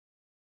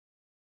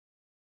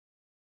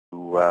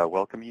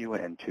welcome you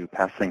and to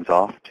pass things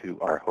off to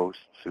our host,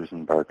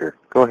 Susan Barker.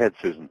 Go ahead,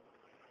 Susan.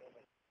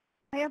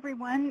 Hi,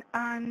 everyone.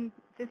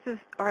 This is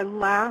our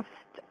last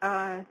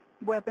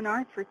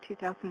webinar for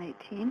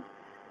 2018,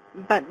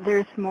 but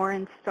there's more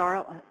in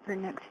store for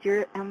next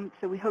year,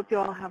 so we hope you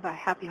all have a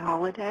happy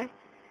holiday.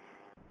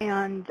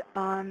 And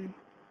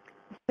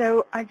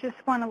so I just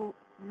want to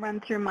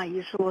run through my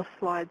usual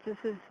slides.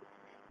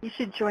 You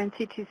should join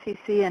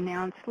C2CC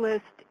announce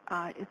list.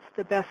 It's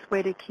the best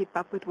way to keep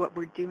up with what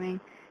we're doing.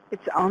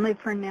 It's only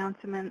for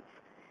announcements.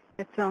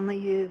 It's only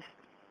used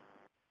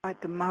at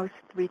the most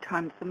 3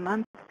 times a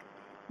month,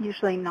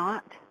 usually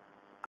not.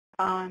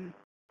 Am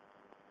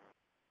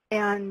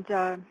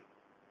I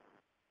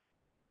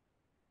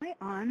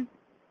on?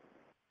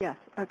 Yes,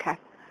 okay.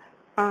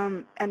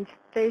 And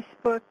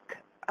Facebook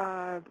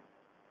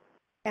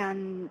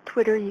and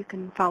Twitter, you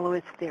can follow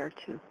us there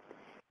too.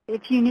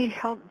 If you need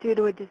help due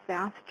to a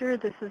disaster,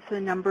 this is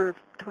the number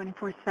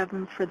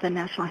 24/7 for the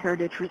National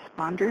Heritage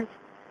Responders.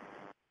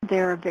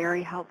 They're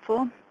very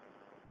helpful.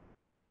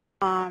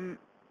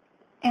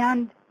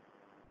 And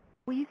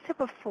we used to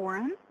have a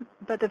forum,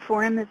 but the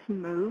forum has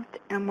moved,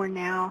 and we're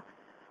now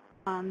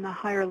on the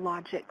higher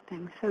logic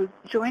thing. So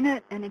join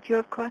it, and if you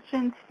have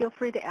questions, feel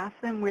free to ask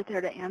them. We're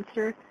there to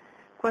answer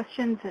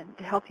questions and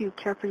to help you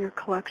care for your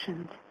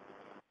collections.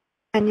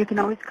 And you can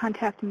always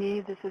contact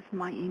me. This is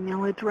my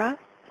email address,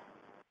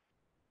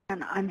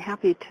 and I'm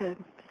happy to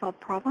solve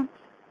problems.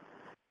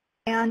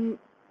 And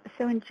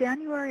so in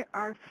January,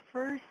 our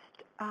first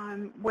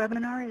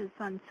webinar is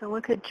on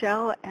silica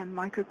gel and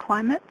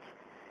microclimates.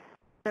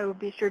 So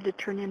be sure to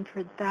turn in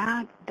for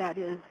that. That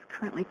is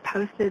currently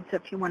posted, so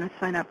if you want to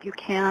sign up, you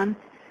can.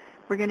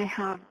 We're going to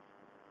have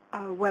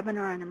a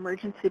webinar on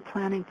emergency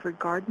planning for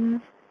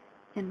gardens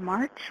in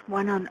March,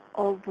 one on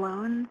old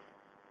loans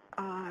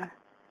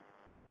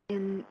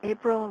in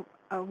April,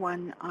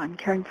 one on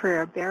caring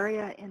for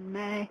herbaria in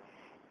May,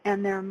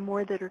 and there are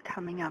more that are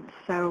coming up.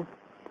 So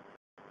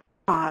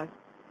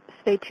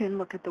stay tuned,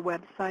 look at the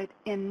website.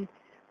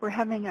 We're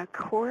having a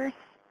course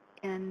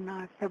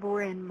in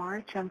February and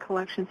March on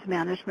collections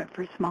management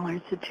for smaller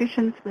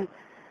institutions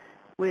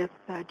with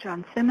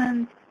John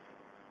Simmons.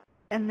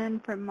 And then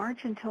from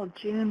March until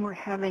June, we're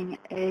having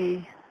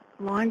a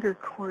longer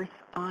course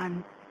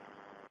on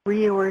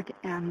reorg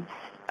and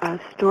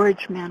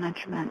storage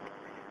management.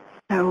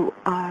 So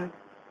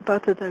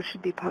both of those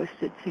should be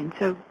posted soon.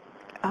 So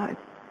eye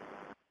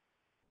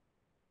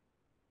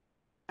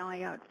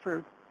out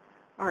for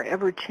our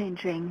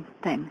ever-changing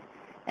thing.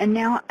 And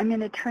now I'm going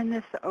to turn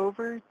this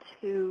over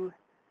to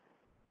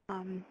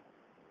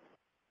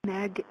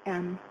Meg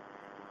and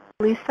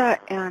Lisa,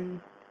 and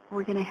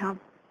we're going to have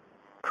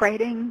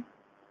crating,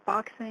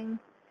 boxing,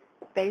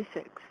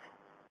 basics.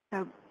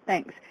 So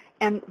thanks.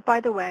 And by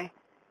the way,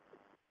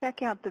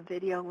 check out the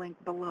video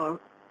link below.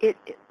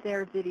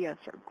 Their videos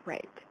are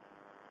great.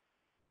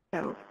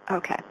 So,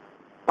 okay.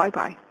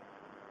 Bye-bye.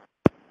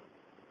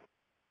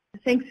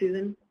 Thanks,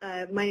 Susan.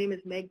 My name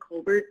is Meg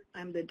Colbert.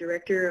 I'm the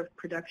Director of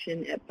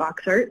Production at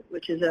Box Art,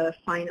 which is a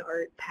fine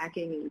art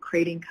packing and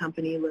crating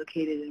company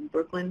located in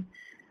Brooklyn.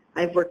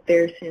 I've worked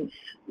there since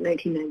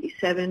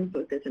 1997,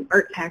 both as an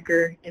art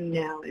packer and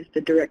now as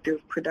the Director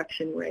of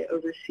Production, where I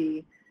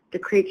oversee the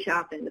crate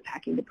shop and the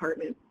packing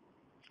department.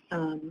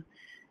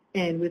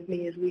 And with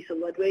me is Lisa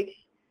Ludwig.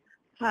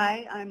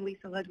 Hi, I'm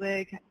Lisa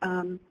Ludwig.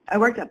 I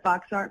worked at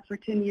Box Art for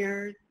 10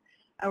 years.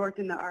 I worked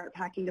in the art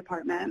packing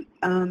department.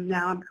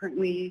 Now I'm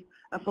currently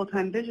a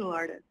full-time visual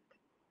artist.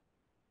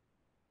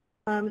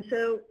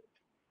 So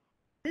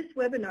this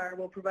webinar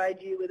will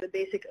provide you with a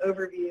basic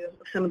overview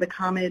of some of the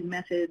common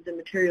methods and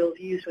materials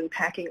used when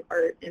packing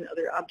art and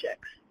other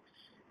objects.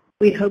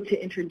 We hope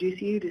to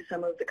introduce you to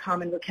some of the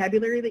common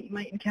vocabulary that you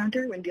might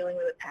encounter when dealing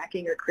with a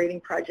packing or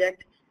crating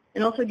project,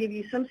 and also give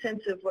you some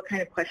sense of what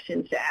kind of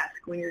questions to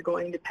ask when you're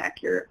going to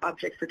pack your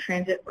object for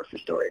transit or for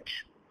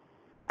storage.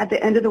 At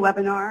the end of the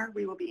webinar,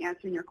 we will be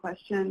answering your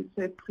questions,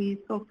 so please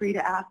feel free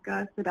to ask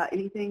us about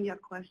anything you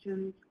have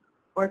questions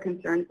or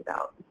concerns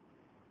about.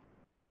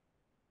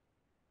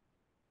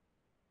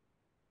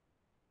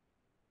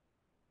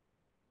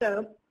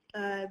 So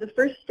the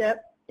first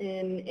step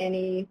in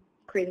any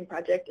crating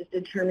project is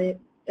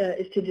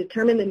to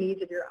determine the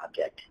needs of your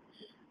object.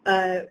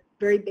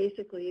 Very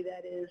basically,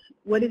 that is,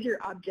 what is your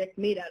object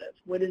made out of?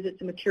 What is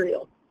its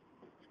material?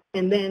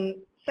 And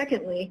then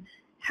secondly,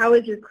 how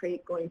is your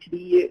crate going to be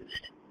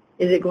used?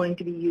 Is it going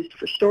to be used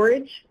for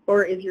storage,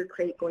 or is your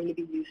crate going to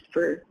be used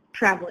for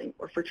traveling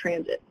or for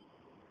transit?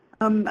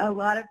 A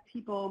lot of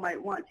people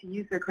might want to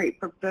use their crate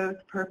for both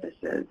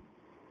purposes.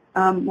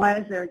 Why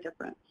is there a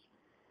difference?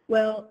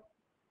 Well,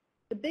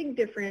 the big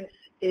difference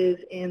is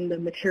in the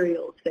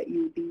materials that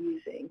you would be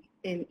using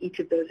in each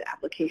of those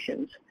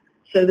applications.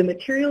 So the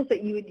materials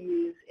that you would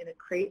use in a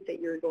crate that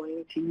you're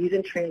going to use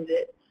in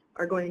transit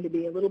are going to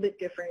be a little bit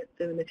different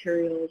than the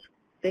materials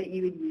that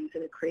you would use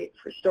in a crate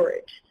for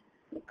storage.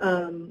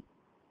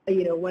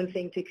 One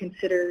thing to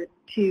consider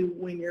too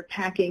when you're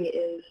packing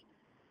is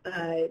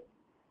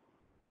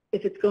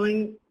if it's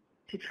going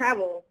to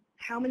travel,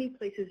 how many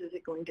places is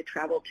it going to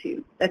travel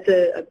to? That's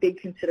a big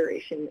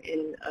consideration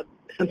and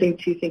something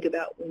to think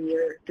about when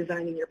you're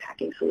designing your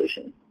packing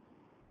solution.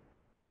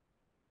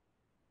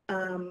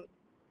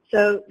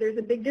 So there's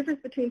a big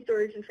difference between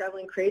storage and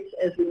traveling crates,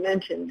 as we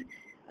mentioned.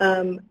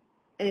 And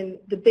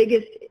the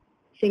biggest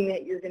thing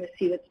that you're going to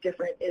see that's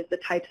different is the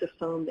types of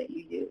foam that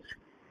you use.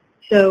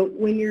 So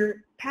when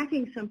you're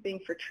packing something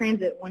for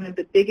transit, one of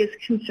the biggest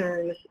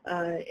concerns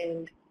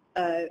and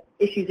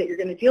issues that you're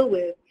going to deal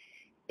with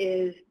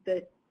is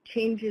the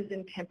changes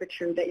in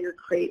temperature that your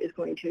crate is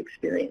going to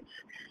experience.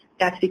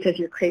 That's because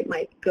your crate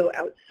might go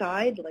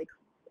outside, like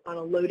on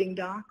a loading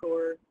dock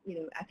or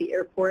at the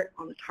airport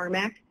on the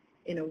tarmac,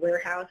 in a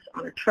warehouse,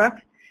 on a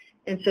truck.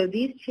 And so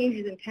these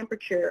changes in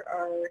temperature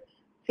are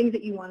things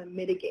that you want to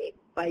mitigate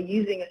by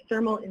using a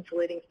thermal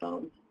insulating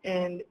foam.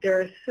 And there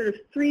are sort of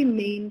three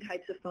main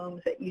types of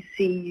foams that you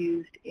see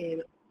used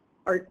in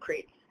art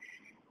crates.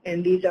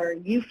 And these are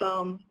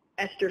U-foam,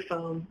 ester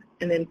foam,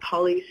 and then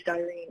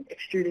polystyrene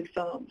extruded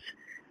foams.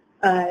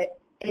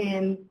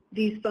 And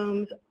these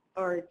foams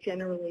are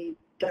generally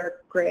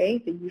dark gray,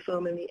 the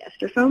U-foam and the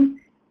ester foam.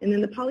 And then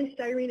the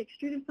polystyrene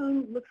extruded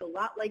foam looks a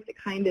lot like the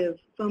kind of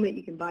foam that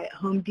you can buy at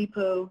Home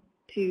Depot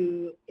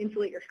to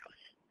insulate your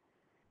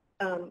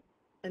house.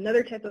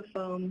 Another type of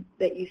foam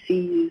that you see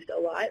used a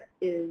lot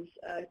is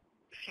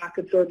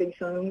shock-absorbing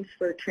foams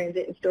for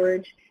transit and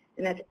storage,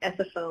 and that's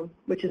ethafoam,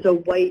 which is a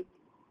white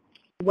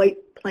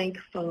plank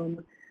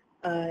foam,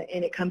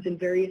 and it comes in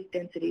various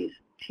densities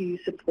to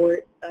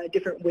support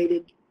different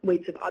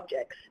weights of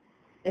objects.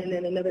 And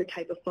then another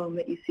type of foam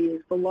that you see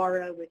is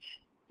Velara, which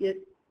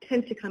it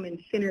tends to come in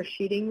thinner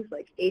sheetings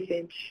like 1/8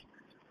 inch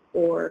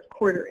or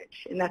 1/4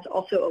 inch, and that's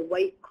also a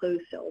white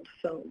closed-celled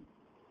foam.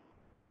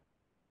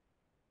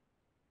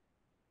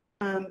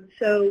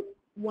 So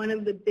one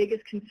of the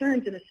biggest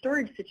concerns in a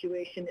storage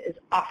situation is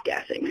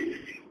off-gassing.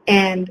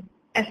 And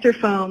ester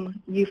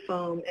foam,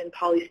 U-foam, and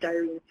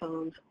polystyrene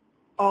foams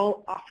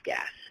all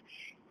off-gas.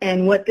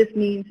 And what this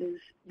means is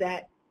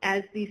that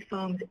as these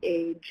foams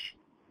age,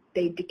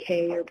 they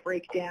decay or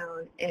break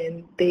down,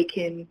 and they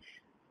can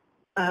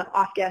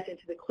off-gas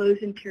into the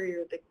closed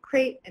interior of the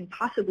crate and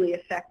possibly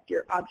affect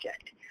your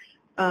object,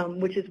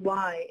 which is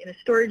why in a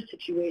storage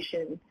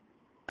situation,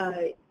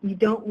 you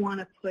don't want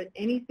to put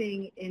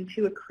anything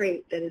into a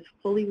crate that is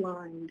fully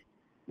lined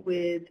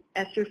with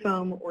ester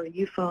foam or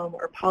U-foam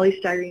or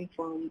polystyrene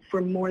foam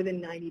for more than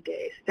 90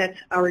 days. That's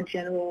our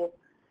general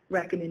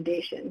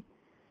recommendation.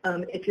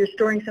 If you're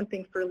storing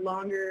something for a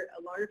longer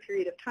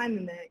period of time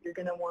than that, you're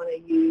going to want to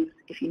use,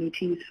 if you need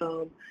to use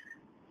foam,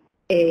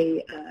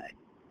 a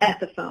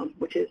ethafoam,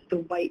 which is the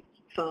white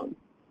foam.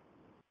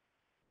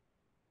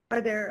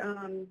 Are there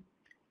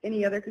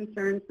any other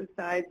concerns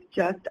besides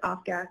just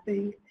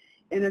off-gassing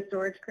in a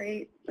storage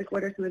crate? Like,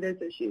 what are some of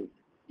those issues?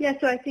 Yeah,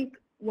 so I think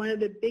one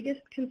of the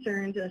biggest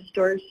concerns in a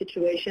storage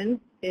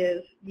situation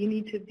is you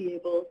need to be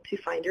able to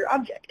find your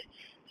object.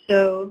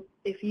 So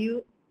if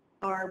you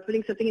are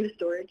putting something into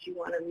storage, you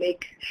want to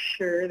make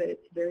sure that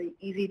it's very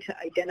easy to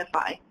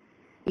identify,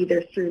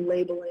 either through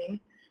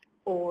labeling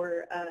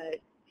or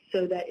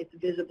so that it's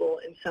visible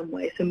in some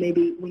way. So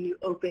maybe when you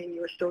open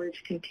your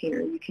storage container,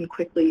 you can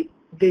quickly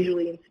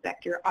visually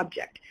inspect your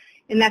object.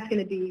 And that's going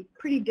to be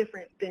pretty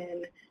different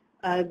than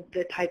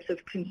the types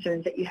of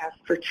concerns that you have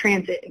for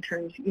transit in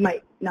terms you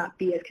might not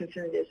be as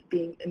concerned as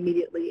being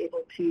immediately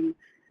able to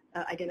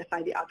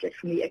identify the object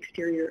from the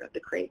exterior of the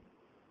crate.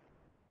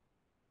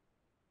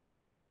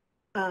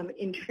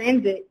 In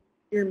transit,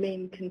 your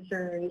main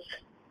concerns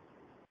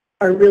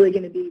are really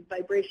going to be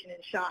vibration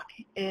and shock.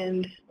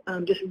 And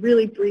just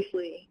really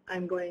briefly,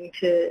 I'm going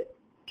to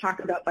talk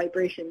about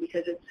vibration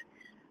because it's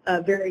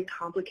a very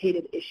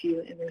complicated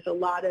issue, and there's a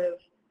lot of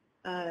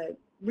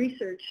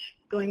research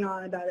going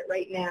on about it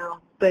right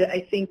now. But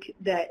I think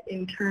that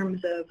in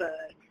terms of,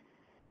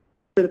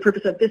 for the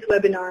purpose of this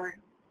webinar,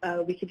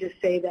 we could just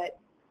say that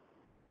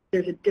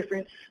there's a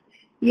difference.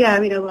 Yeah,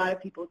 I mean, a lot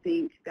of people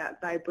think that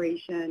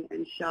vibration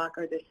and shock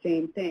are the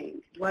same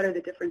thing. What are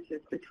the differences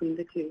between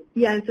the two?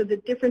 Yeah, and so the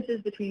differences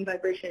between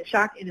vibration and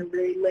shock in a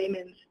very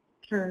layman's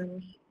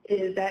terms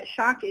is that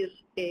shock is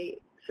a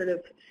sort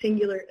of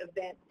singular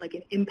event, like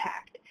an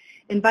impact.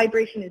 And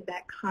vibration is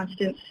that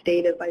constant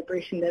state of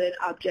vibration that an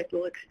object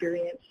will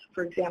experience,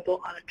 for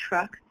example, on a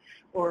truck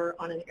or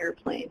on an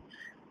airplane.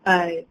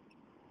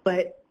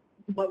 But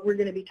what we're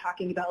going to be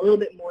talking about a little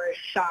bit more is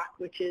shock,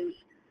 which is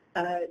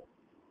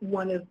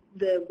one of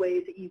the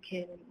ways that you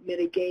can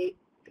mitigate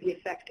the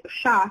effect of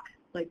shock,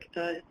 like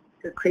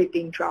your crate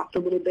being dropped a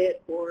little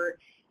bit or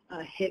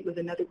hit with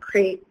another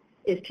crate,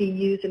 is to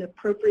use an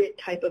appropriate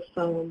type of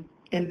foam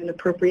and an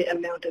appropriate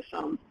amount of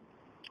foam.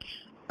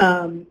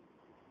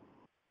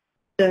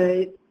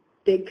 The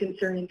big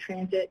concern in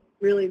transit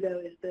really, though,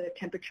 is the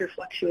temperature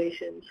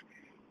fluctuations.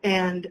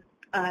 And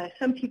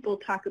some people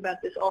talk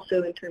about this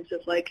also in terms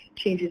of like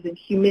changes in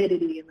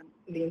humidity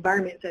in the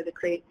environment inside the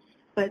crate.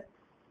 But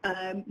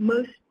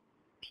most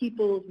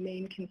people's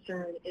main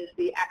concern is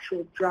the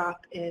actual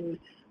drop in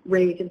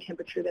raise in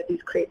temperature that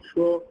these crates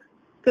will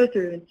go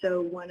through. And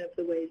so one of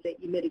the ways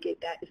that you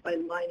mitigate that is by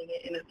lining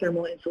it in a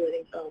thermal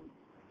insulating foam.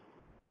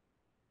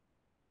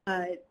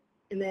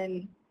 And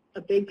then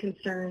a big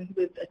concern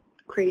with a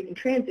crate in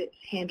transit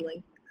is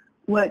handling.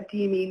 What do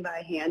you mean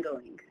by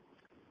handling?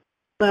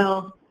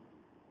 Well,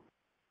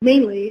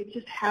 mainly it's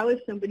just how is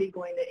somebody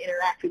going to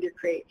interact with your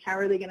crate? How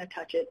are they going to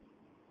touch it?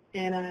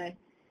 And,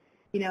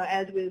 you know,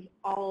 as with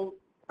all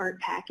art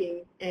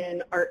packing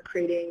and art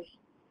crating,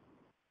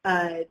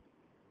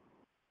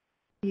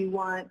 you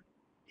want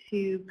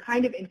to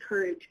kind of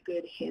encourage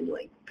good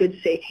handling, good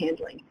safe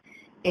handling.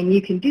 And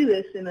you can do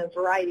this in a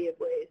variety of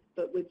ways,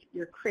 but with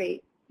your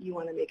crate, you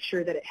want to make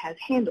sure that it has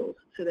handles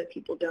so that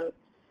people don't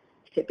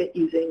tip it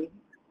using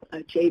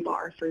a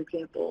J-bar, for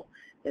example,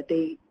 that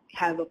they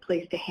have a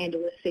place to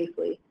handle it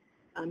safely.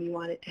 You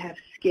want it to have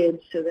skids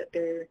so that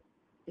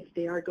if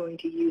they are going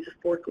to use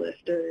a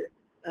forklift or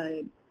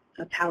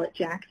a pallet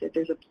jack, that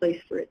there's a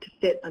place for it to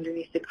fit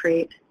underneath the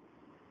crate.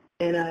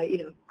 And, you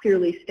know,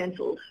 clearly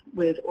stenciled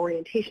with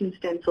orientation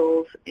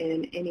stencils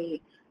and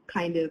any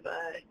kind of,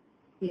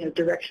 you know,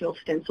 directional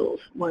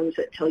stencils, ones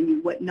that tell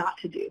you what not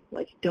to do,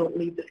 like don't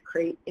leave this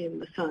crate in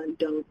the sun,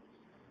 don't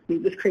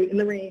leave this crate in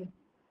the rain.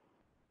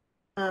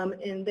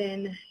 And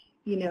then,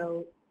 you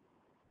know,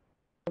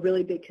 a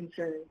really big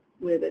concern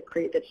with a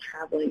crate that's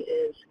traveling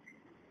is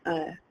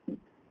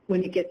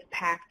when it gets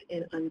packed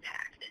and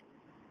unpacked.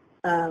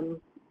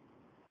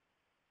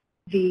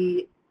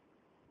 The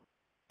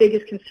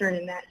biggest concern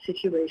in that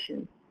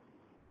situation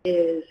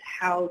is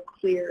how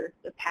clear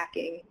the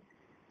packing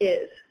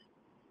is.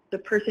 The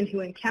person who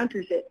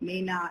encounters it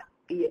may not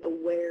be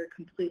aware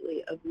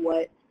completely of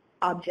what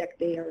object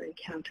they are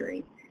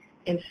encountering.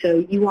 And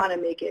so you want to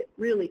make it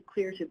really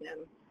clear to them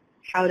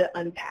how to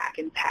unpack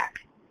and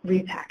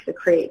repack the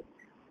crate.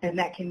 And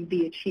that can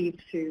be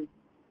achieved through,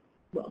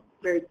 well,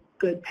 very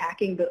good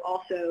packing, but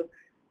also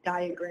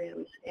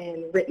diagrams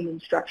and written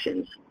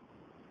instructions.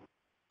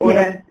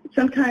 Yeah,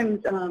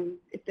 sometimes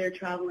if they're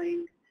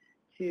traveling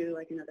to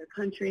like another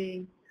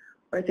country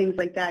or things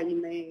like that, you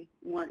may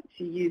want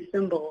to use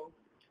symbols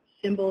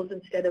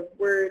instead of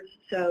words,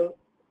 so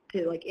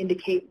to like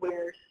indicate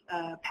where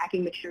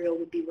packing material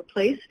would be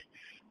replaced.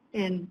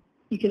 And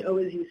you can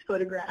always use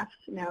photographs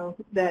now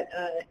that,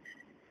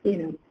 you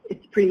know,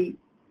 it's pretty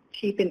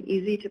cheap and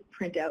easy to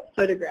print out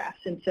photographs.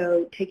 And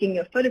so taking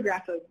a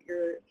photograph of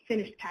your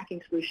finished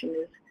packing solution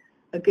is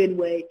a good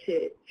way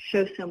to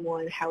show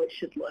someone how it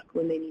should look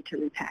when they need to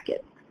repack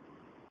it.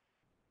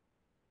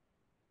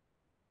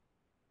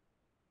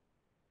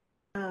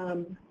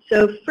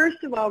 So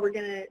first of all, we're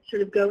going to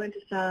sort of go into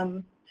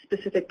some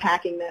specific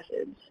packing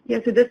methods. Yeah,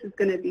 so this is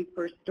going to be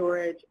for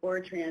storage or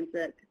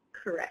transit.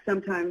 Correct.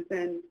 Sometimes,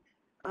 and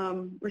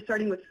we're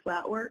starting with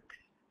flatworks.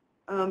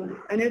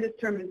 I know this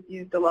term is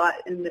used a lot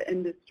in the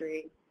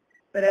industry,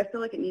 but I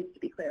feel like it needs to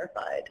be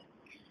clarified.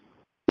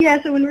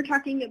 Yeah, so when we're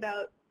talking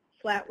about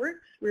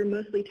flatworks, we're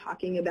mostly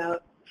talking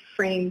about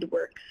framed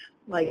works,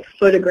 like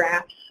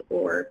photographs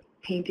or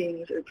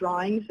paintings or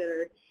drawings that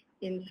are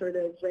in sort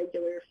of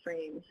regular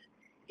frames.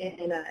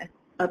 And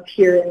up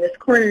here in this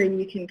corner,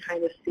 you can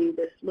kind of see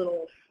this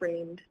little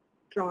framed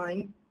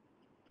drawing.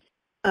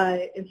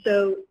 And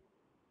so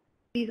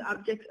these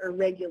objects are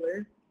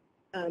regular,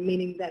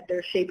 meaning that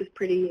their shape is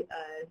pretty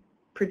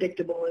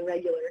predictable and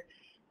regular.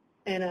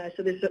 And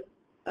so there's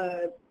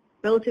a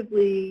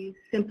relatively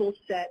simple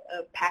set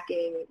of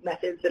packing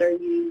methods that are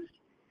used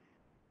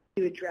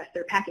to address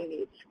their packing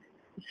needs.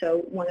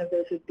 So one of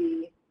those would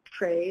be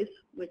trays,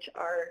 which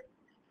are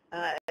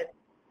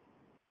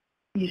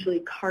usually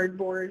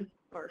cardboard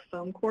or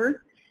foam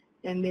core,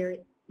 and you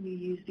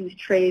use these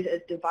trays as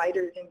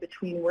dividers in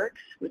between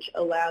works, which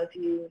allows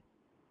you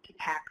to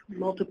pack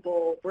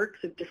multiple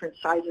works of different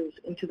sizes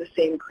into the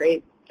same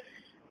crate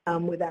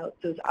without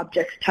those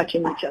objects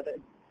touching each other.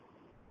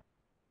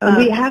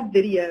 We have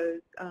videos,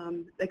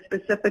 like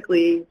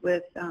specifically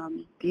with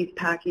these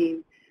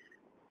packing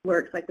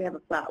works, like we have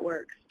a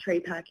flatworks, tray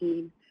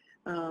packing.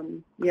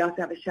 We also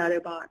have a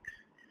shadow box.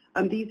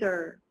 These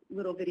are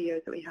little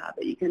videos that we have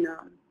that you can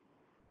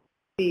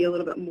see a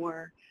little bit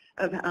more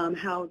of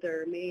how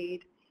they're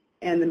made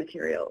and the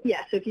materials.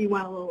 Yeah, so if you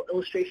want a little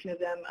illustration of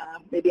them,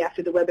 maybe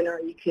after the webinar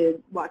you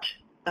could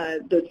watch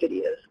those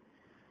videos.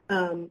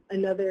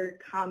 Another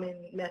common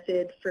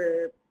method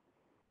for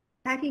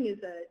packing is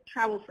a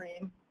travel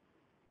frame.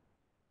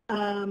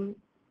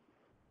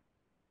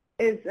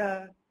 Is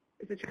a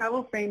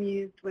travel frame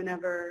used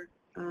whenever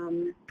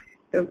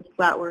the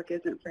flatwork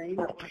isn't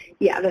framed?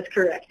 Yeah, that's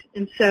correct.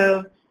 And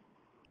so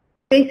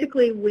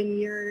basically when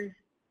you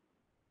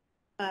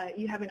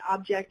have an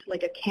object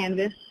like a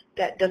canvas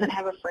that doesn't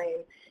have a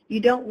frame, you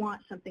don't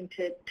want something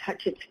to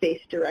touch its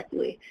face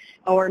directly.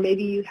 Or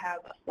maybe you have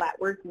a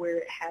flatwork where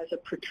it has a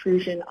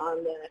protrusion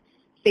on the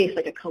face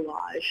like a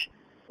collage,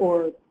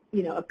 or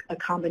a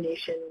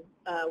combination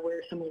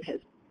where someone has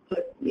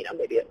put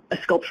maybe a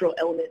sculptural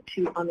element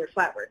on their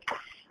flatwork.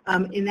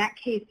 In that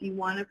case, you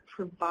want to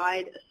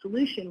provide a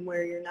solution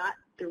where you're not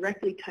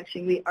directly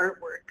touching the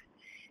artwork.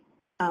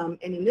 And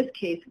in this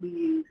case, we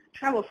use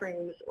travel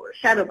frames or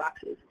shadow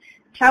boxes.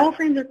 Travel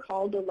frames are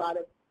called a lot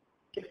of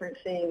different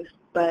things,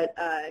 but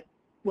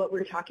what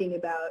we're talking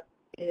about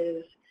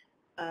is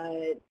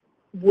a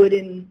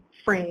wooden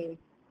frame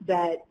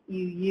that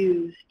you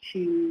use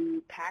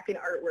to pack an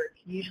artwork,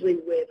 usually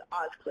with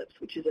Oz clips,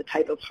 which is a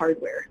type of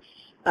hardware,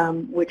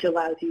 which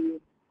allows you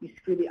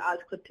screw the Oz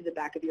clip to the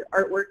back of your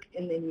artwork,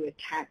 and then you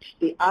attach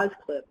the Oz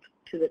clip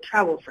to the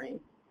travel frame,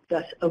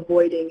 thus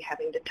avoiding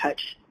having to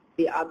touch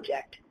the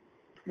object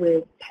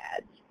with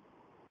pads.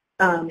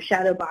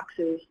 Shadow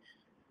boxes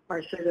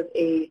are sort of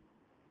a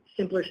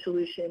simpler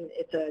solution.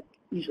 It's a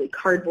usually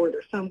cardboard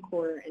or foam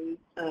core, and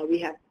we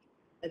have,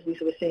 as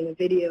Lisa was saying, a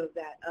video of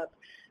that up.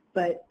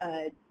 But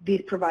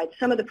these provide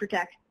some of the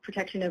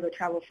protection of a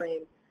travel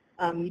frame.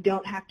 You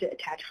don't have to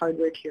attach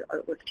hardware to your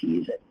artwork to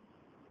use it.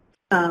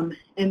 And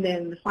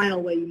then the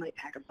final way you might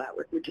pack a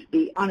flatwork would just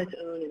be on its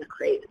own in a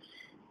crate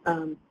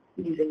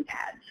using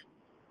pads.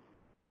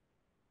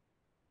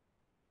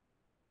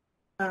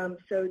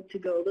 So to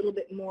go a little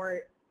bit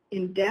more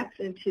in depth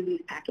into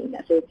these packing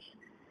methods,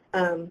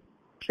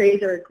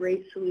 trays are a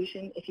great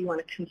solution if you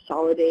want to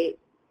consolidate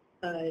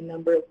a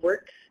number of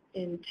works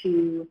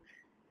into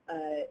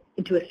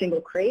a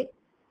single crate.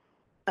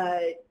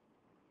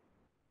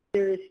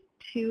 There's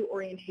two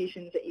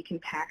orientations that you can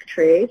pack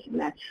trays, and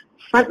that's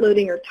front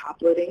loading or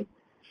top loading.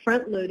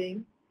 Front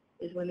loading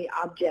is when the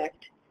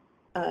object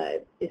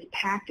is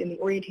packed in the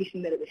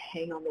orientation that it would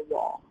hang on the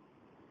wall.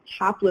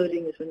 Top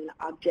loading is when an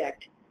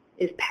object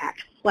is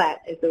packed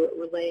flat as though it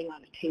were laying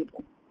on a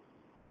table.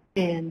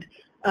 And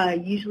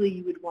usually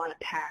you would want to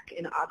pack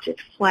an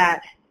object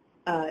flat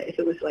if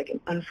it was like an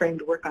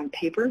unframed work on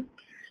paper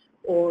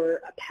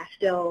or a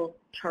pastel,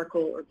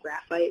 charcoal, or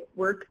graphite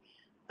work.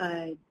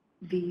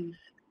 These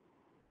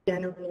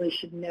generally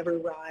should never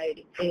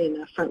ride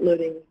in a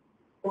front-loading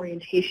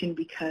orientation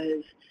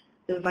because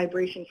the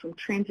vibration from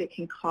transit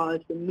can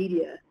cause the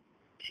media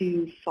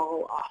to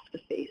fall off the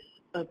face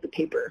of the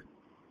paper.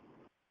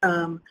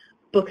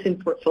 Books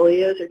and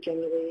portfolios are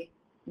generally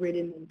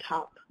written in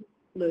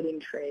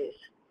top-loading trays.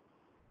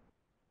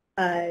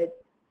 So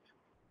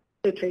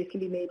trays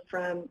can be made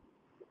from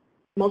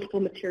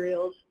multiple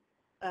materials,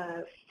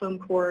 foam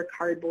core,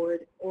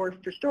 cardboard, or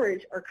for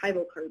storage,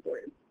 archival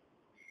cardboard.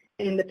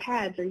 And the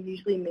pads are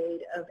usually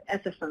made of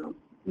ethafoam,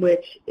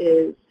 which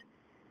is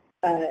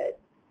the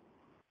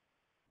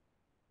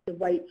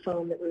white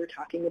foam that we were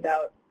talking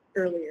about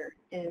earlier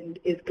and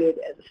is good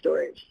as a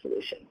storage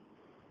solution.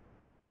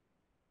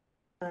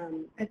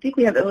 I think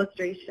we have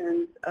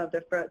illustrations of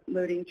the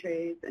front-loading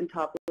trays and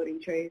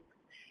top-loading trays.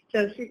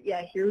 So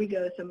here we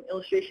go, some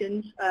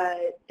illustrations.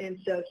 And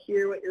so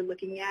here what you're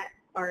looking at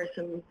are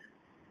some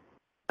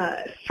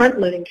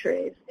front-loading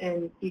trays.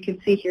 And you can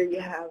see here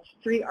you have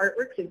 3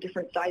 artworks of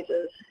different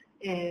sizes,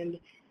 and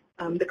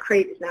the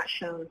crate is not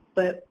shown.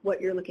 But what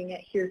you're looking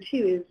at here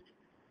too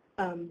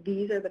is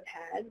these are the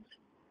pads,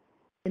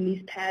 and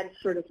these pads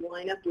sort of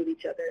line up with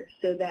each other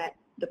so that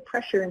the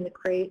pressure in the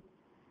crate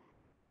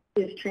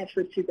is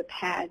transferred through the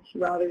pads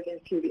rather than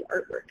through the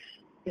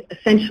artworks.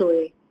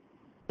 Essentially,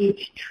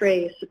 each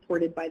tray is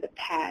supported by the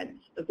pads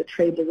of the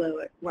tray below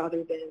it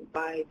rather than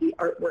by the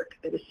artwork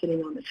that is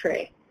sitting on the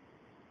tray.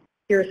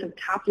 Here are some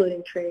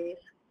top-loading trays.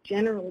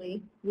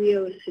 Generally, we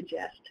always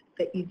suggest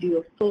that you do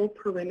a full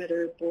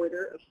perimeter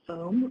border of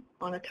foam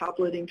on a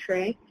top-loading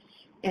tray,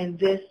 and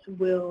this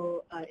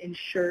will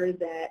ensure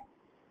that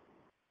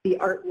the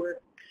artworks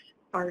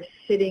are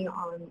being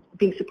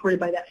supported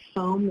by that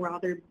foam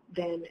rather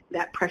than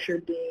that pressure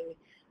being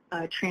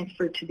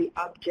transferred to the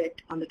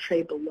object on the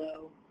tray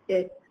below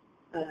it.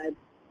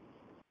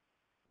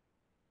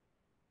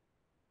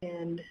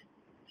 And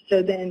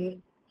so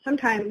then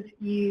sometimes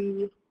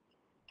you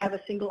have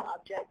a single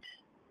object.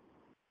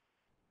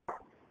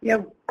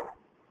 Yeah,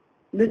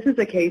 this is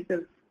a case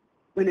of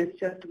when it's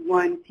just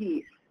one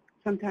piece.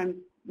 Sometimes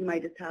you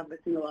might just have a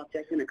single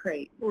object in a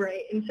crate.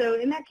 Right, and so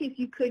in that case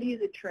you could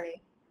use a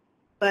tray,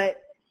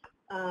 but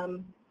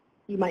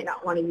you might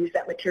not want to use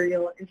that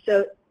material. And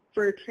so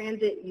for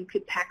transit, you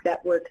could pack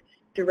that work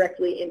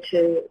directly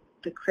into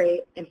the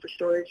crate, and for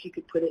storage, you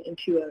could put it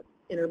into an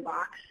inner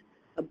box,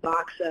 a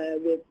box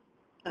with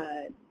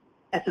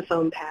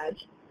ethafoam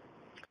pads.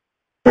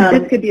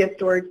 This could be a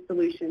storage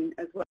solution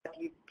as well if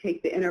you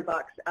take the inner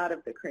box out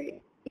of the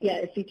crate. Yeah,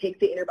 if you take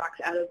the inner box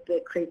out of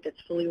the crate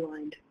that's fully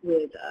lined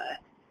with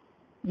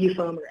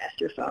U-foam or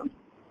ester foam.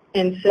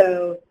 And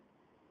so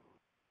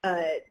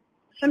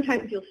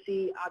sometimes you'll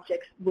see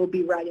objects will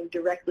be riding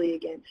directly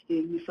against the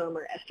U-foam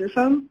or ester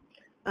foam,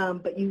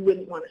 but you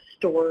wouldn't want to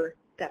store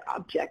that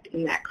object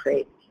in that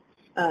crate.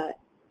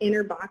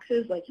 Inner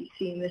boxes, like you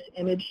see in this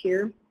image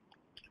here,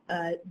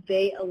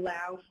 they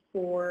allow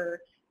for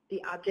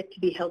the object to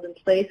be held in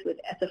place with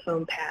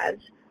ethafoam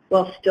pads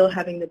while still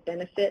having the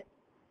benefit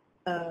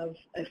of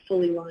a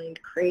fully lined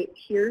crate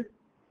here.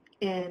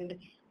 And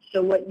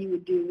so what you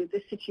would do with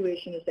this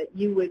situation is that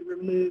you would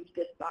remove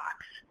this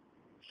box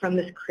from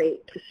this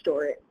crate to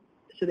store it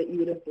so that you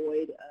would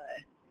avoid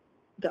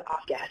the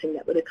off-gassing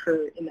that would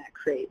occur in that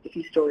crate if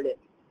you stored it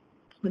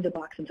with the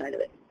box inside of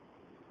it.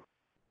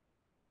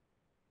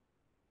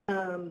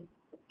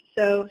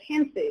 So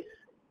hand space.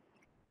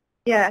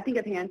 Yeah, I think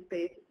of hand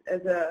space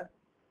as a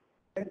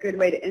good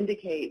way to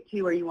indicate,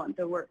 too, where you want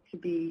the work to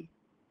be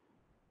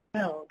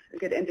held, a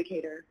good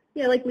indicator.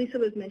 Yeah, like Lisa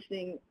was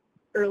mentioning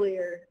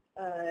earlier,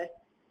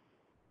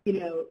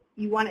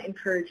 you want to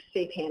encourage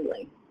safe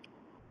handling.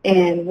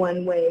 And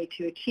one way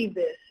to achieve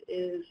this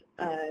is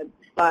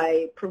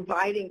by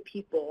providing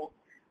people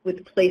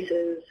with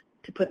places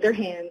to put their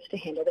hands to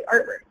handle the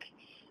artwork.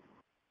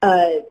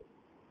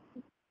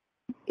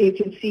 You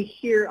can see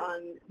here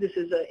this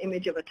is an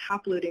image of a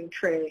top-loading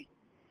tray,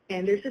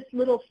 and there's just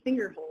little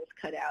finger holes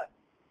cut out.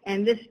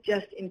 And this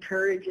just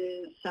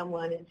encourages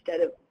someone,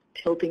 instead of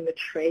tilting the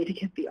tray to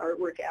get the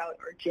artwork out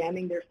or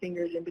jamming their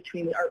fingers in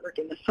between the artwork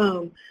and the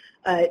foam,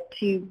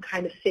 to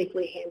kind of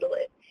safely handle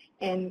it.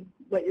 And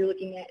what you're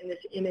looking at in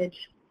this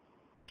image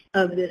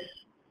of this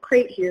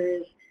crate here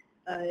is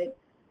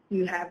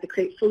you have the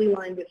crate fully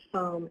lined with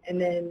foam,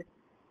 and then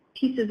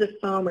pieces of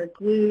foam are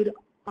glued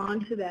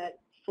onto that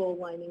full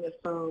lining of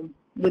foam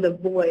with a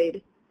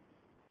void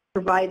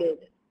provided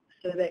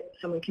so that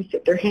someone can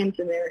fit their hands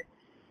in there.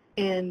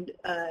 And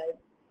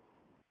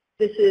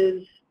this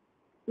is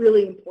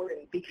really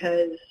important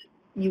because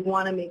you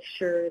want to make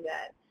sure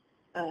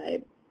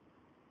that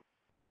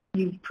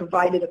you've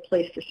provided a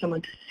place for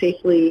someone to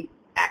safely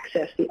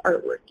access the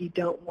artwork. You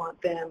don't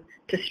want them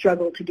to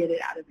struggle to get it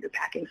out of your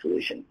packing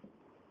solution.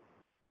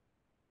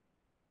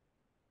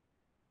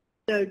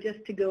 So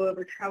just to go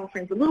over travel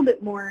frames a little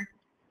bit more,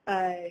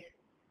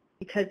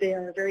 because they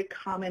are a very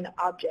common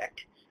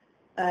object.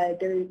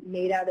 They're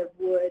made out of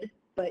wood,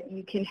 but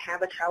you can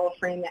have a travel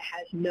frame that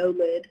has no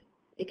lid.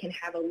 It can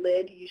have a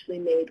lid, usually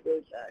made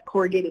with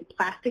corrugated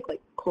plastic,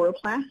 like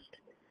Coroplast,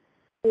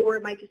 or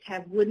it might just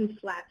have wooden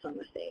slats on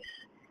the face.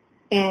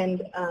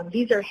 And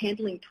these are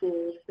handling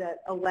tools that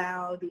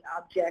allow the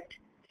object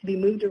to be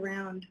moved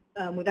around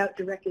without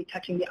directly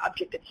touching the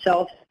object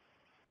itself.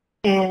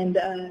 And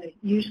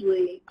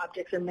usually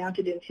objects are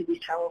mounted into these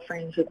travel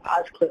frames with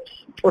Oz clips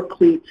or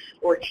cleats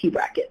or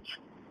T-brackets.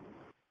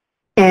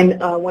 And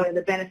one of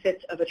the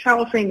benefits of a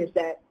travel frame is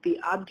that the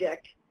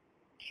object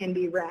can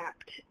be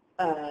wrapped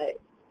inside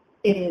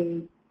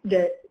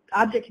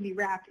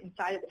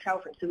of the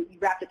travel frame. So you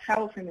wrap the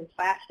travel frame in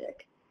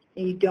plastic,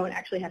 and you don't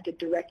actually have to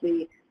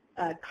directly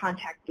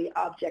contact the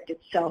object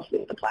itself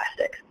with the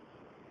plastic.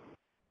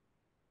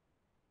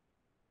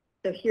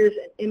 So here's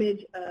an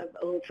image of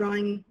a little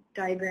drawing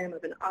diagram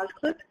of an Oz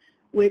clip,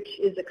 which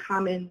is a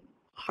common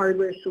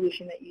hardware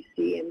solution that you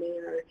see, and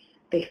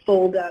they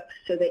fold up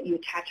so that you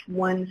attach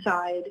one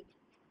side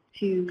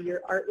to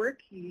your artwork.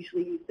 You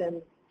usually use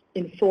them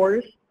in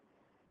fours.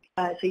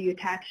 So you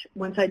attach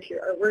one side to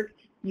your artwork,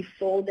 you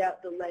fold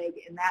out the leg,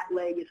 and that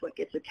leg is what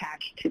gets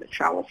attached to the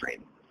travel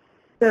frame.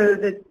 So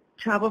the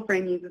travel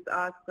frame uses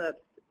Oz clips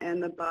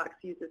and the box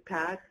uses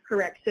pads?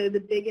 Correct. So the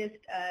biggest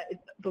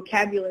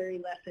vocabulary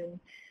lesson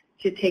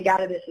to take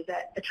out of this is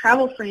that a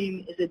travel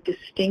frame is a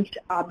distinct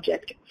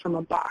object from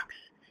a box.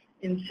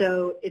 And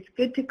so it's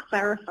good to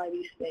clarify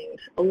these things.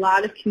 A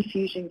lot of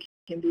confusion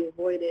can be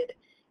avoided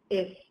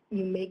if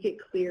you make it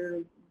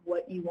clear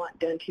what you want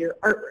done to your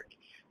artwork.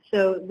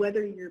 So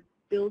whether you're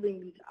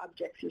building these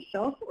objects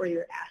yourself or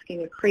you're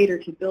asking a creator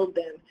to build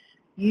them,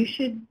 you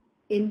should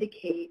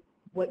indicate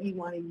what you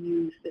want to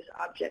use this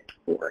object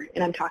for.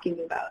 And I'm talking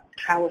about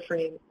travel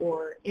frame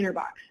or inner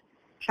box.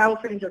 Travel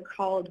frames are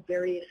called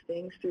various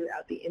things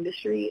throughout the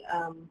industry.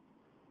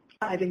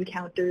 I've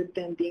encountered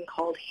them being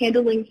called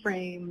handling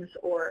frames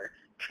or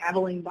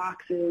traveling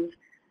boxes.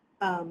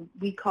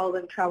 We call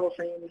them travel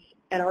frames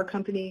at our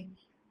company,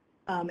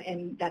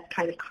 and that's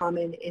kind of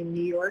common in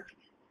New York.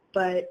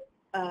 But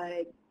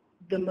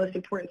the most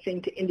important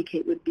thing to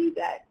indicate would be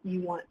that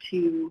you want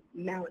to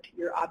mount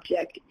your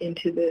object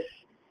into this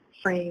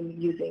frame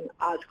using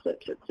Oz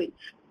clips or cleats.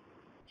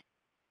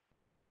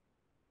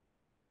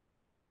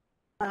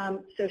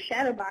 So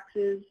shadow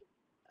boxes,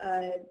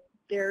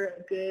 they're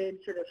a good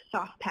sort of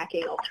soft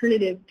packing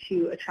alternative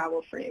to a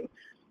travel frame.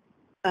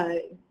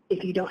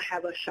 If you don't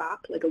have a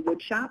shop, like a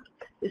wood shop,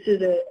 this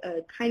is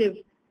a kind of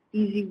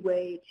easy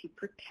way to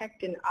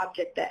protect an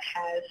object that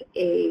has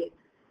a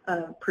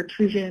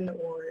protrusion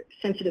or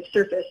sensitive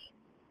surface.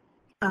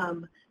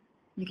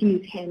 You can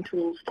use hand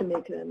tools to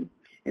make them.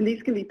 And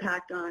these can be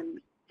packed on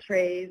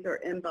trays or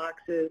in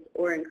boxes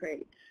or in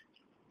crates.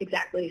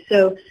 Exactly.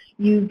 So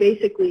you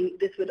basically,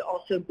 this would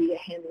also be a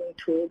handling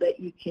tool that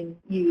you can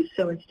use.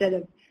 So instead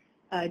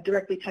of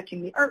directly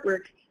touching the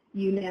artwork,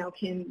 you now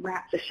can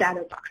wrap the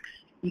shadow box.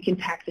 You can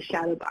pack the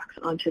shadow box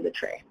onto the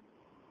tray.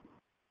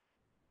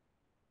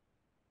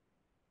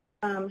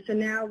 So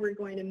now we're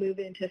going to move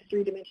into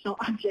three-dimensional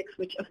objects,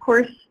 which of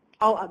course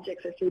all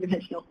objects are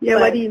three-dimensional. Yeah,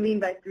 what do you mean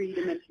by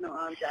three-dimensional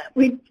objects?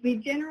 We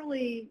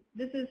generally,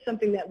 this is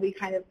something that we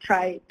kind of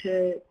try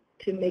to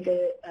make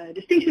a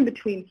distinction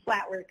between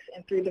flatworks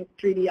and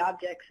 3D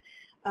objects.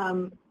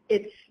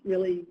 It's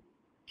really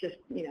just,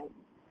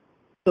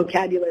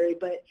 vocabulary,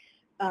 but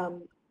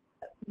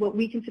what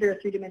we consider a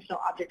three-dimensional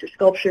object or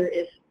sculpture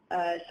is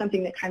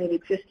something that kind of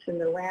exists in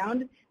the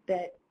round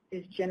that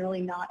is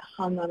generally not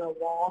hung on a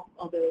wall,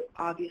 although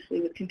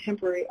obviously with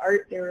contemporary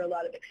art there are a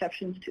lot of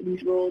exceptions to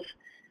these rules.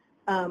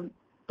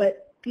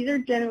 But these are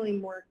generally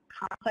more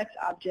complex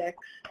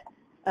objects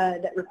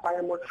that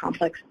require more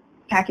complex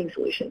packing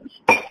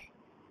solutions.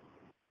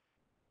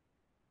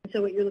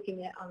 So what you're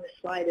looking at on this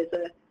slide is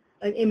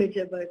an image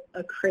of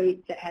a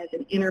crate that has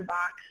an inner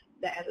box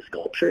that has a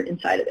sculpture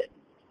inside of it.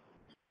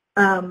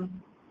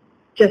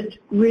 Just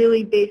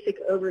really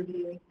basic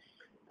overview.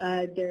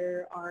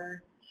 There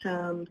are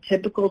some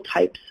typical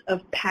types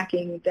of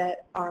packing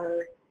that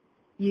are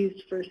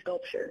used for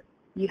sculpture.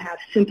 You have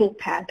simple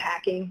pad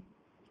packing,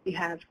 you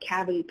have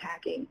cavity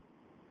packing,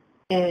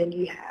 and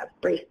you have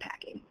brace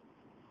packing.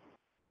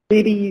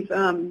 Maybe you've,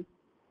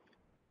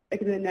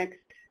 like in the next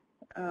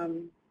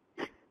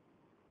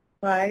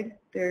slide,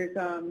 there's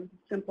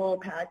simple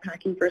pad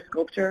packing for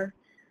sculpture.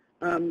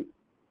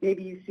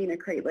 Maybe you've seen a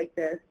crate like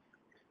this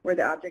where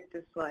the object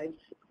just slides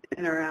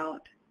in or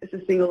out. It's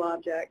a single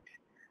object.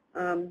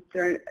 There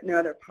are no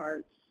other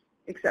parts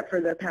except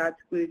for the pads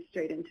glued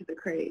straight into the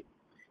crate.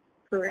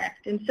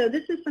 Correct. And so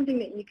this is something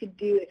that you could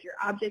do if your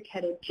object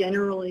had a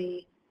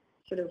generally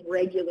sort of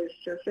regular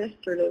surface,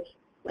 sort of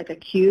like a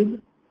cube,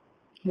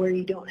 where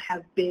you don't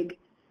have big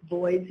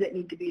voids that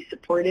need to be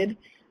supported.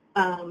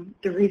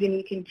 The reason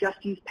you can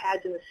just use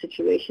pads in this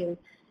situation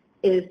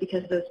is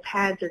because those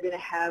pads are going to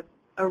have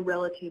a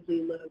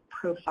relatively low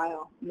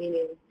profile,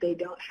 meaning they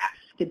don't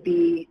have to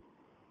be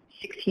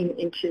 16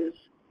 inches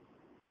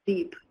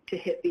deep to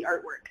hit the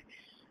artwork.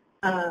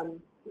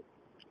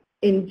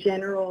 In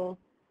general,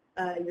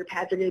 your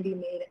pads are going to be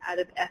made out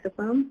of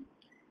ethafoam,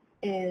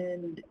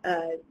 and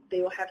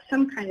they will have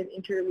some kind of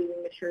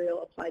interleaving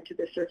material applied to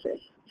the surface,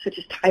 such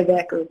as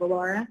Tyvek or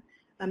Velara.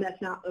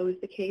 That's not always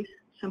the case.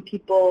 Some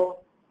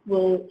people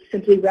will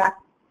simply wrap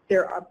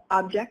their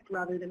object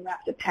rather than wrap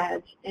the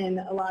pads, and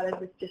a lot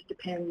of it just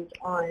depends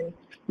on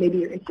maybe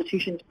your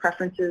institution's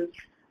preferences,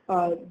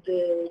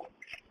 the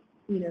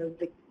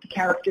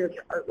character of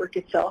your artwork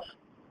itself.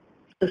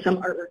 So some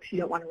artworks you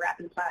don't want to wrap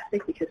in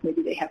plastic because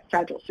maybe they have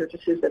fragile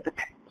surfaces that the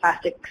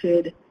plastic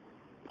could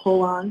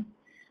pull on.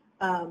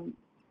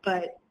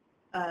 But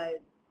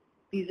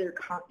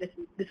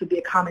this would be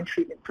a common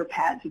treatment for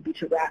pads, would be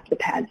to wrap the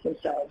pads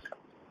themselves.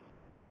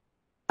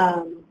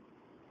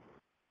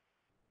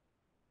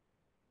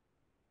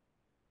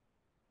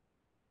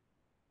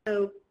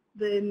 So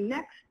the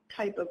next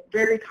type of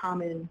very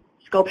common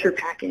sculpture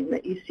packing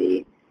that you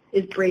see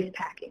is brace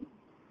packing.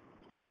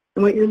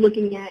 And what you're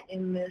looking at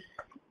in this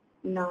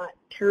not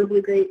terribly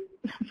great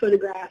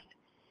photograph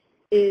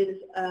is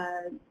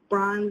a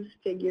bronze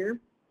figure,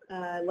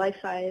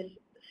 life-size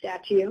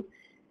statue.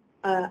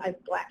 I've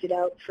blacked it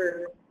out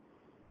for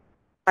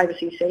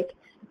privacy's sake,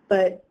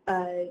 but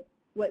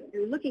what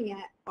you're looking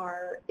at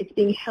it's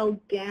being held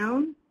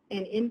down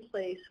and in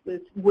place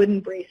with wooden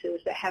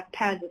braces that have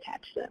pads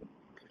attached to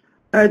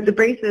them. The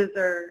braces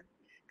are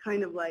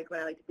kind of like what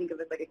I like to think of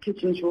as like a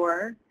kitchen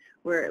drawer,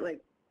 where it like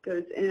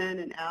goes in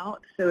and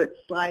out, so it's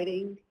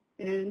sliding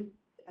in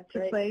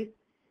to place.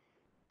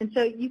 And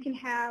so you can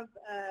have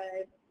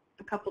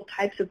a couple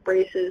types of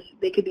braces.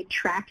 They could be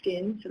tracked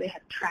in, so they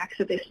have tracks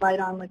that they slide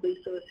on, like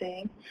Lisa was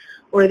saying,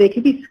 or they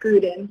could be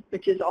screwed in,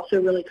 which is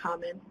also really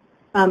common.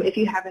 If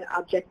you have an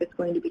object that's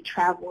going to be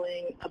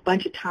traveling a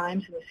bunch of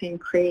times in the same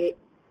crate,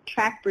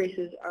 track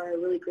braces are a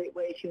really great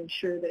way to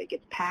ensure that it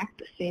gets packed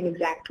the same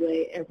exact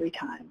way every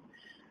time.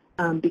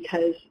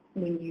 Because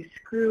when you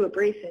screw a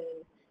brace in,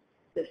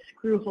 the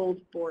screw holes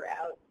bore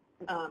out.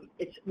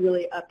 It's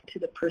really up to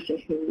the person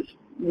who's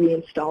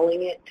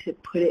reinstalling it to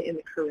put it in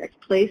the correct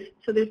place.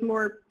 So there's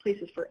more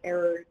places for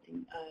error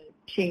and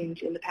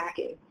change in the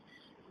packing.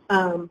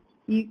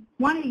 You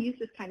want to use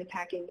this kind of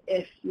packing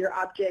if your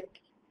object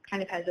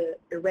kind of has an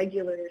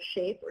irregular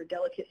shape or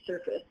delicate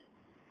surface.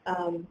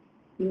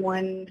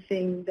 One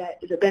thing that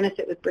is a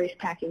benefit with brace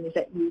packing is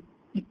that you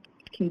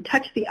can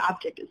touch the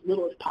object as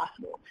little as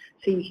possible.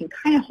 So you can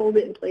kind of hold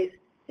it in place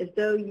as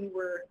though you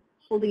were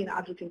holding an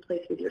object in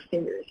place with your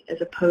fingers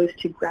as opposed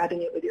to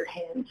grabbing it with your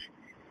hands.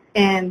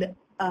 And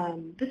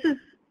this is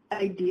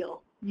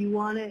ideal. You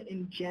want to,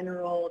 in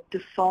general,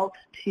 default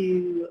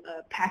to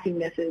a packing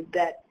method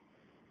that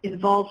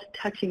involves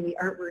touching the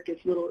artwork as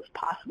little as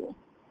possible.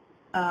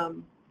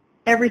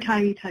 Every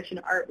time you touch an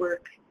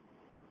artwork,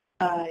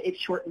 it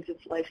shortens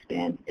its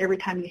lifespan. Every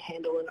time you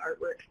handle an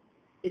artwork,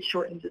 it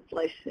shortens its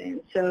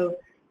lifespan. So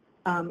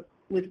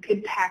with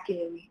good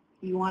packing,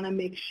 you want to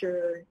make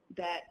sure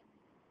that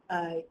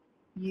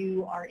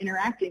you are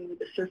interacting with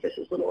the surface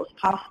as little as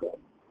possible.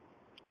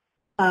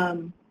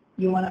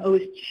 You want to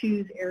always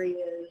choose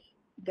areas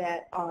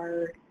that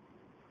are,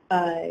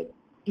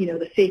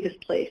 the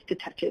safest place to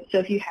touch it. So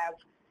if you have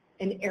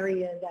an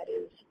area that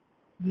is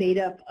made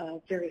up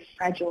of very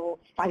fragile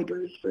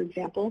fibers, for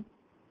example,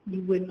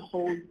 you wouldn't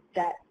hold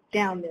that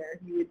down there.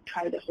 You would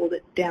try to hold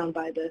it down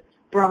by the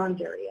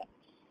bronze area.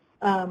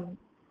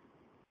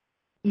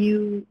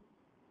 You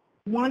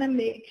want to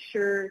make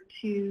sure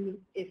to,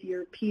 if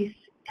your piece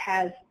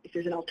if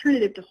there's an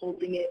alternative to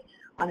holding it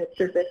on its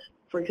surface,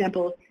 for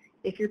example,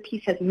 if your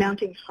piece has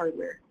mounting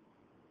hardware,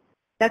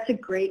 that's a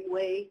great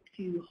way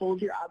to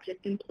hold your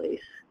object in place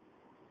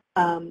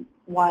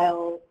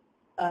while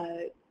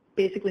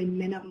basically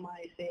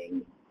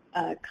minimizing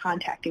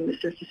contacting the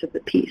surface of the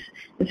piece.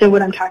 And so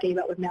what I'm talking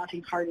about with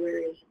mounting hardware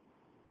is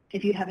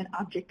if you have an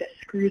object that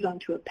screws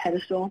onto a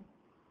pedestal,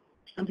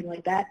 something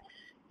like that,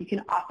 you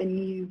can often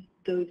use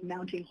those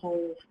mounting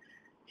holes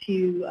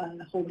to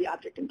hold the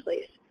object in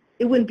place.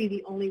 It wouldn't be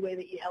the only way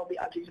that you held the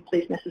object in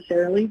place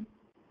necessarily,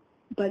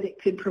 but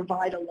it could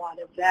provide a lot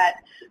of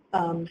that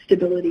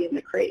stability in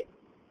the crate.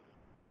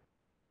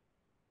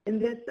 In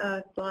this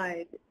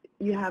slide,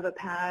 you have a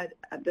pad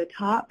at the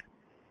top,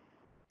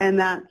 and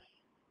that's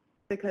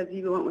because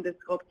you went with the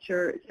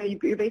sculpture. So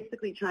you're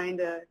basically trying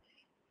to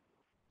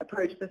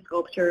approach the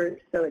sculpture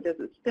so it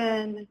doesn't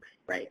spin,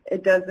 right?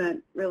 It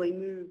doesn't really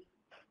move.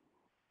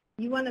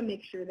 You want to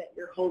make sure that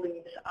you're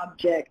holding this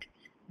object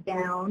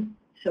down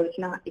so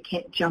it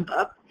can't jump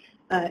up,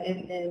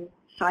 and then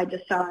side to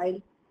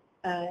side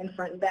and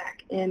front and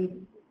back.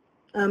 And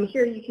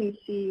here you can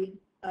see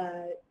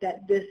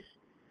that this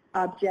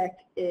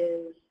object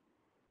is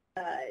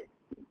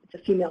it's a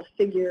female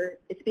figure.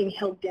 It's being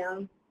held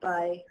down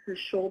by her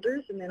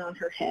shoulders and then on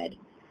her head.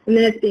 And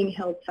then it's being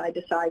held side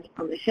to side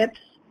on the hips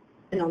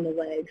and on the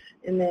legs.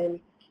 And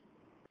then,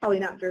 probably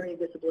not very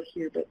visible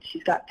here, but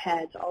she's got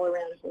pads all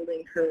around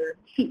holding her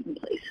feet in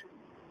place.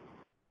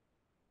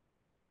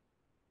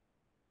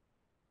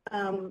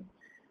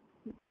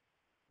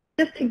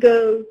 Just to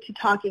go to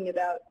talking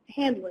about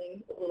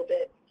handling a little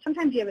bit,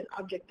 sometimes you have an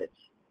object that's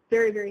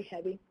very, very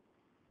heavy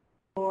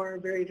or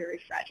very,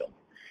 very fragile,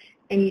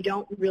 and you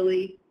don't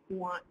really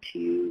want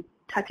to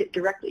touch it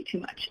directly too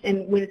much.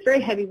 And when it's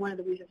very heavy, one of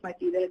the reasons might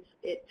be that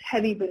it's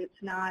heavy, but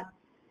it's not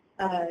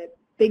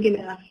big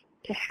enough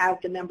to have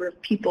the number of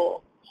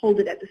people hold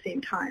it at the same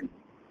time.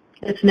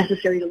 It's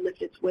necessary to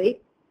lift its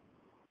weight.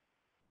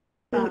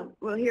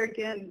 Well, here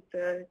again,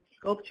 the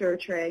sculpture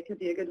tray could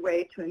be a good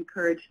way to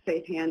encourage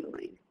safe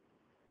handling.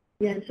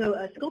 Yeah, and so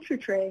a sculpture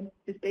tray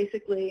is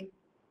basically,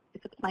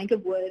 it's a plank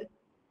of wood,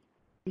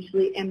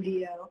 usually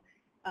MDO.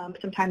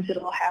 Sometimes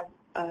it'll have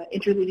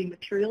interleaving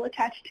material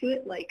attached to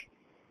it, like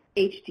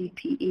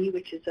HDPE,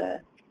 which is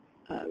a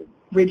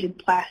rigid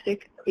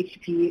plastic.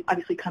 HDPE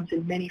obviously comes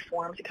in many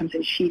forms. It comes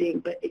in sheeting,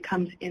 but it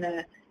comes in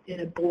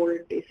a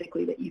board,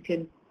 basically, that you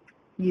can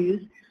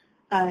use.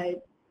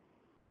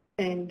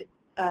 And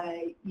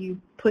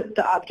you put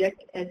the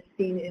object, as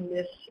seen in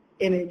this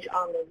image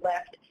on the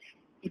left,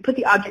 you put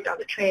the object on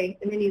the tray,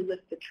 and then you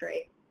lift the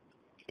tray.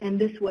 And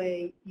this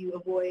way, you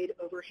avoid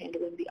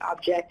overhandling the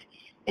object,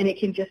 and it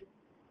can just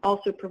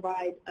also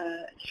provide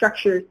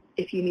structure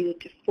if you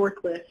needed to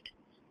forklift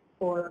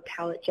or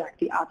pallet jack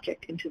the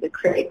object into the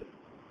crate.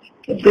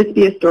 Could this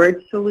be a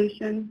storage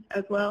solution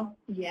as well?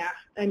 Yeah,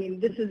 I mean,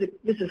 this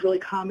is really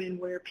common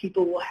where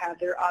people will have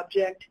their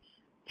object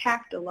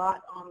packed a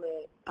lot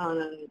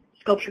on a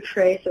sculpture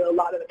tray, so a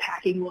lot of the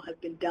packing will have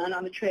been done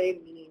on the tray,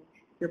 meaning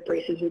your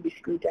braces will be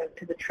screwed down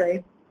to the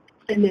tray,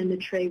 and then the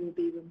tray will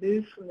be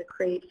removed from the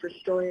crate for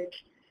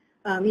storage.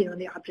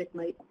 The object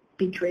might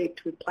be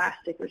draped with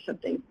plastic or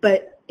something,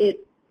 but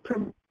it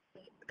provides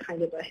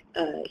kind of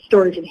a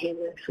storage and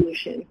handling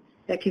solution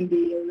that can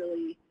be a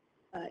really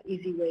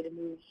easy way to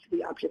move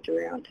the object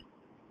around.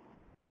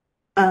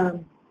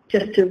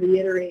 Just to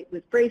reiterate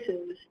with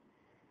braces,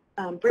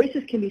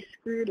 braces can be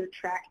screwed or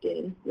tracked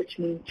in, which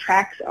means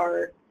tracks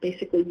are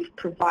basically you've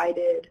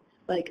provided,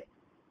 like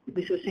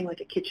Lisa was saying,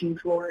 like a kitchen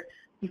drawer,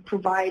 you've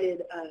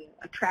provided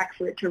a track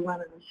for it to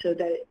run on so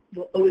that it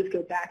will always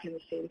go back in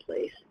the same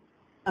place.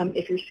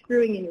 If you're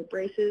screwing in your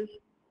braces,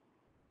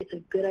 it's a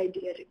good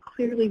idea to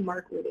clearly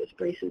mark where those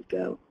braces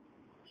go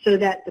so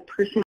that the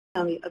person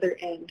on the other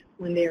end,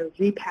 when they're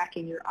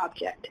repacking your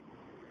object,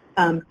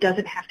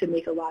 doesn't have to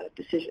make a lot of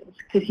decisions,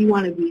 because you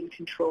want to be in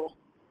control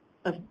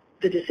of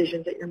the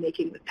decisions that you're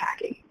making with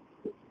packing.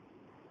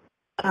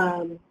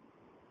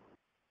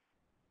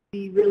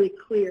 Be really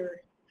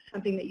clear,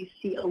 something that you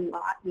see a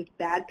lot with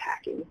bad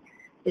packing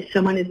is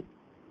someone is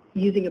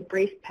using a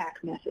brace pack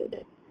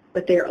method,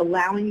 but they're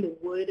allowing the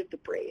wood of the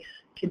brace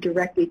to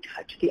directly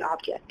touch the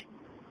object,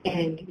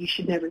 and you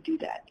should never do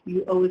that.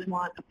 You always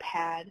want a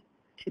pad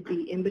to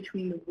be in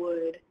between the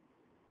wood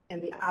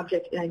and the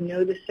object, and I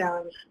know this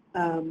sounds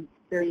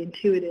very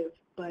intuitive,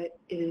 but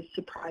it is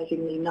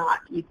surprisingly not.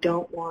 You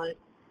don't want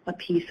a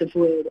piece of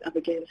wood up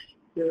against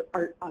your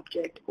art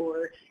object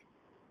or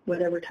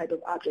whatever type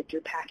of object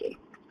you're packing.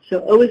 So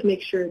always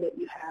make sure that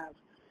you have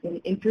an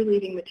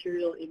interleaving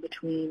material in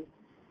between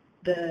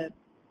the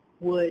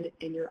wood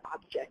and your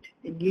object,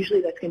 and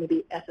usually that's going to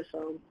be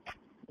ethafoam,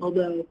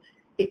 although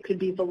it could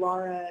be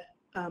Velara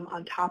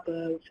on top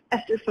of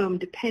ester foam,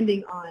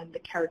 depending on the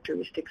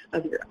characteristics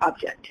of your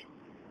object.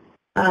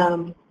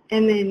 And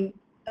then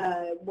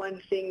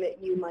one thing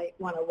that you might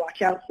want to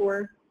watch out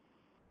for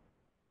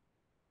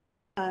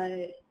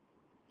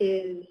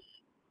is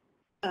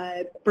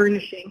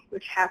burnishing,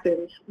 which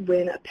happens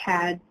when a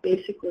pad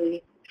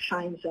basically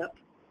shines up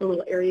a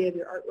little area of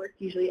your artwork.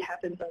 Usually it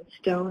happens on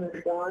stone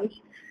or bronze,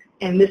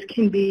 and this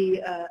can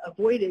be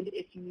avoided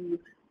if you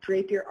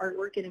drape your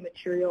artwork in a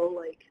material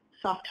like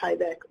soft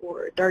Tyvek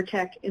or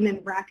Dartek, and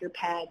then wrap your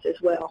pads as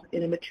well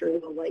in a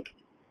material like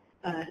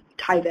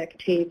Tyvek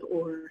tape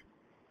or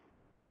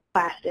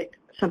plastic,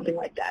 something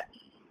like that.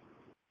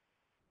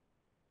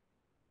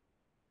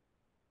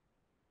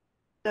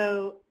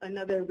 So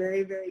another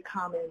very, very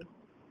common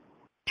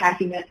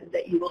packing method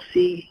that you will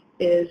see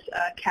is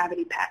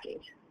cavity packing.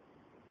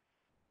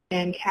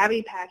 And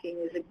cavity packing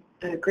is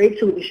a great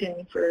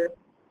solution for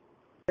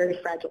very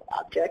fragile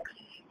objects.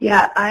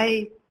 Yeah,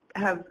 I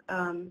have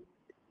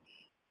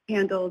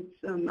handled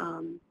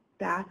some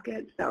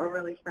baskets that were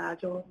really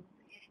fragile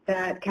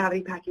that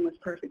cavity packing was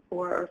perfect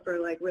for, or for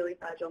like really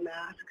fragile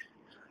masks.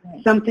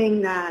 Right.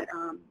 Something that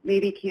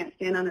maybe can't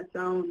stand on its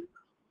own,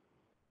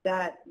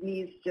 that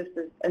needs just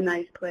a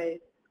nice place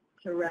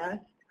to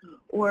rest,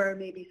 or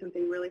maybe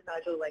something really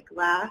fragile like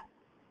glass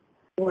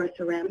or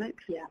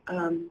ceramics. Yeah.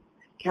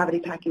 Cavity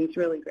packing is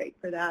really great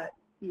for that.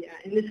 Yeah,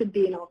 and this would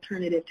be an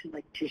alternative to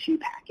like tissue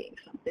packing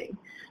something.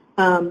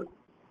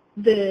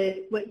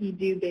 What you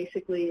do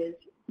basically is,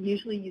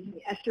 usually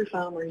using ester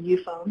foam or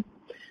U-foam,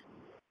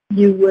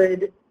 you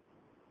would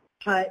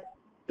cut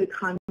the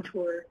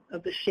contour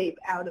of the shape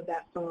out of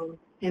that foam.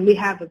 And we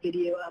have a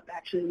video up,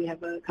 actually we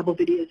have a couple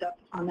videos up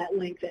on that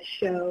link that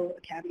show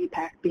a cavity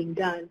pack being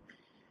done.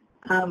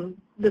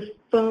 The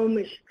foam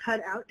is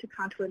cut out to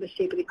contour the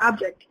shape of the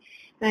object.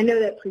 And I know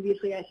that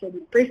previously I said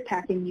with brace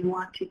packing you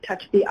want to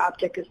touch the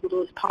object as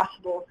little as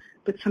possible,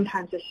 but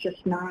sometimes it's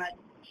just not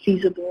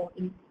feasible.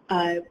 And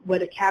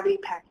what a cavity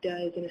pack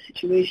does in a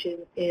situation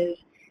is,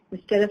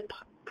 instead of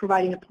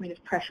providing a point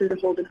of pressure to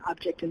hold an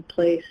object in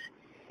place,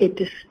 it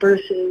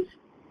disperses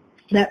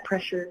that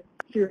pressure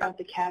throughout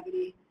the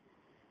cavity.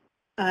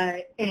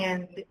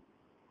 And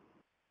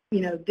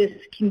this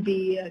can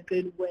be a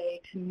good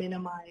way to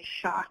minimize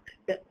shock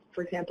that,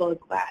 for example, a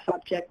glass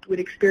object would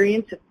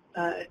experience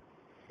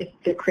if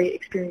the crate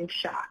experienced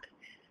shock.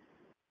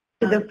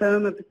 The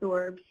foam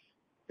absorbs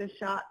the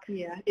shock.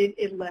 Yeah,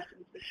 it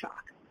lessens the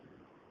shock.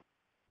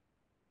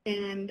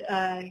 And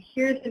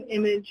here's an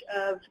image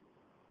of,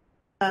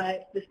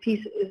 this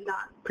piece is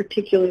not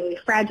particularly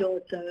fragile.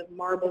 It's a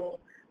marble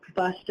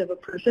bust of a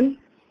person.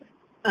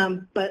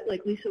 But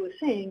like Lisa was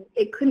saying,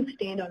 it couldn't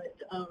stand on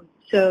its own.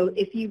 So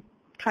if you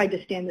tried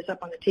to stand this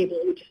up on the table,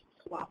 it would just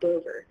flop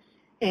over.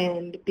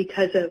 And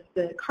because of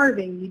the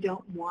carving, you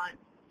don't want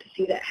to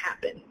see that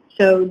happen.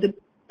 So the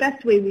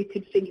best way we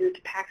could figure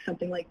to pack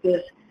something like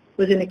this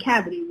was in a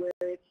cavity where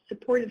it's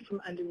supported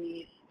from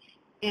underneath,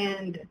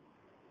 and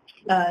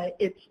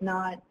it's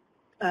not,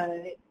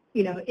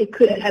 it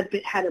could have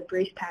had a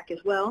brace pack as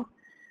well,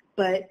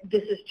 but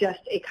this is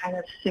just a kind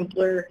of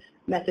simpler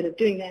method of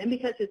doing that. And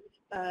because it's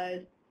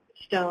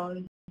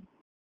stone,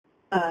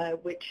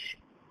 which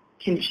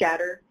can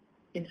shatter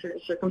in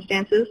certain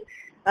circumstances,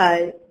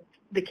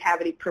 the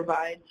cavity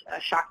provides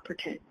shock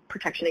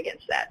protection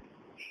against that.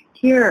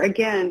 Here,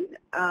 again,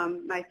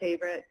 my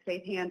favorite,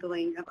 safe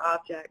handling of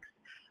objects.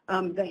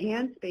 The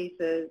hand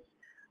spaces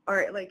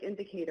are like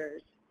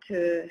indicators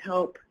to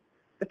help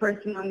the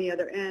person on the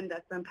other end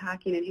that's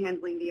unpacking and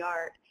handling the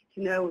art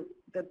to know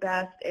the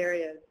best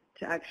areas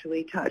to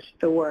actually touch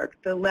the work,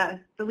 the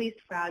least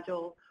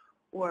fragile,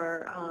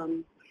 or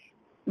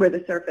where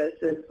the surface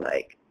is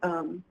like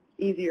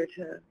easier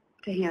to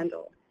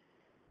handle.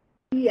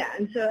 Yeah,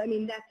 and so, I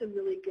mean, that's a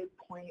really good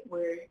point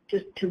where,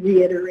 just to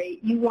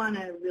reiterate, you want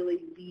to really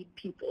lead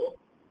people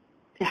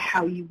to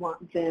how you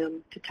want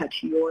them to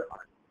touch your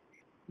art.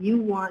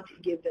 You want to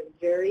give them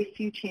very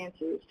few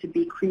chances to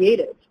be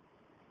creative.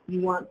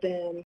 You want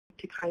them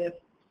to kind of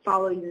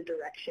follow your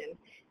direction.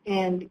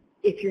 And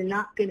if you're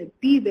not going to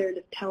be there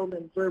to tell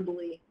them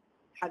verbally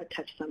how to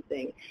touch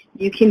something,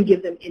 you can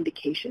give them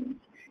indications.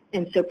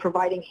 And so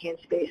providing hand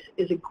space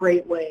is a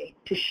great way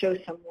to show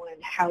someone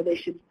how they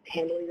should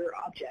handle your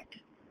object.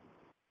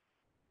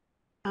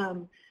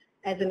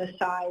 As an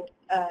aside,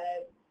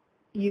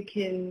 you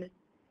can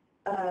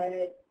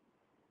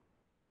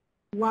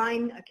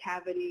line a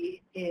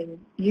cavity in,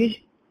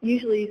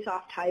 usually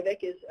soft Tyvek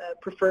is a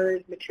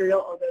preferred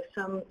material, although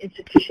some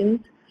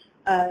institutions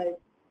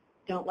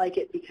don't like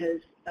it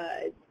because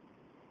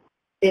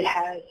it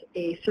has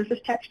a surface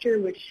texture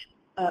which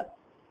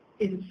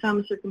in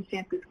some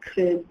circumstances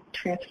could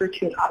transfer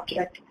to an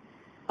object,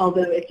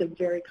 although it's a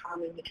very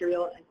common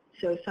material. And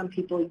so some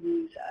people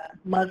use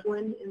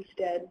muslin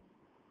instead,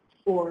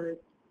 or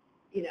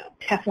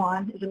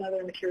Teflon is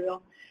another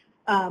material.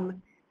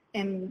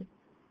 And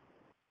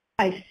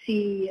I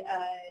see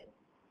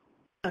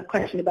a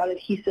question about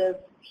adhesive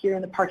here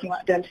in the parking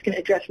lot that I'm just going to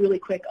address really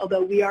quick,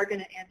 although we are going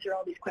to answer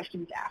all these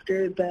questions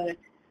after the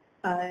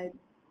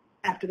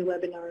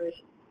webinar is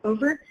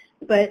over.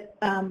 But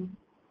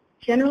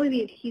generally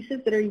the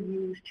adhesives that are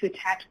used to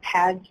attach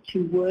pads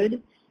to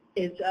wood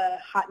is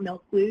hot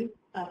melt glue.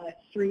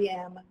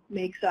 3M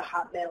makes a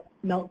hot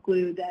melt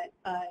glue that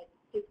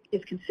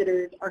is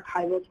considered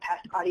archival to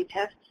past audit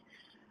tests.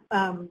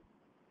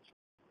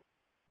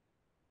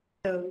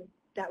 So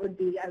that would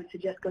be, I would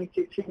suggest going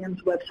through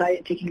 3M's website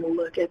and taking a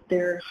look at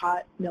their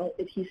hot melt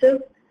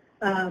adhesive.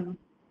 And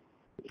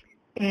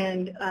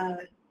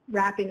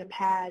wrapping a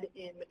pad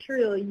in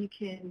material, you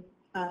can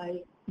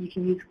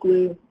use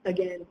glue,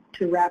 again,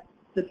 to wrap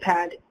the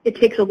pad. It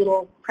takes a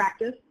little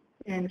practice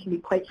and can be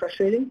quite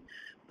frustrating,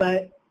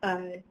 but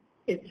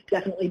it's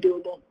definitely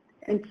doable.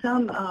 And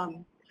some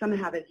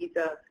have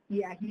adhesive.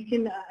 Yeah, you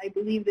can, I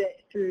believe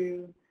that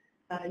through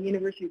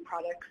university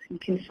products, you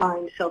can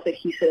find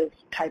self-adhesive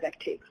Tyvek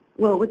tape.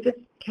 Well, with this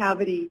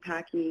cavity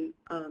packing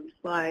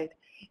slide,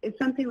 is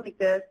something like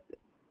this,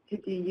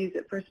 did you use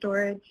it for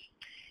storage?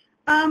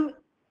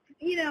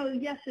 You know,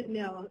 yes and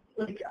no.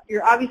 Like,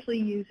 you're obviously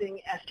using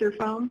ester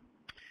foam,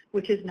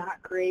 which is not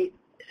great.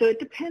 So it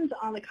depends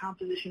on the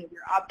composition of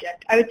your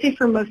object. I would say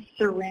for most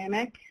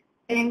ceramic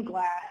and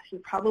glass,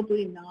 you're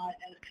probably not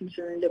as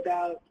concerned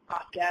about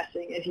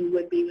off-gassing as you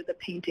would be with a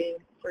painting,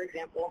 for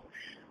example.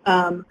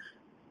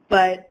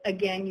 But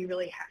again, you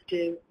really have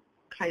to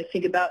kind of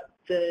think about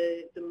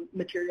the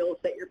materials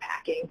that you're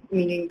packing,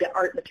 meaning the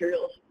art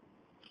materials.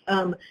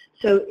 As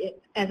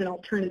an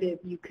alternative,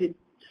 you could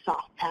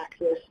soft pack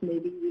this,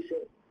 maybe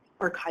using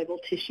archival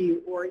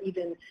tissue or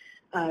even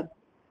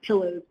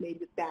pillows made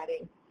with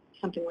batting,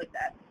 something like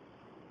that.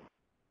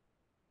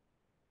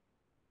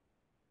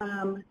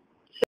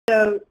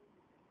 So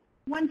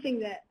one thing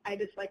that I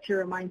just like to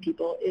remind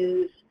people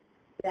is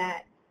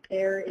that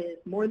there is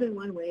more than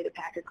one way to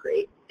pack a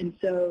crate. And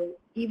so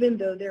even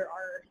though there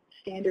are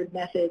standard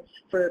methods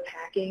for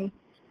packing,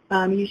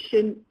 you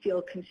shouldn't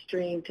feel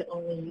constrained to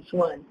only use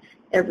one.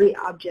 Every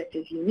object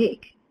is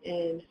unique.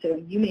 And so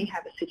you may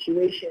have a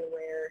situation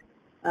where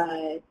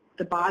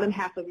the bottom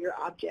half of your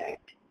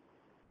object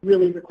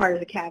really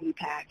requires a cavity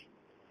pack,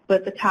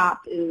 but the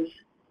top is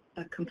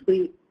a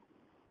complete,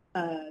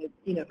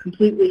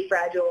 completely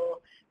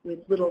fragile with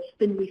little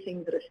spindly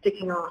things that are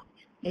sticking off,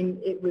 and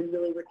it would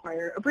really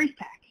require a brace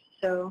pack.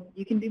 So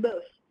you can do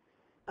both.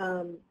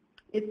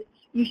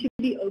 You should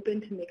be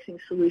open to mixing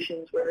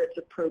solutions where it's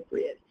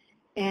appropriate.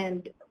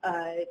 And,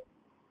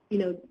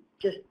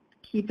 just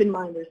keep in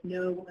mind there's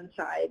no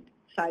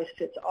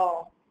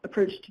one-size-fits-all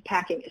approach to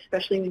packing,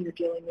 especially when you're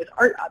dealing with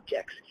art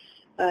objects.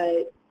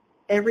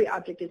 Every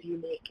object is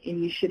unique,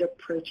 and you should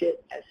approach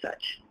it as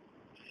such.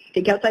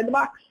 Think outside the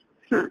box.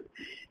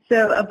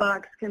 So a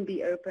box can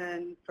be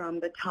open from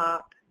the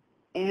top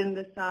and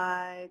the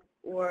side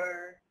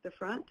or the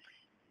front?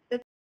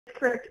 That's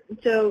correct.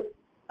 So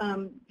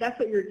that's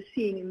what you're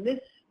seeing in this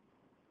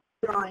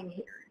drawing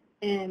here.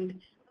 And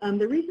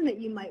the reason that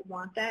you might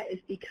want that is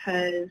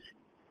because,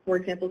 for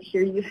example,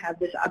 here you have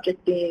this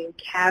object being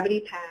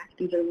cavity packed.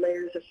 These are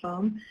layers of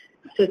foam.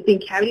 So it's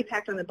being cavity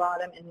packed on the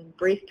bottom and then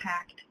brace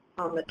packed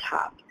on the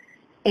top.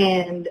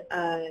 And,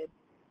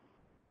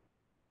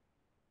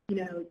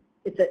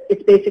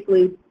 it's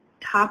basically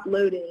top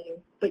loading,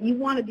 but you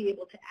want to be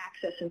able to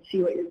access and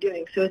see what you're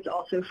doing. So it's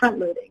also front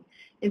loading.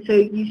 And so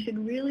you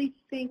should really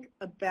think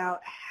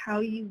about how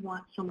you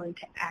want someone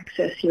to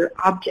access your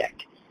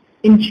object.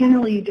 In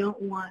general, you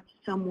don't want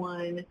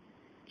someone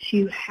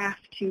to have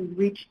to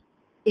reach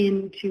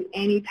into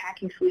any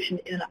packing solution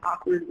in an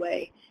awkward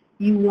way.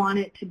 You want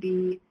it to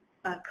be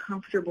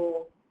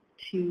comfortable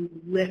to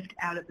lift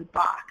out of the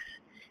box.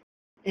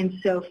 And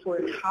so for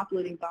a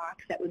top-loading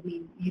box, that would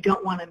mean you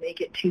don't want to make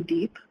it too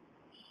deep.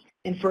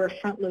 And for a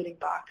front-loading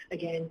box,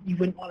 again, you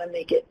wouldn't want to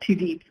make it too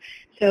deep.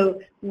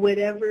 So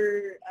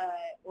whatever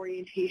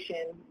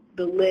orientation,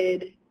 the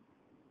lid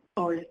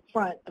or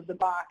front of the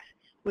box,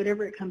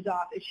 whatever it comes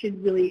off, it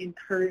should really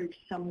encourage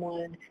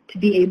someone to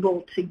be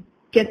able to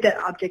get that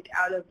object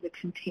out of the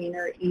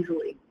container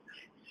easily.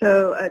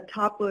 So a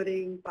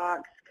top-loading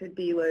box could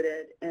be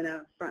loaded in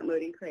a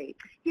front-loading crate.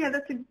 Yeah,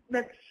 that's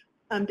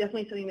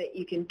definitely something that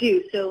you can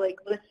do. So, like,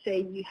 let's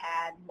say you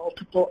had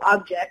multiple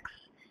objects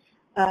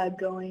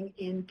going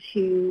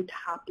into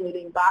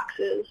top-loading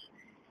boxes.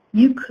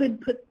 You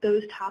could put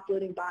those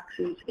top-loading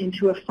boxes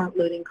into a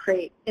front-loading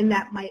crate, and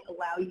that might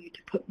allow you to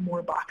put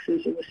more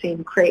boxes in the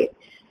same crate.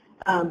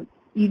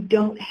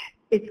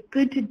 It's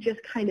good to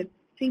just kind of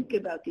think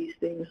about these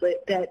things,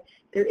 that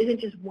there isn't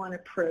just one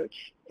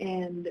approach,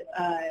 and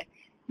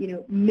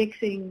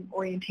mixing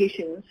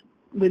orientations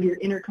with your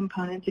inner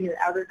components and your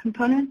outer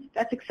components,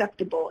 that's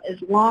acceptable as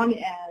long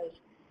as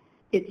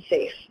it's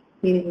safe,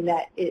 meaning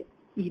that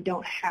you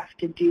don't have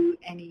to do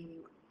any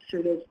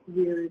sort of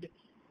weird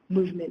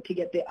movement to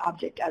get the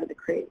object out of the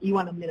crate. You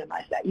want to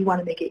minimize that. You want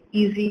to make it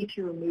easy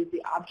to remove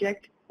the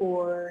object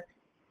or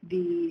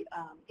the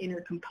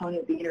inner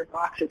component, the inner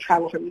box or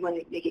travel foam. You want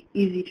to make it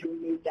easy to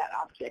remove that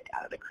object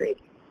out of the crate.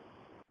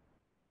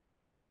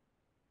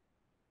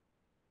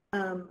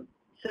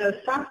 So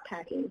soft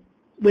packing,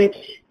 which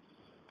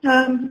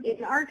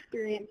in our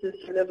experience is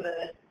sort of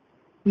a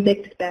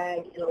mixed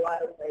bag in a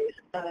lot of ways.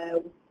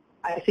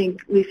 I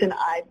think Lisa and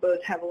I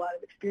both have a lot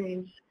of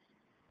experience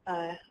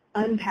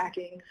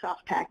unpacking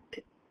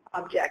soft-packed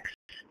objects,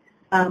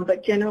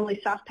 but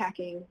generally soft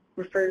packing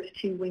refers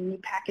to when you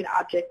pack an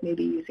object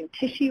maybe using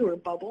tissue or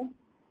bubble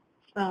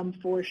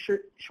for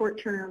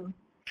short-term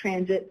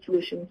transit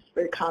solutions,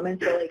 very common.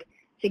 So like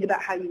think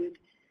about how you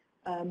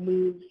would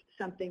move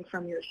something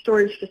from your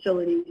storage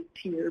facility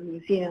to your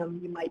museum.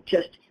 You might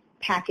just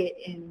pack it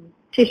in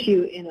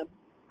tissue in a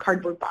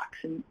cardboard box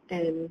and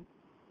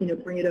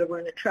bring it over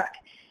in a truck.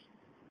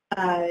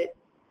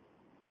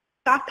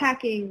 Soft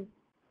packing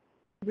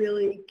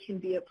really can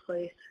be a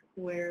place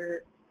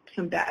where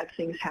some bad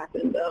things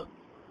happen, though.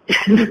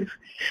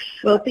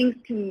 Well, things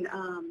can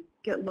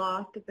get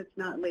lost if it's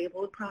not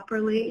labeled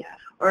properly, Yeah.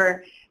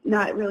 or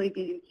not really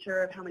being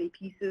sure of how many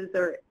pieces,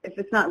 or if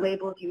it's not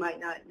labeled, you might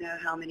not know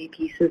how many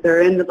pieces are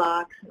in the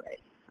box.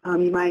 Right.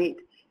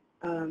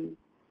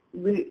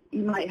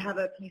 You might have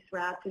a piece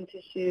wrapped in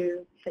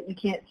tissue that you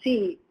can't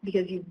see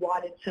because you've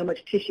wadded so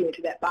much tissue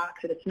into that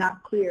box that it's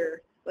not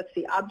clear what's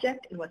the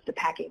object and what's the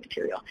packing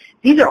material.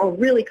 These are all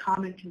really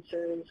common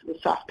concerns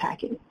with soft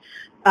packing.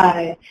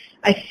 I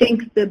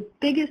think the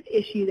biggest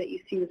issue that you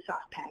see with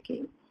soft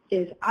packing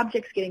is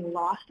objects getting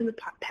lost in the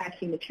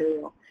packing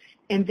material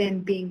and then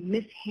being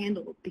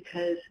mishandled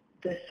because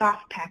the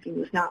soft packing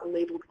was not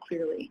labeled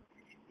clearly.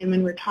 And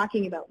when we're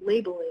talking about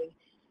labeling,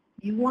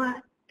 you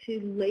want to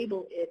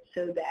label it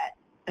so that,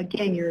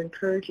 again, you're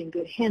encouraging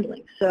good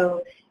handling.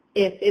 So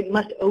if it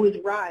must always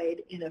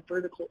ride in a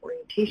vertical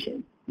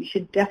orientation, you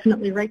should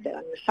definitely write that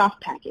on your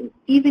soft packing,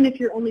 even if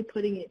you're only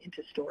putting it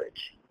into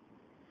storage.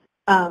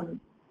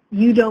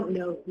 You don't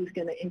know who's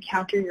going to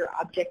encounter your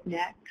object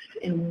next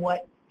and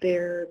what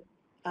their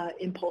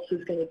impulse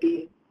is going to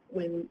be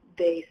when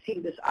they see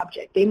this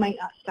object. They might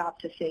not stop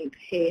to think,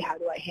 hey, how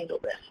do I handle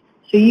this?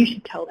 So you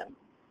should tell them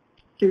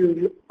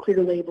through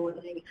clear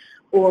labeling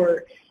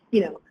or,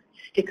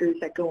 stickers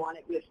that go on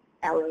it with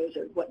arrows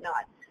or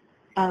whatnot.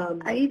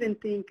 I even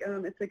think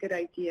it's a good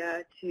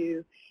idea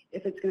to,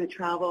 if it's going to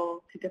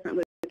travel to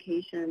different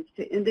locations,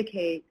 to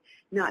indicate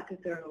not to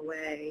throw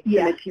away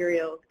the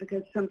materials,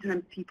 because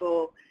sometimes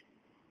people,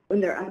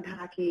 when they're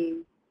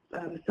unpacking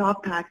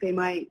soft pack, they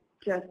might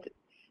just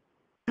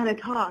kind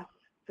of toss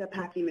the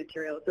packing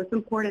materials. So it's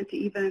important to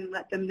even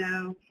let them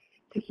know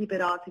to keep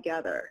it all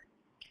together.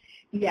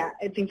 Yeah,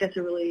 I think that's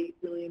a really,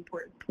 really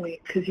important point,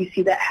 because you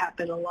see that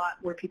happen a lot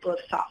where people have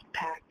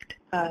soft-packed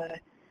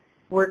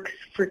works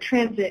for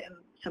transit and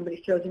somebody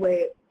throws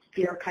away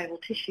the archival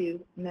tissue,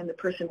 and then the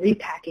person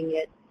repacking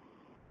it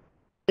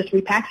just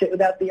repacks it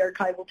without the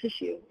archival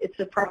tissue. It's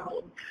a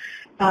problem.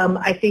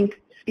 I think,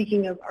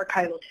 speaking of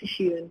archival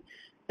tissue, and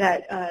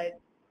that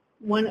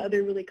one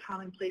other really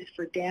common place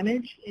for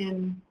damage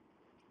in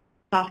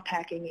soft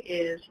packing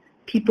is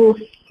people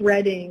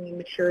threading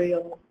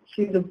material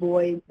through the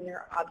void in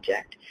their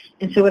object.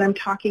 And so what I'm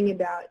talking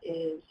about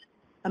is,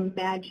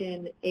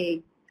 imagine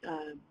a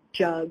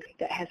jug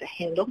that has a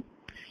handle.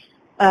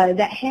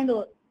 That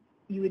handle,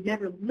 you would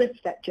never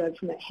lift that jug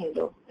from that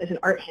handle as an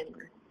art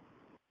handler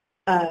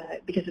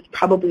because it's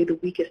probably the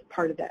weakest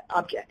part of that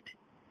object.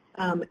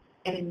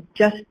 And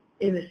just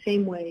in the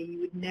same way, you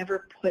would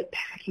never put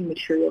packing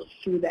materials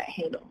through that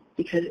handle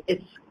because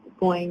it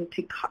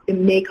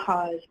may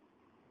cause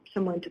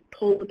someone to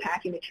pull the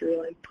packing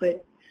material and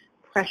put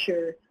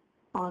pressure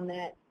on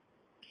that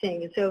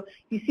thing. And so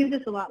you see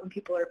this a lot when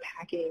people are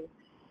packing,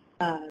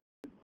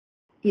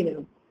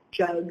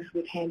 jugs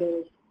with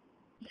handles,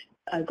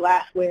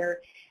 glassware,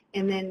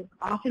 and then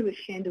often with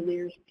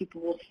chandeliers,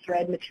 people will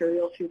thread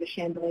material through the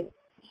chandelier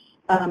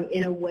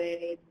in a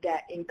way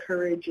that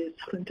encourages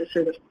someone to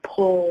sort of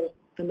pull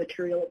the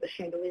material of the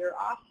chandelier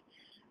off.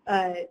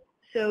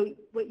 So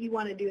what you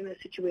want to do in those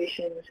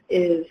situations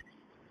is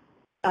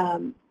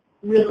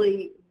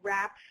really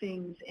wrap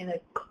things in a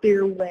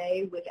clear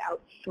way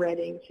without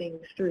threading things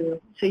through.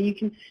 So you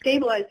can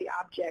stabilize the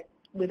object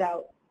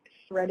without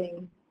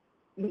threading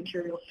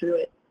material through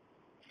it.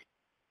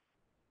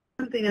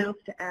 Something else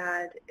to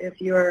add,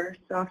 if you're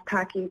soft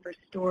packing for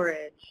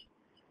storage,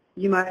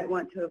 you might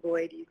want to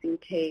avoid using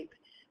tape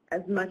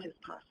as much as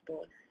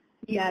possible.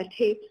 Yeah,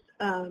 tapes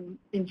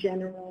in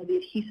general,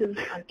 the adhesives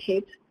on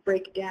tapes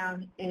break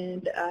down,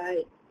 and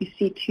you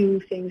see two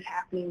things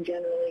happening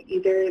generally.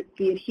 Either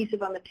the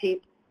adhesive on the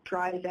tape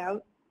dries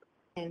out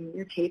and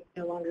your tape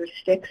no longer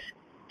sticks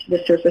to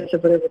the surface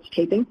of whatever it's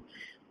taping,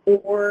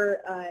 or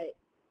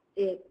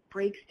it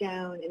breaks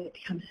down and it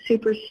becomes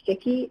super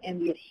sticky and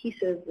the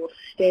adhesive will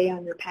stay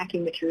on your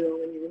packing material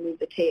when you remove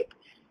the tape.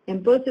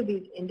 And both of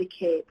these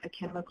indicate a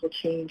chemical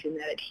change in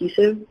that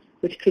adhesive,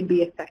 which could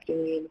be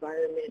affecting the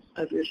environment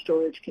of your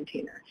storage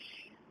container.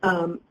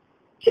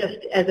 Just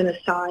as an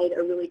aside,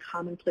 a really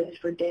common place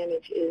for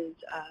damage is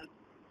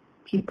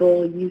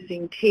people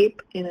using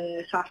tape in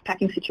a soft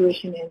packing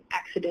situation and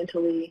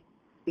accidentally,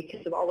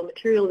 because of all the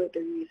material that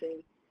they're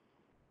using,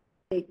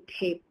 the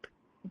tape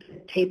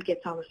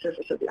gets on the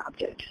surface of the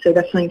object. So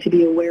that's something to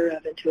be aware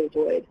of and to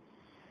avoid.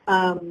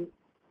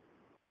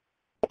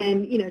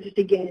 And, just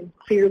again,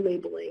 clear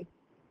labeling.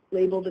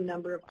 Label the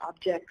number of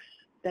objects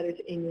that is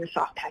in your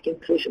soft packing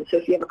solution. So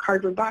if you have a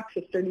cardboard box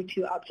with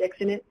 32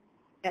 objects in it,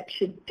 that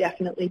should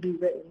definitely be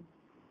written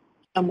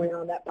somewhere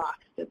on that box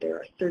that there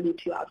are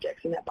 32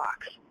 objects in that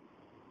box.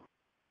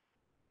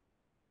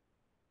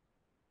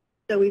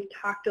 So we've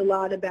talked a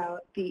lot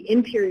about the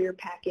interior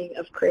packing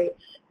of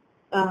crates.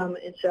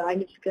 And so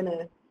I'm just going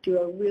to do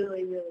a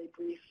really, really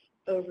brief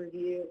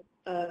overview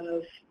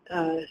of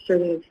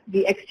sort of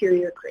the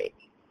exterior crate.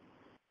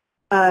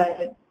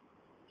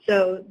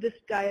 So this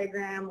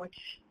diagram, which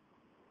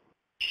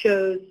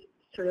shows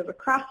sort of a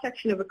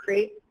cross-section of a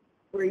crate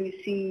where you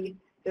see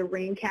the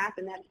rain cap,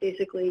 and that's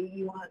basically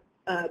you want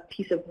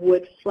piece of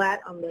wood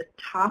flat on the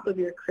top of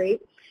your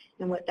crate.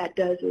 And what that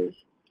does is,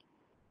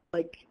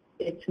 like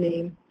its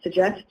name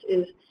suggests,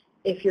 is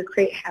if your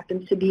crate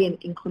happens to be in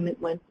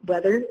inclement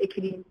weather, it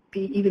could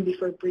even be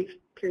for a brief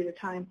period of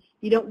time,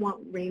 you don't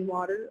want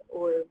rainwater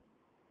or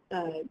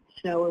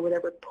snow or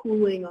whatever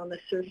pooling on the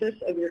surface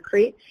of your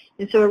crate.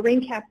 And so a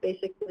rain cap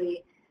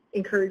basically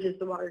encourages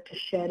the water to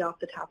shed off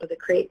the top of the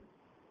crate.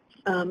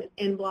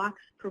 End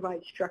blocks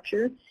provide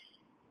structure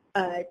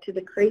to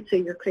the crate, so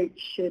your crate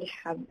should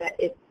have that.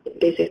 It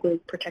basically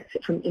protects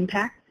it from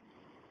impact.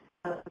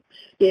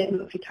 Skin,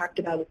 which we talked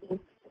about,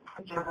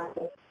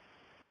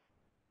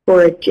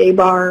 or a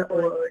J-bar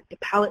or a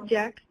pallet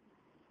jack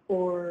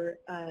or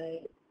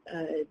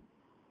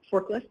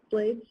forklift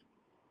blades,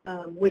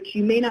 which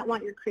you may not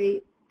want your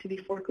crate to be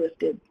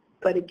forklifted.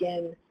 But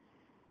again,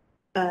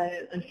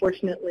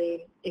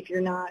 unfortunately, if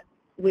you're not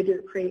with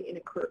your crate in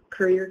a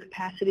courier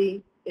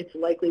capacity, it's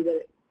likely that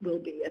it will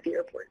be at the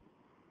airport.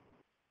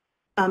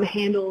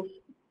 Handles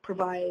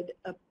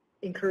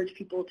encourage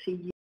people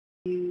to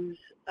use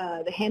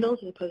the handles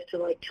as opposed to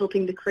like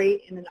tilting the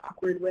crate in an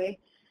awkward way.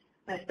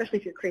 Especially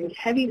if your crate is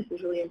heavy, this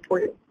is really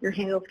important. Your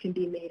handles can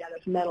be made out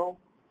of metal,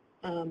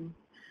 or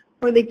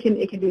it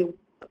can be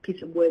a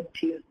piece of wood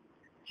too,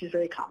 which is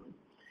very common.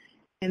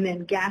 And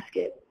then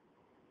gasket,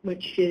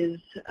 which is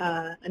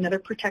another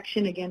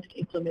protection against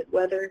inclement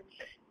weather.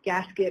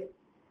 Gasket,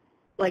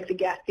 like the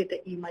gasket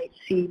that you might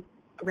see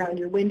around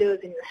your windows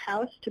in your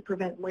house to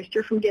prevent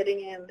moisture from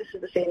getting in. This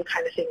is the same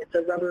kind of thing. It's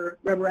a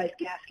rubberized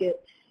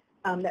gasket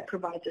that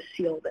provides a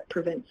seal that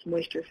prevents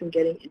moisture from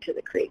getting into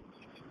the crate.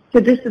 So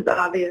this is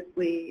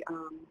obviously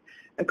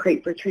a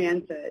crate for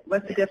transit.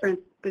 What's the difference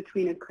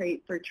between a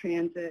crate for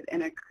transit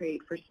and a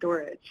crate for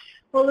storage?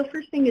 Well, the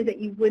first thing is that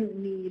you wouldn't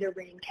need a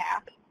rain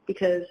cap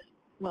because,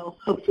 well,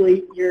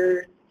 hopefully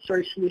your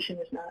storage solution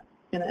is not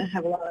going to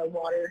have a lot of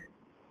water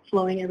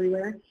flowing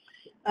everywhere.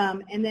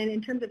 And then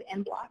in terms of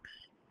end blocks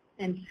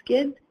and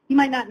skids, you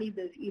might not need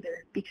those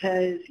either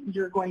because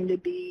you're going to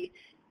be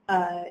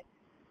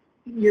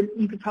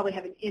you could probably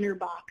have an inner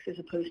box as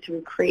opposed to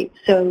a crate.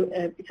 So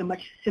it's a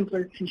much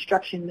simpler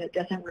construction that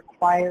doesn't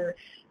require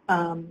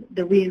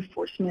the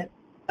reinforcement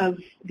of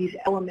these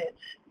elements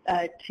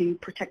to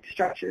protect the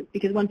structure.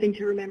 Because one thing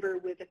to remember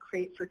with a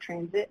crate for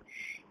transit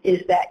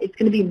is that it's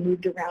going to be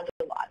moved around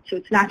a lot. So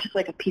it's not just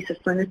like a piece of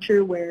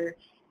furniture where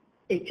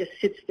it just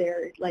sits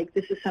there. Like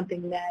this is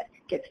something that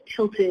gets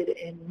tilted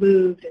and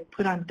moved and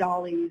put on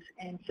dollies.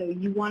 And so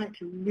you want it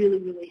to really,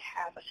 really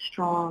have a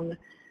strong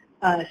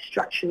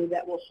structure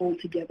that will hold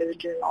together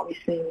during all these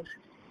things.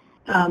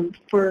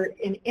 For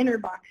an inner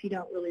box, you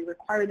don't really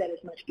require that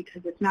as much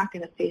because it's not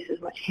going to face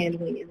as much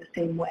handling in the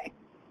same way.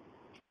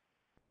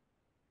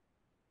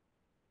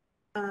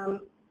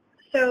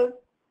 So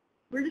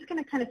we're just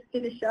going to kind of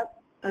finish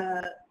up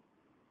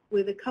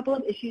with a couple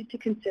of issues to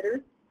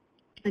consider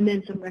and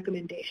then some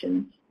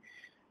recommendations.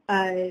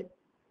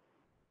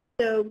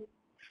 So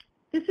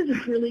this is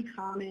a really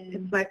common,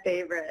 it's my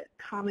favorite,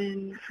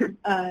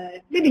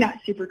 maybe not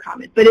super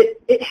common, but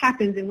it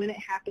happens, and when it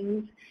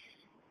happens,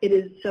 it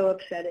is so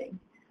upsetting.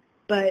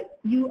 But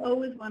you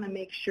always want to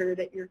make sure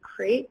that your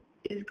crate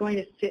is going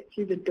to fit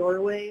through the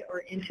doorway or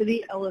into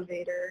the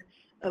elevator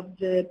of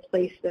the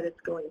place that it's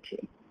going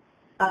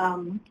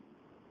to.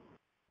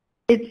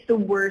 It's the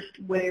worst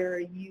where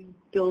you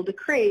build a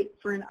crate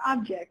for an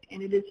object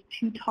and it is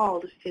too tall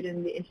to fit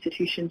in the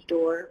institution's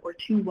door or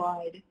too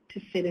wide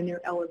to fit in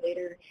their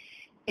elevator.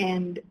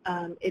 And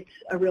it's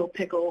a real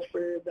pickle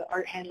for the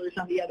art handlers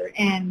on the other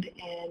end,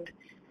 and,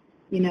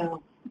 you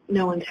know,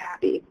 no one's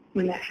happy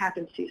when that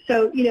happens to you.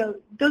 So, you know,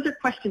 those are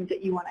questions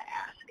that you want to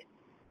ask.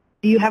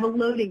 Do you have a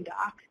loading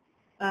dock?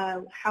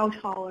 How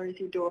tall is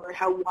your door?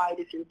 How wide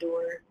is your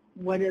door?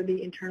 What are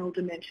the internal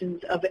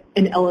dimensions of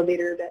an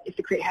elevator that if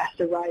the crate has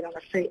to ride on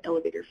a freight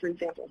elevator, for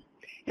example?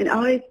 And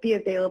always be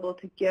available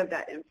to give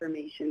that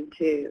information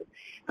too.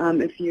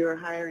 If you're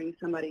hiring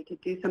somebody to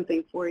do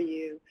something for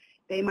you,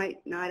 they might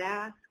not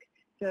ask,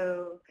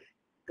 so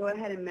go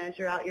ahead and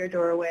measure out your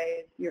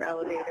doorways, your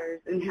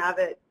elevators, and have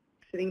it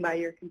sitting by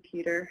your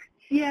computer.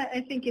 Yeah,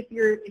 I think if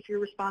you're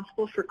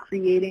responsible for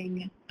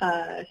creating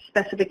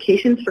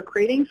specifications for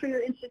crating for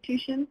your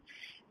institution,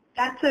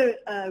 that's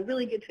a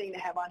really good thing to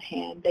have on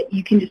hand, that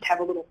you can just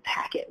have a little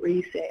packet where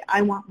you say,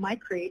 I want my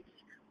crates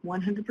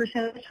 100%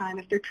 of the time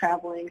if they're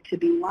traveling to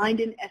be lined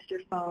in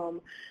ester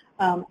foam.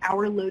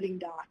 Our loading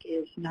dock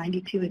is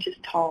 92 inches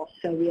tall,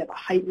 so we have a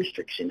height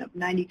restriction of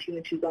 92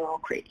 inches on all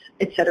crates,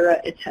 et cetera,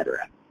 et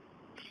cetera.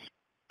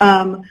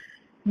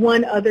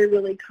 One other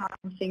really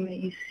common thing that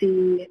you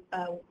see,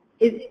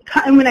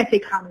 and when I say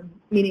common,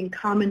 meaning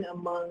common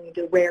among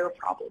the rare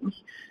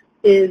problems,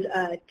 is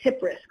tip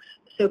risks.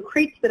 So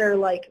crates that are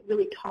like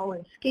really tall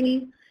and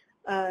skinny,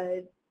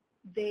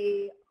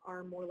 they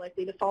are more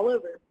likely to fall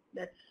over.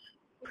 That's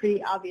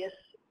pretty obvious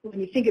when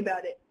you think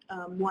about it.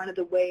 One of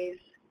the ways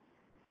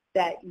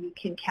that you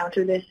can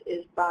counter this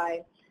is by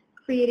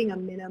creating a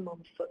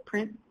minimum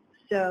footprint.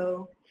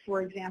 So,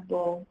 for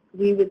example,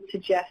 we would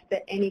suggest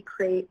that any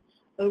crate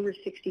over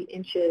 60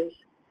 inches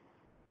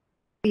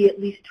be at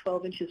least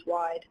 12 inches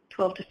wide,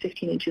 12 to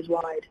 15 inches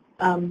wide.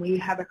 When you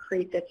have a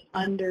crate that's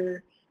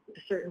under a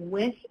certain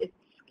width, it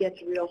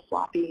gets real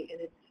floppy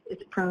and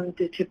it's prone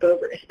to tip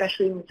over,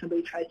 especially when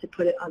somebody tries to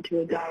put it onto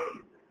a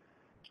dolly.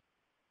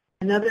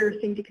 Another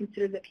thing to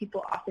consider that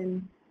people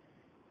often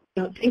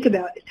don't think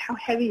about is how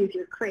heavy is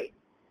your crate.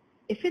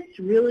 If it's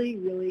really,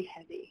 really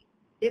heavy,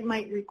 it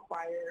might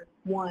require,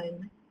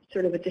 one,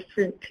 sort of a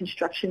different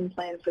construction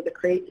plan for the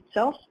crate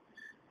itself,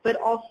 but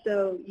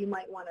also you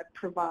might want to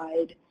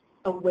provide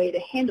a way to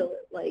handle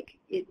it, like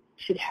it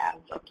should have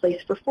a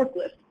place for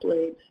forklift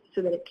blades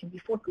so that it can be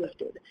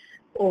forklifted,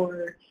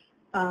 or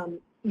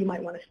you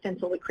might want to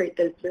stencil the crate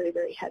that is very,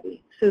 very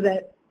heavy so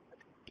that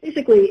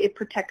basically it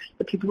protects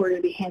the people who are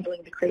going to be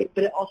handling the crate,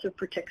 but it also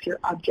protects your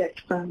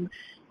object from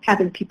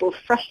having people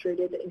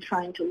frustrated in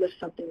trying to lift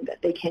something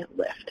that they can't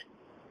lift.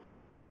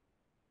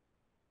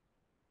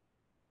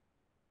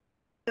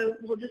 So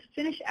we'll just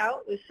finish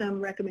out with some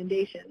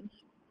recommendations.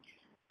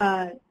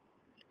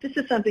 This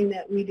is something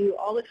that we do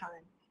all the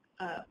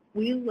time.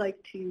 We like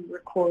to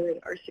record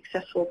our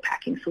successful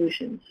packing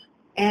solutions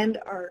and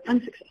our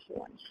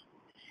unsuccessful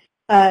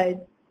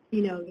ones.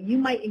 You know, you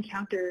might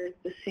encounter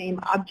the same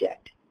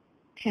object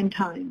 10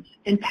 times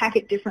and pack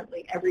it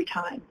differently every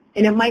time.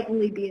 And it might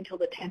only be until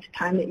the 10th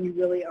time that you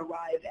really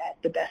arrive at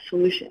the best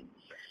solution.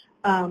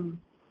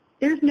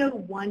 There's no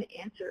one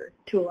answer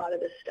to a lot of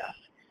this stuff.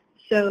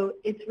 So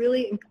it's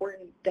really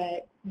important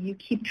that you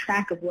keep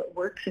track of what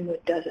works and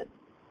what doesn't.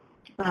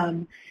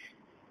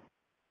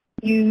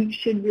 You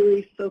should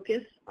really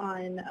focus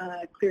on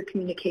clear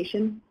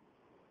communication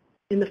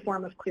in the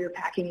form of clear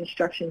packing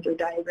instructions or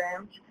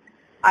diagrams.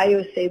 I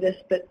always say this,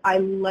 but I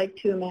like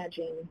to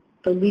imagine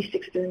the least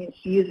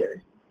experienced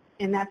user.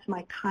 And that's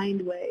my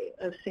kind way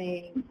of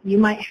saying you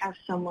might have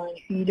someone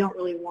who you don't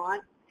really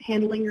want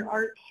handling your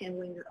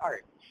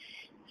art.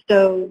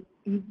 So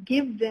you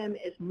give them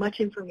as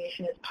much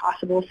information as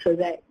possible so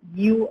that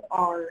you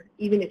are,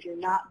 even if you're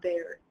not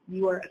there,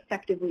 you are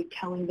effectively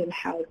telling them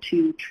how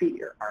to treat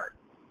your art.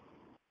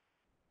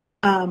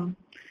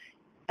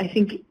 I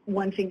think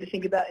one thing to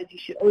think about is you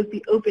should always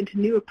be open to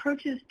new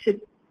approaches to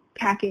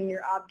packing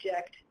your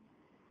object.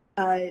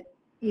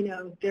 You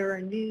know, there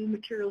are new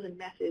materials and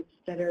methods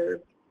that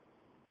are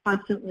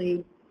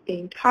constantly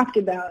being talked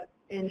about,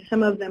 and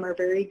some of them are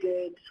very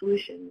good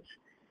solutions.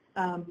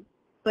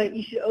 But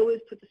you should always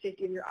put the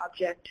safety of your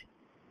object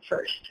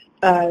first.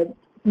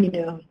 You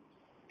know,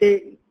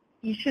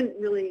 you shouldn't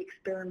really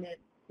experiment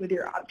with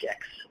your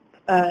objects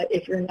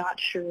if you're not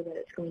sure that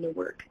it's going to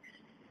work.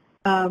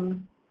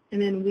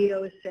 And then we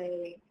always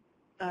say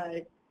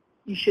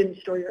you shouldn't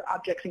store your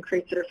objects in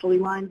crates that are fully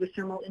lined with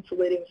thermal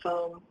insulating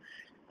foam.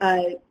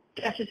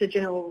 That's just a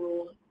general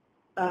rule.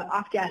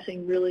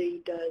 Off-gassing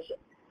really does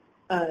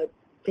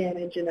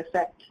damage and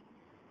affect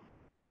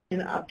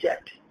an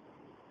object.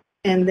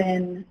 And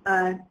then,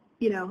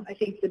 you know, I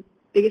think the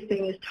biggest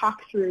thing is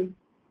talk through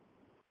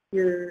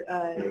your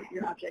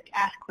object.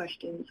 Ask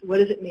questions. What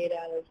is it made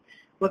out of?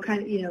 What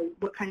kind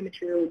of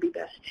material would be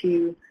best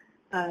to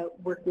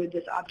work with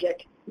this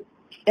object?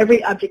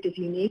 Every object is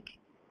unique,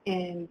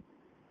 and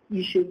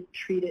you should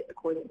treat it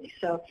accordingly.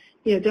 So,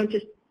 you know, don't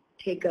just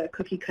take a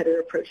cookie-cutter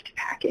approach to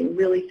packing.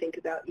 Really think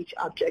about each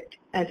object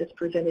as it's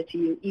presented to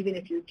you, even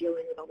if you're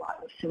dealing with a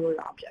lot of similar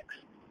objects.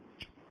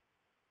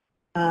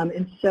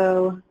 And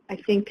so I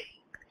think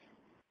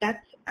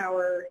that's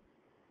our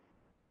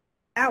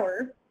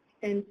hour.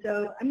 And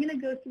so I'm going to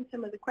go through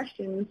some of the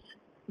questions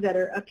that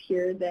are up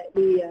here that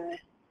we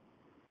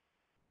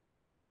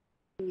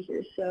see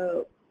here.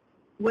 So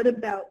what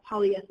about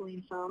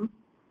polyethylene foam?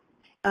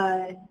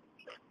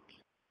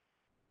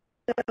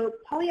 So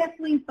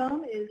polyethylene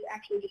foam is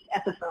actually just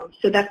ethafoam.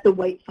 So that's the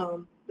white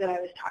foam that I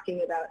was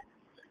talking about.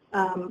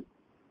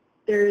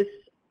 There's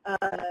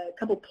a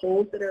couple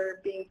polls that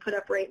are being put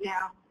up right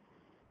now.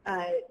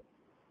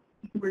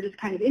 We're just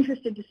kind of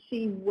interested to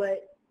see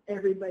what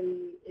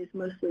everybody is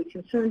mostly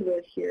concerned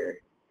with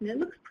here. And it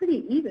looks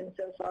pretty even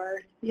so far.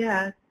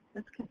 Yeah,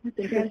 that's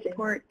interesting.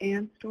 Transport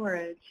and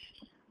storage.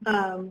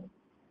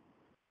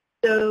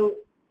 So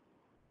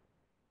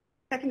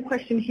second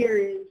question here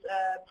is,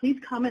 please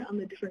comment on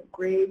the different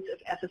grades of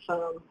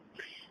ethafoam.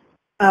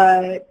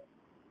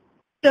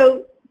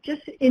 So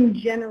just in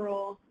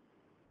general,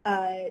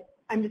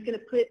 I'm just going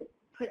to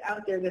put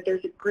out there that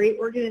there's a great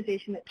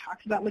organization that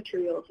talks about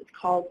materials. It's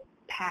called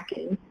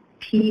PACCIN,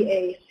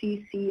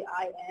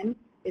 P-A-C-C-I-N.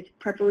 It's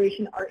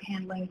Preparation, Art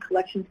Handling,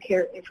 Collections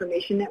Care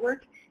Information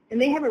Network.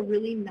 And they have a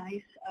really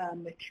nice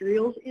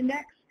materials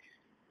index,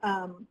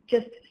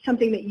 just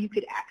something that you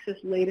could access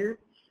later.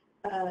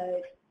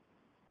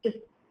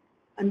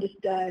 I'm just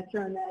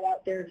throwing that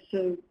out there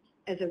so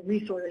as a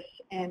resource.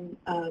 And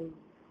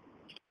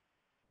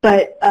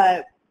but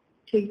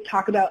to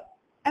talk about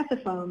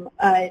ethafoam,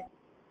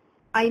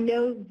 I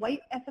know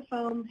white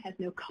ethafoam has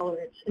no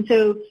colorants, and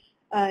so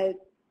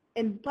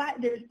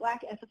there's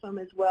black ethafoam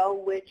as well,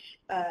 which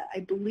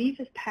I believe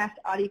has passed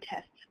Audi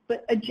tests.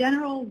 But a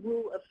general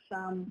rule of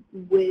thumb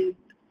with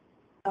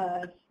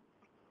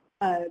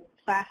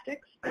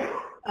plastics,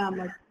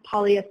 like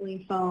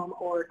polyethylene foam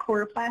or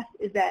coroplast,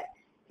 is that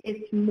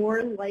it's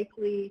more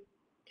likely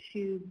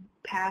to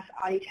pass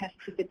ODDI tests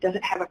if it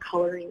doesn't have a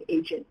coloring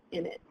agent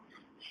in it.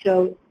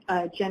 So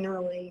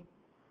generally,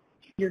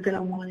 you're going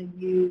to want to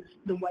use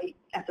the white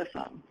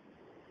ethafoam.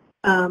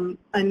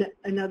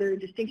 Another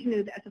distinction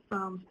of the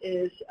ethafoams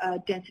is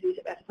densities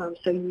of ethafoam.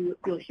 So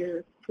you'll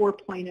hear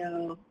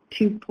 4.0,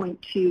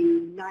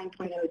 2.2,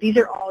 9.0. These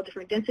are all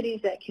different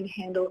densities that can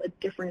handle a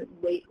different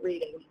weight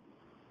rating.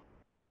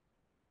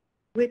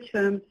 Which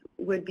foams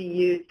would be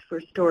used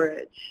for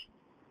storage?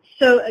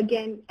 So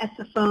again,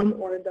 ethafoam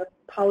or the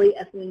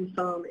polyethylene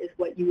foam is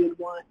what you would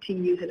want to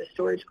use in a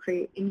storage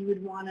crate, and you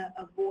would want to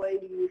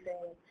avoid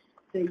using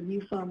the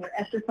U-foam or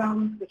ester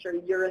foams, which are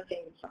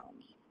urethane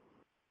foams.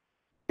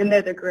 And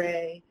they're the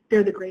gray?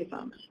 They're the gray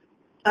foams.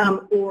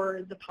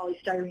 Or the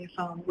polystyrene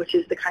foam, which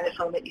is the kind of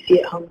foam that you see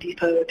at Home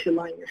Depot to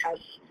line your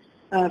house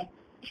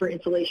for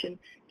insulation.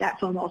 That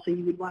foam also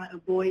you would want to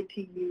avoid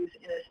to use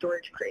in a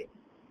storage crate.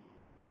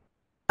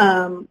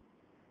 So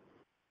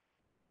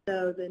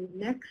the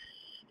next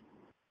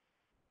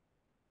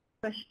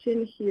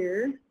question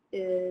here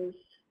is,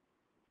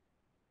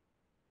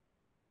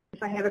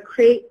 if I have a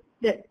crate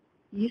that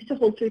used to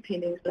hold 3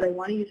 paintings, but I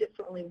want to use it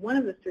for only one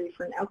of the 3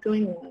 for an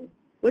outgoing one,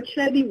 what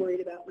should I be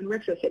worried about when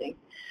retrofitting?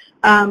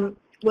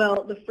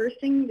 Well, the first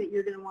thing that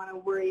you're going to want to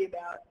worry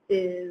about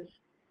is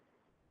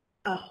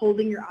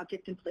holding your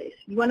object in place.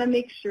 You want to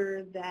make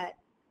sure that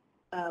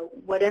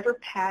whatever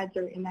pads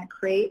are in that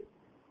crate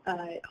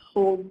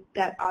hold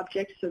that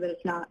object so that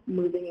it's not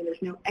moving and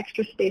there's no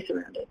extra space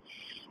around it.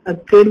 A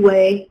good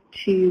way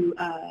to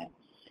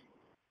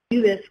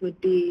do this would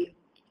be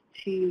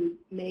to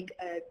make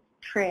a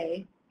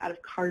tray out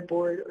of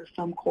cardboard or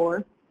foam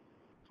core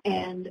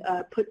and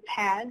put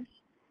pads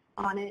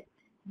on it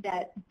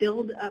that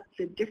build up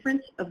the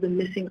difference of the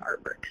missing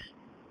artworks.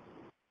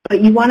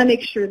 But you want to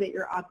make sure that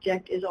your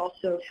object is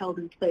also held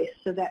in place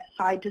so that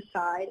side to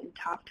side and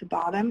top to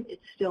bottom,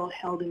 it's still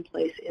held in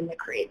place in the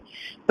crate.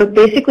 But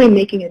basically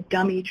making a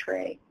dummy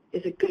tray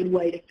is a good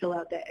way to fill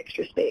out that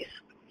extra space.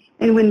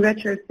 And when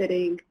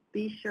retrofitting,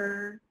 be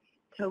sure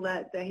to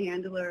let the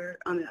handler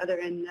on the other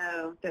end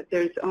know that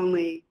there's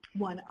only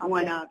one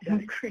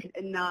object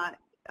and not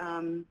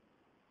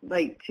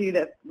like 2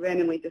 that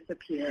randomly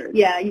disappear.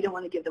 Yeah, you don't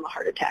want to give them a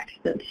heart attack.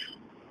 That's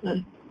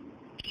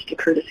just a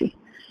courtesy.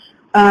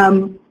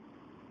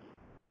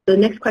 The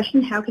next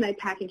question, how can I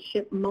pack and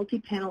ship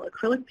multi-panel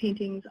acrylic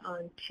paintings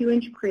on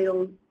 2-inch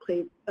cradled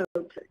clayboard?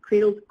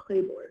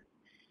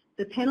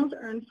 The panels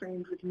are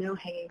unframed with no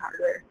hanging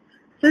hardware.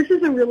 So this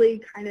is a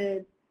really kind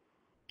of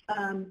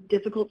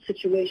difficult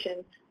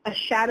situation. A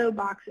shadow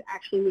box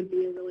actually would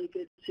be a really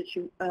good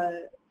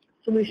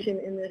solution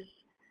in this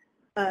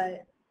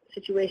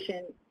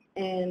situation,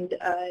 and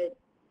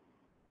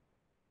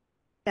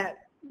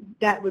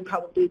that would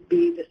probably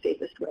be the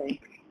safest way.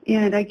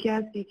 And I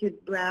guess you could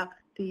wrap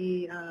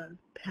the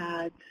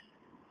pads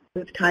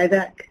with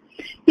Tyvek.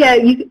 Yeah,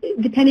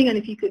 depending on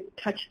if you could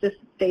touch the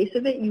face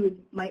of it, you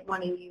might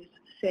want to use,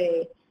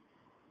 say,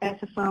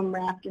 ethafoam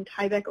wrapped in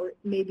Tyvek, or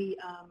maybe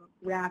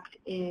wrapped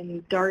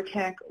in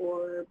Dartec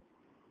or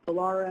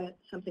Polara,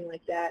 something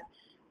like that.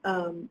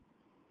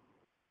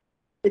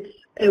 It's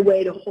a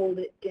way to hold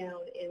it down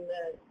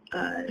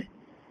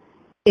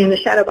in the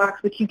shadow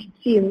box, which you can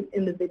see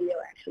in the video.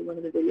 Actually, one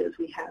of the videos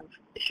we have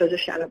shows a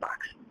shadow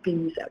box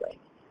being used that way.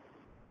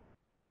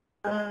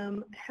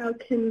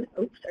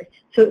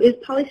 So is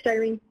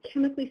polystyrene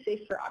chemically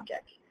safe for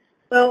objects?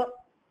 Well,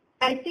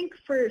 I think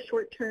for a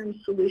short-term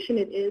solution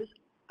it is.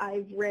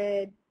 I've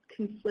read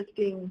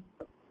conflicting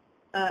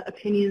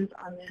opinions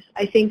on this.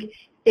 I think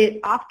it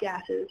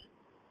off-gases,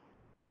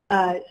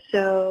 and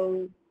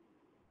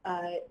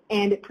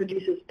it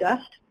produces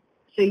dust.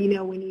 So,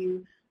 when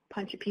you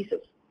punch a piece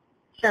of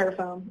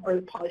styrofoam or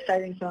the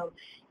polystyrene foam,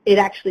 it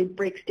actually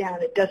breaks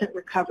down. It doesn't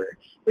recover,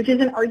 which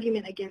is an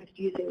argument against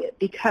using it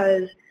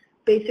because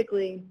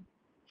basically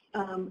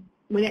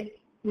when it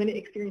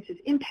experiences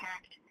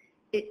impact,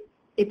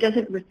 it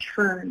doesn't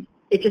return.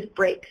 It just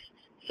breaks.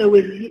 So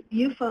with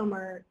U-foam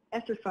or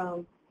ester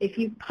foam, if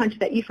you punch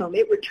that U-foam,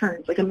 it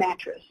returns like a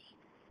mattress.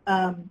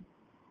 But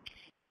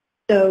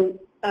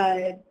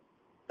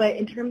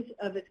in terms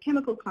of its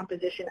chemical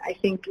composition, I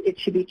think it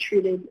should be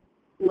treated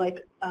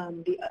like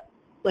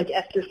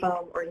ester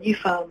foam or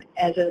U-foam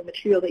as a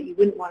material that you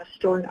wouldn't want to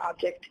store an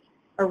object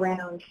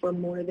around for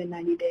more than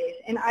 90 days.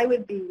 And I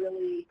would be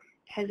really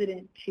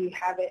hesitant to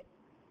have it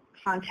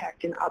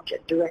contact an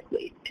object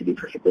directly, to be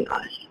perfectly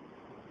honest.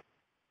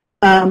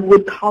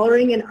 Would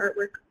coloring and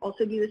artwork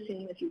also be the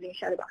same as using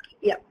shadow box?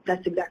 Yep,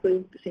 that's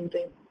exactly the same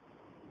thing.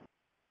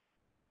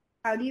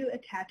 How do you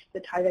attach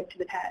the Tyvek to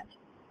the pads?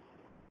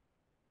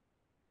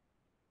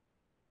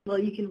 Well,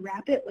 you can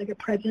wrap it like a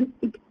present.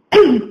 You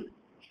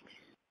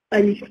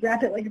can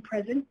wrap it like a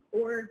present,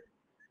 or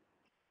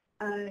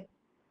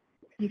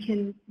you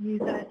can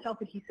use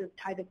self-adhesive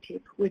Tyvek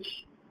tape,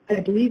 which I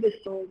believe is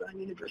sold on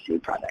university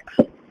products.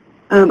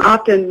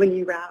 Often when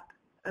you wrap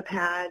a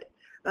pad,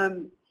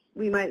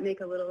 we might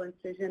make a little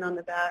incision on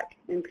the back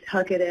and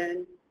tuck it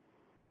in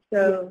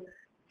So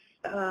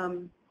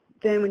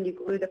then when you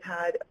glue the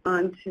pad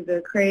onto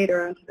the crate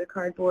or onto the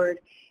cardboard,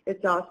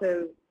 it's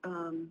also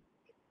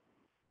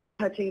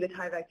touching the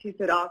tie-back too,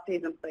 so it all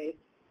stays in place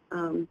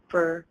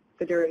for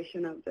the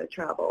duration of the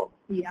travel.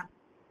 Yeah.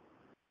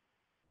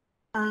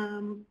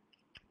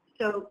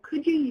 So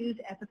could you use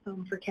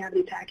Ethafoam for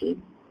cavity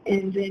packing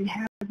and then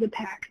have the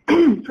pack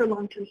for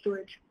long-term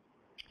storage?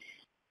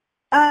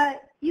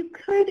 You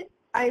could.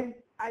 I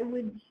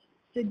would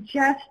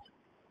suggest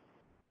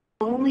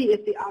only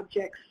if the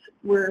objects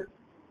were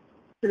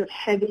sort of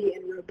heavy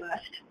and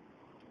robust.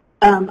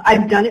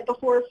 I've done it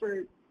before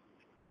for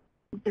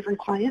different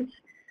clients.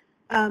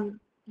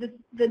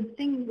 The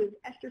thing with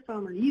ester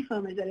foam or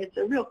U-foam is that it's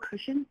a real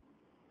cushion.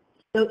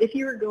 So if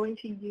you were going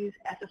to use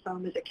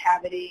Ethafoam as a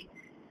cavity,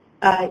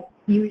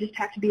 you just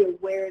have to be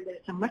aware that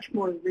it's a much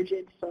more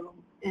rigid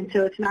foam, and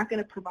so it's not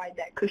going to provide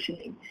that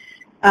cushioning.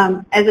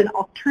 As an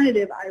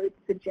alternative, I would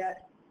suggest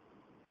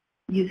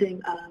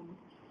using,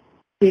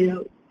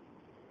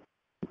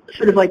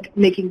 sort of like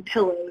making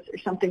pillows or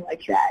something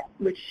like that,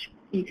 which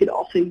you could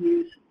also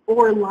use,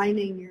 or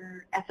lining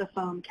your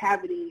Ethafoam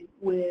cavity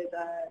with,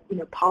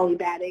 poly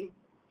batting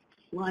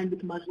lined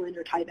with muslin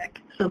or Tyvek,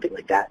 something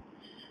like that.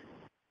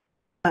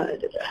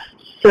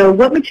 So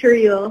what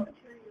material,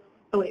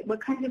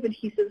 what kind of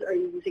adhesives are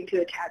you using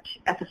to attach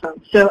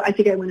Ethafoam? So I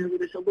think I went over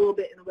this a little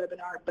bit in the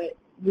webinar, but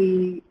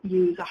we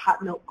use a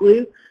hot melt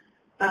glue.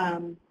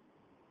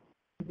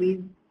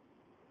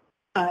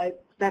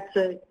 That's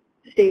a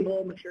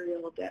stable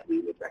material that we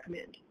would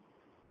recommend.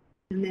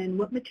 And then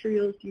what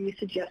materials do you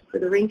suggest for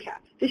the ring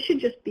cap? This should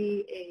just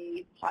be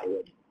a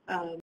plywood.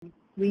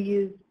 We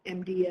use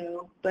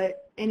MDO,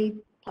 but any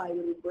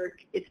plywood would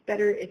work. It's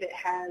better if it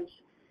has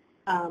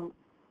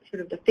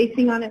sort of the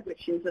facing on it,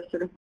 which is a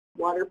sort of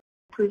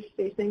waterproof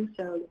facing.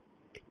 So,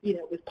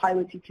 with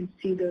plywoods, you can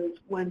see those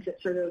ones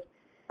that sort of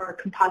are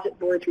composite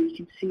boards where you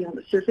can see on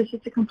the surface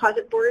it's a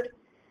composite board.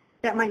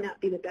 That might not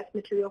be the best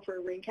material for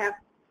a ring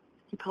cap.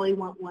 You probably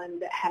want one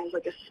that has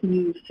like a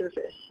smooth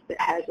surface that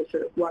has a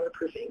sort of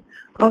waterproofing.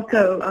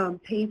 Also,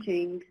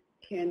 painting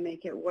can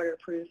make it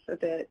waterproof a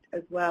bit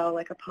as well,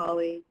 like a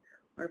poly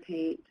or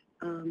paint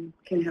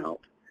can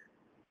help.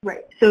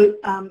 Right. So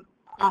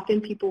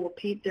often people will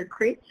paint their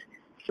crates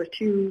for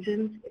two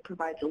reasons. It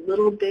provides a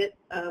little bit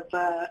of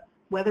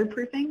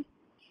weatherproofing,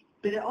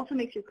 but it also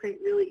makes your crate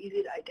really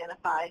easy to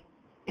identify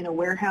in a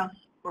warehouse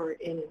or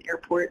in an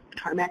airport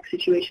tarmac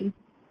situation,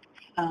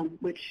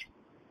 which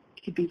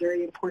could be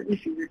very important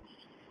if you're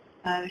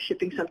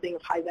shipping something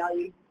of high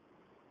value.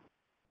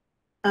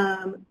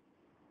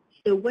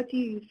 So what do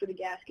you use for the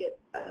gasket?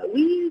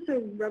 We use a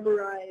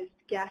rubberized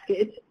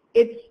gasket.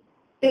 It's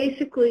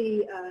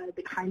basically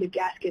the kind of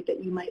gasket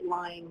that you might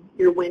line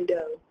your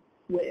window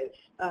with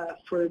as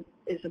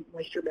a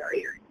moisture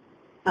barrier.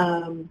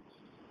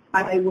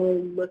 I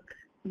will look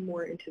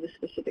more into the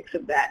specifics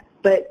of that,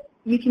 but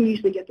you can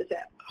usually get this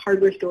at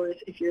hardware stores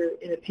if you're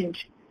in a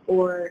pinch,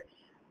 or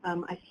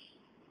I'm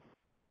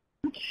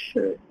not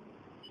sure.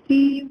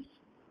 Steve?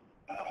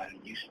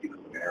 It used to be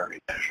American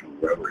National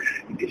Rubber, and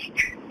I think it's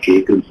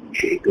Jacobs and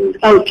Jacobs.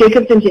 Oh,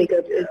 Jacobs and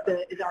Jacobs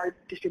is our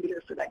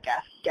distributor for that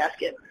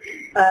gasket.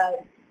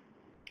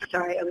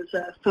 Sorry, I was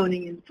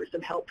phoning in for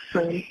some help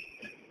from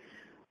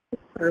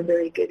our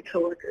very good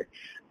coworker.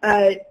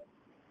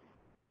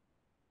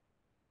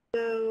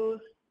 So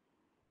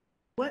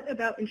what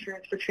about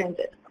insurance for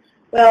transit?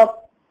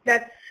 Well,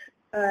 that's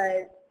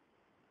a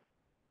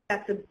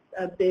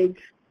big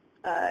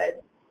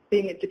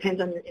thing. It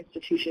depends on your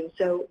institution.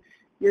 So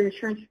your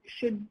insurance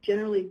should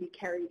generally be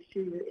carried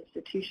through your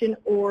institution,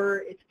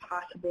 or it's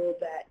possible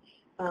that,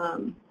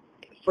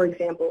 for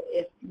example,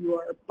 if you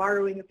are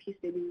borrowing a piece,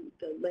 maybe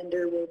the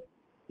lender will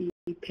be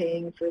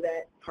paying for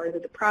that part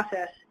of the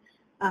process,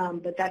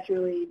 but that's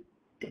really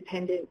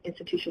dependent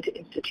institution to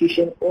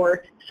institution,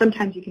 or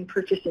sometimes you can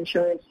purchase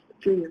insurance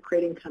through your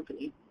crating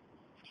company,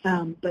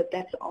 but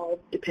that's all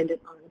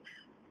dependent on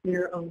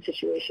your own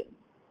situation.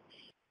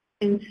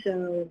 And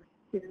so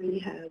here we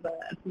have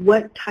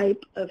what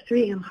type of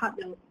 3M hot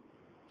melt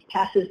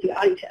passes the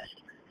Audi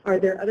test? Are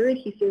there other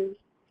adhesives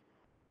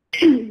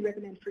you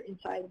recommend for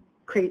inside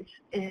crates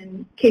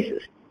and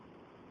cases?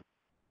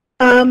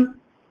 Well,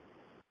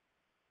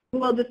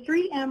 the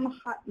 3M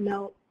hot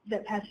melt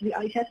that passes the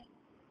Audi test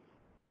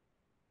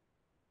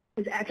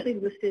is actually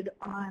listed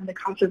on the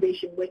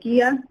conservation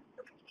wikia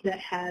that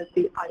has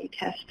the Audi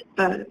test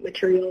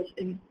materials,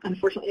 and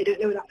unfortunately I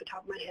don't know it off the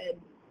top of my head,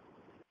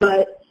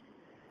 but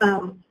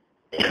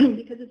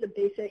because it's a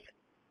basic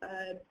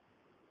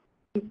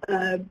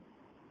I'm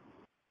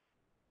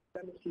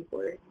looking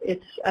for it.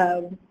 It's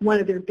one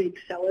of their big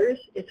sellers.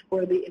 It's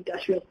for the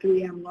industrial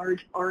 3M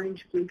large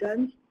orange glue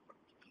guns.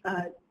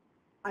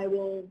 I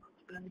will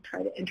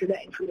try to enter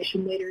that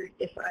information later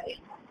if I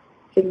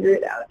figure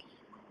it out.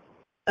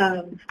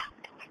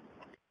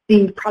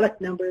 The product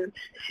number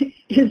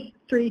is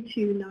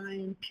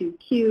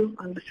 3292Q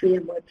on the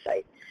 3M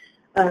website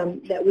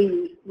that we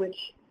use, which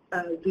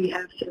we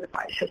have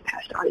certified has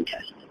passed Audi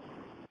tests.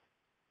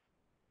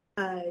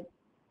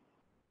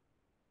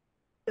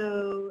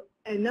 So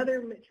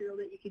Another material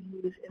that you could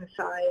use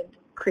inside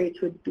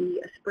crates would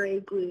be a spray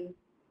glue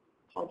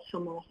called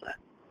Somalfa,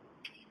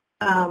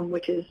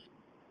 which is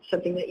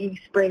something that you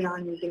spray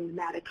on using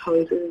pneumatic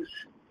hoses,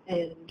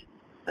 and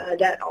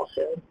that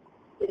also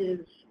is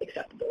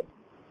acceptable.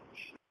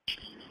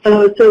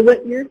 So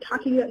what you're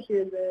talking about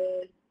here,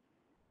 the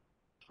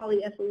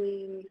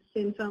polyethylene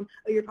thin foam,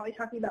 you're probably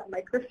talking about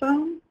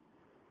microfoam.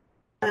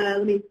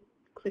 Let me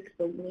click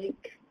the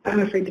link.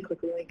 I'm afraid to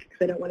click the link because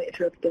I don't want to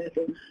interrupt the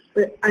things.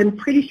 But I'm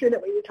pretty sure that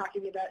what you're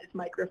talking about is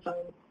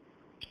microfoam.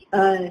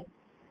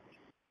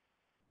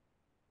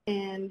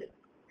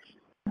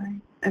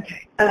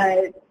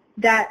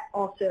 That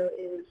also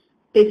is,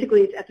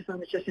 basically it's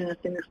ethafoam, it's just in a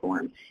thinner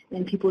form.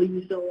 And people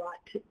use it a lot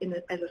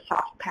as a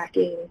soft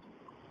packing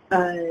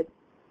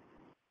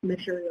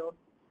material.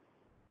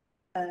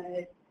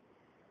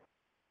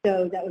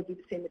 So that would be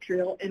the same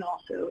material, and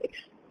also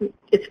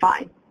it's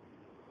fine.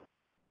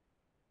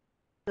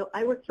 So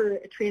I work for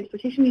a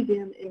transportation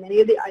museum, and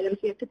many of the items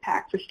we have to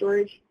pack for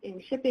storage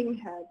and shipping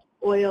have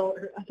oil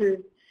or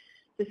other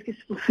viscous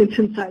fluids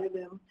inside of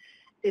them.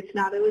 It's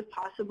not always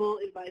possible,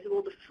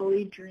 advisable to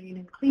fully drain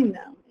and clean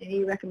them.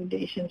 Any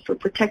recommendations for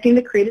protecting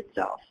the crate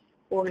itself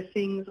or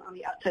things on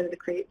the outside of the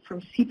crate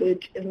from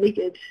seepage and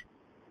leakage?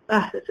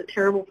 That's a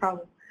terrible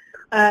problem.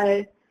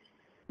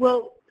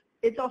 Well,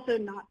 it's also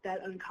not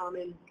that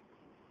uncommon.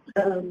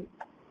 The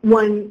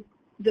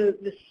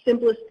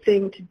simplest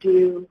thing to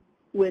do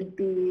would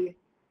be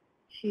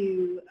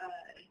to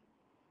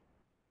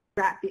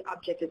wrap the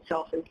object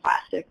itself in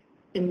plastic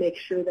and make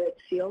sure that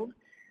it's sealed.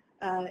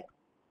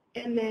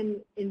 And then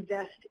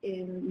invest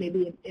in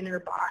maybe an inner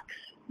box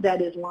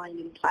that is lined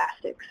in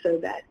plastic so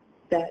that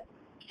that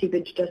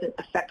seepage doesn't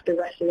affect the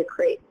rest of the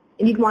crate.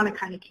 And you'd want to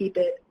kind of keep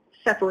it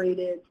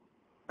separated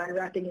by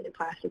wrapping it in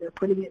plastic or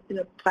putting it in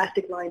a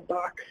plastic-lined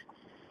box,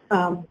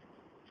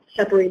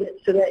 separate it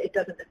so that it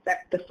doesn't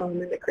affect the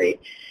foam in the crate.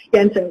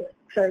 Yeah, and so,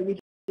 sorry, we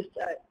just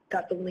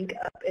got the link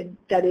up, and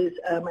that is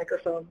a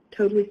microfoam,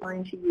 totally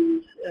fine to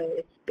use.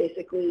 It's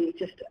basically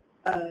just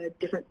a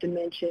different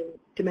dimensional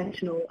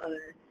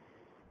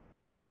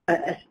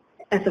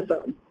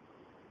ethafoam.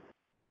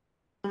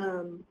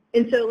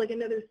 And so, like,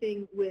 another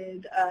thing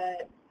with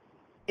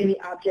any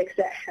objects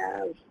that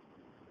have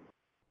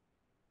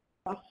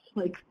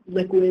like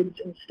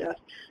liquids and stuff,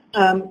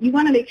 you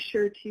want to make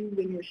sure too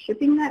when you're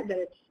shipping that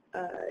it's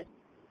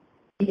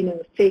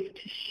safe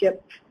to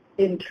ship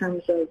in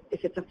terms of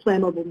if it's a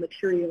flammable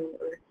material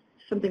or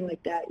something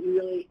like that. You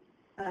really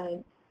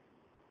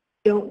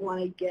don't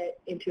want to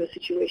get into a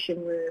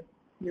situation where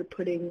you're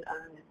putting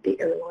the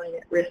airline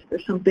at risk or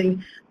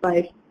something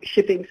by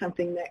shipping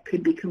something that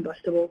could be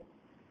combustible.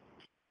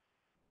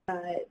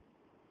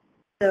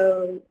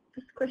 So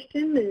this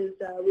question is,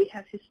 we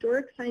have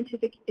historic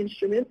scientific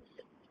instruments,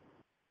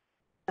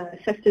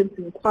 sextants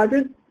and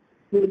quadrants,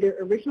 with their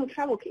original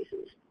travel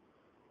cases.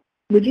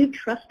 Would you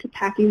trust to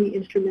packing the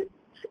instruments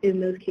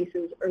in those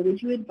cases, or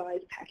would you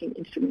advise packing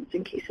instruments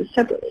in cases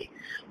separately?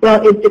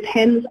 Well, it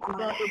depends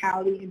on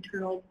how the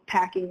internal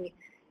packing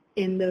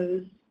in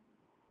those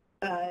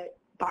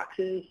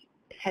boxes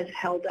has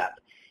held up.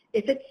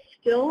 If it's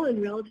still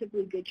in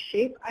relatively good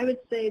shape, I would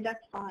say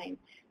that's fine.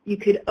 You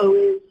could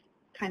always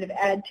kind of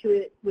add to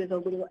it with a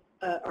little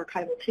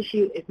archival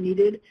tissue if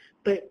needed,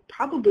 but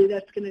probably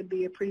that's going to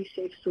be a pretty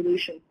safe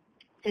solution.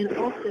 And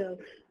also,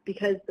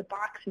 because the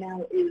box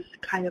now is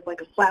kind of like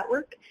a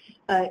flatwork,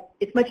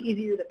 it's much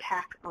easier to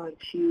pack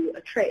onto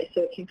a tray,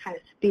 so it can kind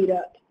of speed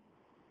up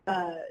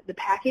the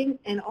packing.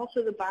 And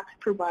also the box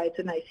provides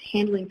a nice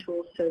handling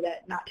tool so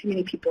that not too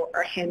many people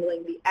are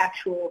handling the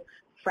actual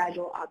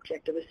fragile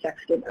object of a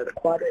sextant or the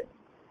quadrant.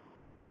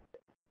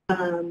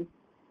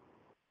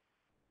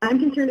 I'm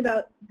concerned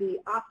about the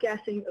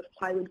off-gassing of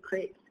plywood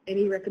crates.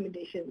 Any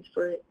recommendations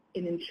for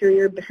an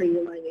interior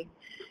barrier lining?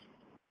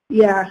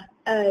 Yeah,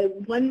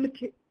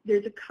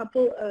 there's a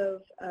couple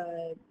of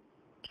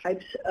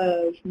types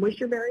of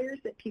moisture barriers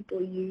that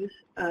people use.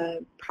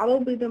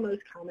 Probably the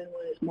most common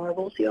one is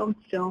Marvel Seal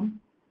film.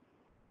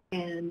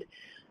 And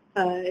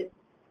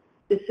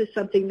this is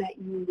something that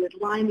you would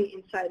line the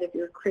inside of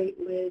your crate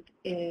with,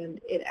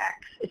 and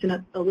it's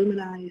an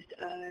aluminized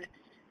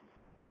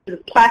sort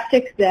of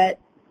plastic that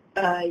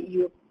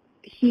you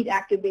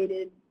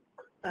heat-activated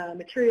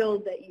material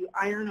that you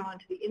iron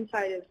onto the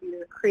inside of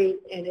your crate,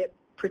 and it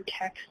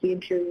protects the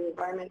interior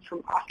environment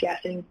from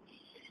off-gassing.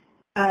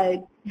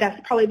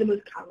 That's probably the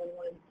most common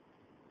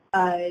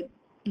one.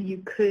 You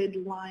could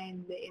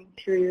line the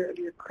interior of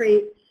your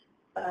crate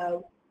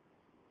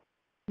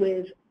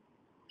with,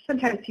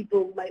 sometimes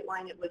people might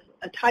line it with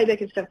a Tyvek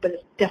and stuff, but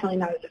it's definitely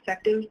not as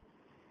effective.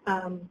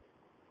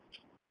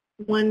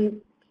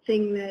 One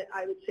thing that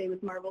I would say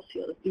with Marvel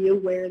Seal is be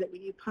aware that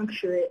when you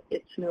puncture it,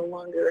 it's no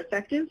longer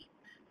effective.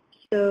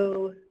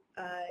 So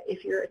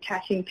if you're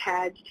attaching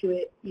pads to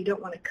it, you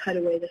don't want to cut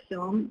away the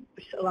film,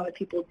 which a lot of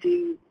people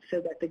do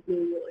so that the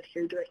glue will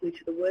adhere directly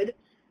to the wood.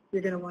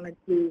 You're going to want to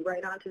glue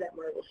right onto that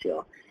Marvel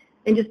Seal.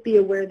 And just be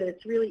aware that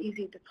it's really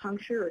easy to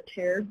puncture or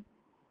tear,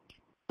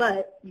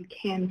 but you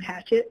can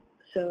patch it.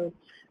 So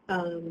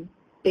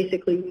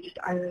basically you just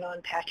iron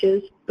on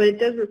patches, but it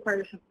does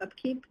require some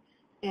upkeep,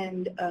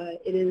 and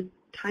it is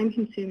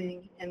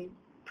time-consuming and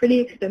pretty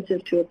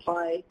expensive to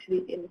apply to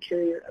the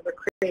interior of a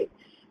crate.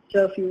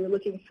 So if you were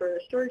looking for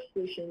a storage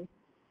solution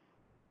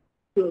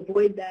to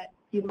avoid that,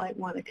 you might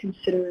want to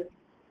consider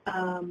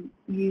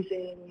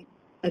using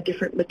a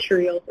different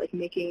material, like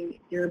making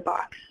your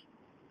box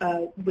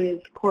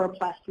with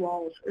coroplast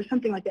walls or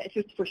something like that. It's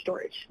just for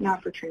storage,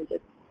 not for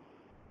transit.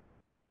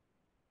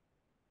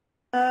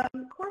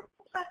 Coroplast,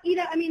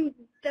 I mean,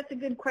 that's a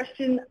good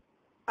question.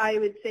 I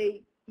would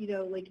say,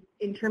 like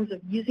in terms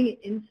of using it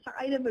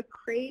inside of a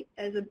crate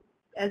as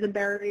a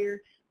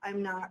barrier,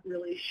 I'm not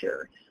really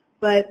sure.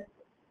 But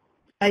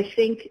I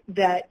think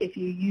that if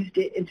you used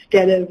it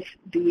instead of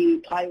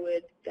the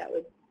plywood, that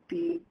would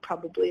be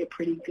probably a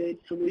pretty good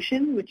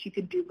solution, which you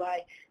could do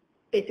by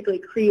basically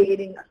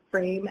creating a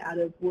frame out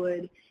of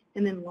wood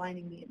and then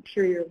lining the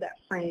interior of that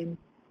frame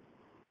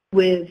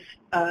with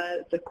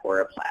the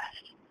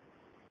coroplast.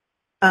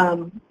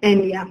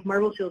 And yeah,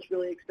 marble seal is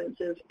really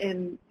expensive,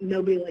 and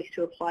nobody likes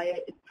to apply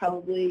it. It's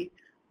probably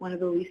one of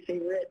the least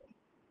favorite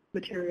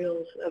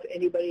materials of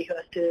anybody who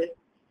has to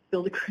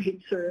build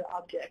crates or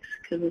objects,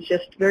 because it's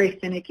just very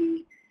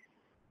finicky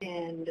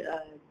and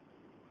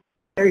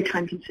very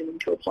time-consuming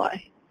to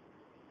apply.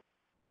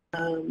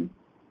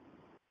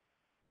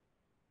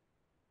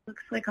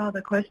 Looks like all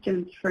the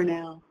questions for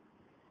now.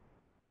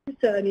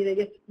 So, I mean, I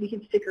guess we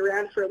can stick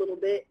around for a little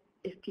bit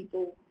if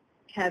people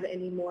have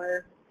any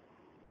more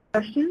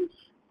questions.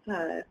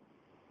 There's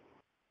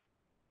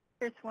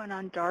one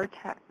on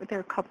DARTech, but there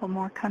are a couple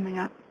more coming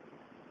up.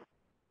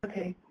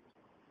 Okay.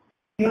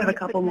 We have a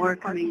couple more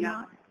coming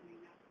up.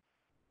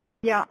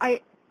 Yeah,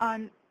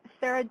 on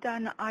Sarah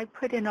Dunn, I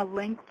put in a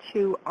link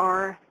to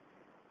our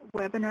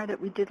webinar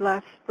that we did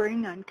last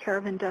spring on care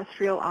of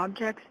industrial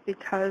objects,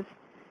 because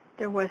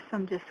there was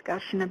some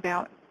discussion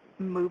about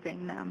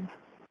moving them,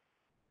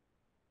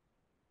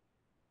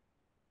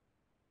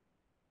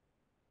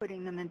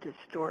 putting them into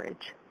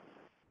storage.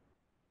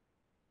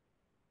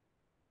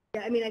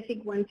 Yeah, I mean, I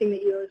think one thing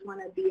that you always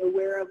want to be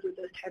aware of with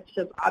those types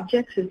of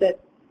objects is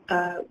that,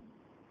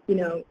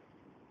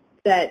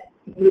 that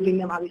moving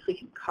them obviously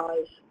can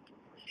cause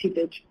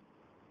seepage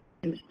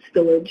and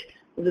spillage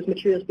of those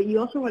materials, but you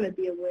also want to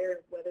be aware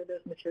of whether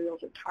those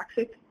materials are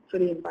toxic for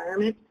the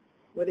environment,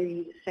 whether you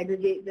need to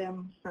segregate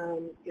them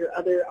from your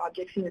other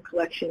objects in your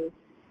collection,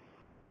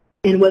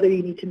 and whether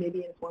you need to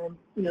maybe inform,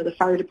 the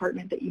fire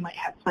department that you might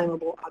have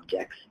flammable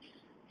objects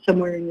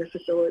somewhere in your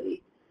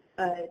facility,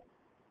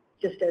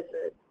 just as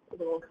a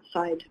little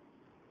side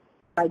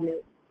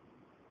note.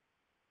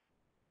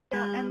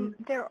 Yeah, and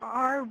there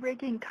are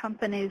rigging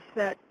companies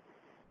that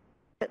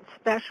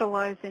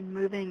specialize in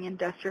moving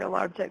industrial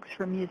objects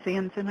for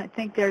museums, and I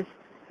think there's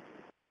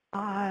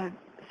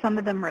some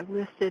of them are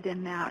listed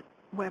in that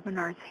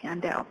webinar's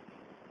handout.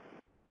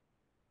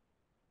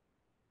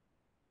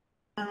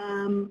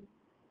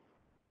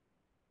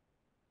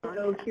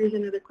 So here's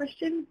another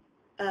question.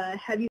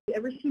 Have you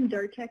ever seen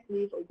DARTech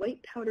leave a white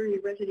powdery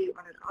residue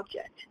on an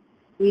object?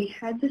 We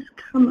had this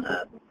come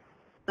up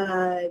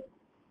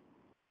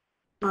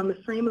on the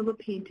frame of a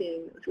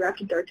painting. It was wrapped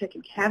in DARTech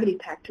and cavity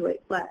packed to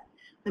white flat.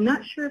 I'm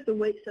not sure if the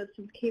white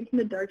substance came from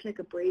the DARTech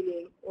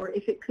abrading or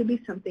if it could be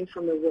something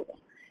from the roll.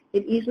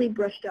 It easily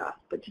brushed off,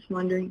 but just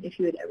wondering if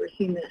you had ever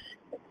seen this.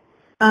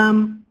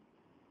 I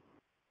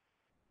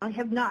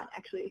have not,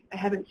 actually. I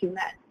haven't seen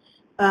that.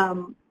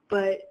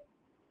 But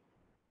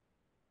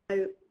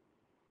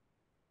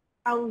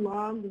how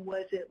long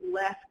was it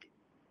left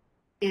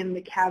in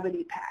the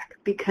cavity pack?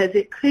 Because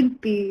it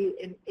could be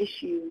an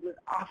issue with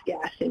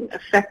off-gassing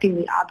affecting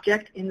the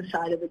object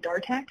inside of the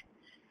DARTech.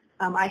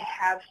 I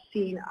have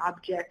seen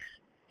objects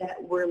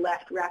that were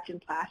left wrapped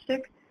in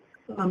plastic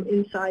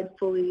inside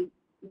fully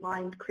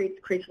lined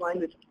crates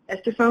lined with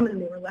ester foam,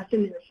 and they were left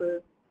in there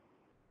for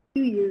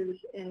 2 years,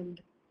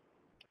 and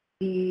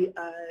the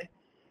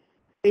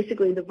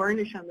basically the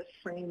varnish on the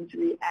frames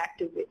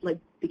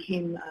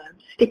became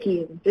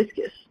sticky and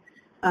viscous,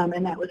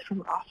 and that was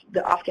from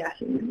the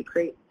off-gassing in the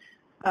crate.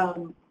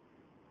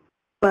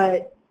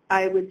 But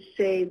I would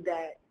say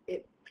that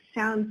it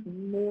sounds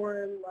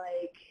more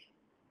like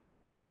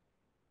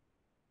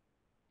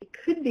it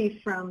could be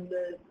from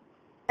the,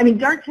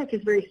 DARTech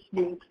is very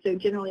smooth, so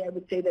generally I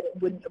would say that it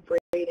wouldn't abrade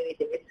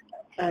anything.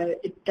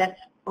 That's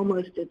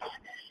almost its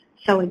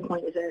selling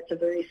point, is that it's a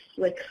very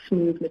slick,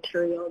 smooth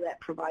material that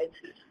provides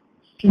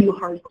few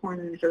hard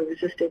corners or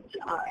resistance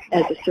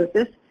as a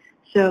surface.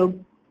 So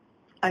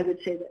I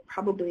would say that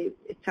probably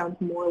it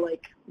sounds more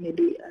like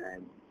maybe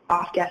an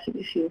off-gassing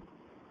issue,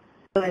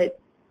 but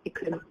it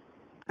could,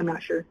 I'm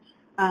not sure.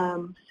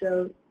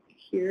 So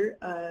here,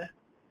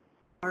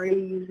 are you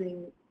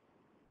using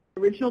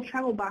original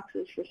travel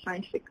boxes for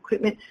scientific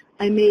equipment?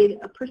 I made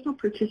a personal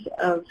purchase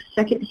of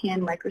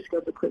second-hand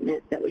microscope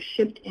equipment that was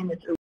shipped in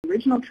its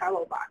original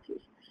travel boxes.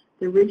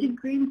 The rigid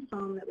green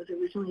foam that was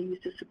originally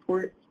used to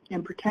support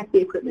and protect the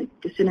equipment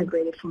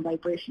disintegrated from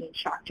vibration and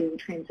shock during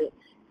transit,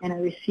 and I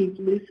received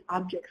loose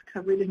objects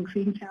covered in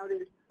green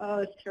powders. Oh,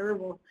 it's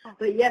terrible.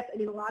 But yes,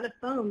 a lot of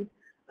foam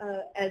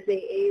as they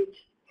age,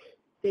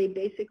 they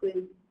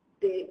basically,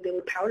 they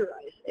would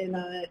powderize. And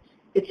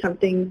it's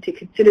something to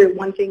consider.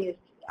 One thing is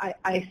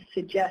I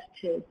suggest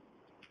to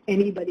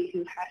anybody who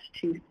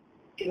has to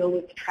deal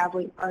with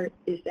traveling art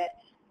is that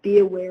be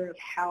aware of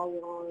how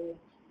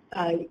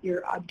long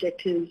your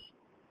object is,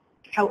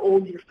 how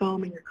old your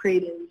foam and your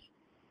crate is.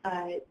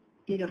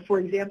 You know, for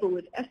example,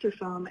 with ester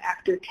foam,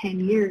 after 10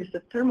 years,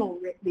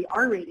 the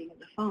R rating of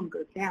the foam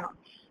goes down.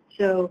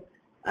 So,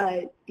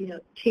 you know,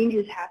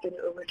 changes happen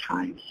over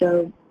time.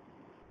 So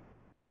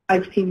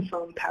I've seen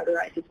foam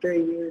powderize. It's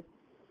very weird.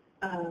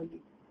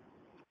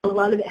 A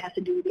lot of it has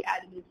to do with the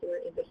additives that are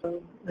in the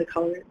foam, the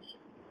colorants.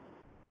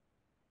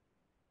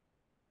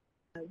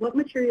 What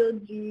material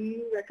do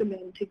you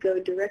recommend to go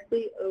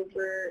directly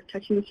over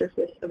touching the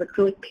surface of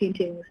acrylic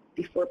paintings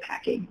before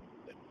packing?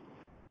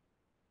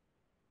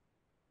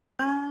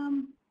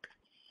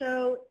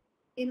 So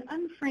in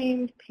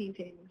unframed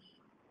paintings,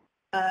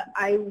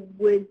 I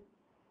would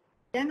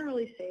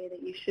generally say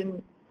that you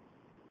shouldn't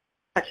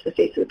touch the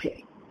face of the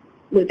painting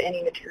with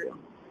any material.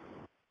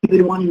 You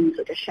would want to use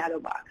like a shadow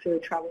box or a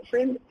travel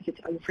frame if it's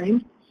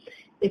unframed.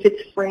 If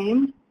it's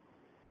framed,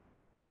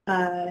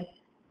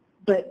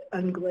 but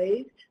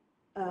unglazed,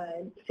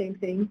 same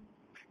thing.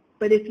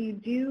 But if you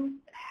do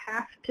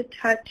have to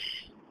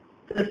touch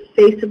the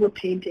face of a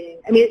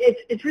painting, I mean,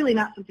 it's really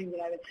not something that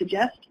I would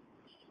suggest.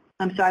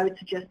 So I would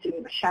suggest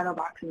doing a shadow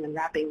box and then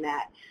wrapping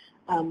that.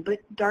 But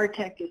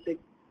Dartec is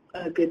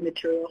a good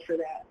material for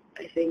that,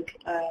 I think.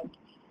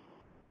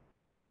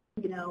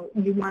 You know,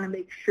 you want to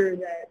make sure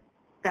that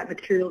that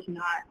material is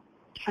not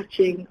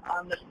touching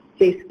on the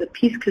face of the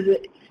piece because,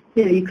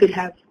 you know, you could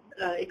have,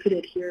 it could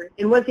adhere.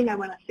 And one thing I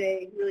want to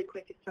say really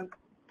quick is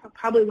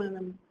probably one of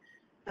the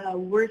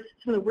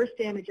some of the worst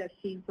damage I've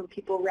seen from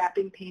people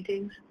wrapping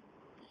paintings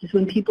is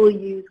when people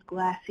use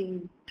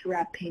glassine to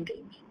wrap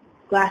paintings.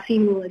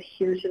 Glassine will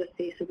adhere to the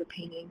face of the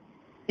painting,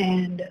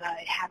 and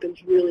it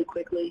happens really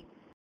quickly.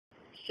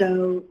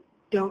 So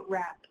don't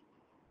wrap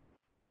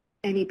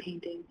any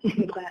painting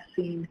in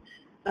glassine.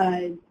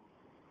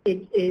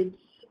 It's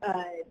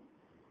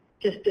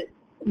just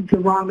the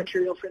wrong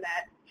material for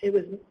that. It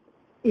was,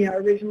 you know,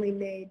 originally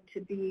made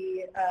to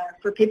be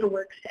for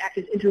paperworks to act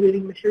as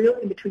interleaving material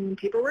in between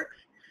paperworks,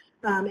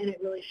 and it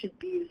really shouldn't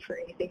be used for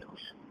anything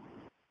else.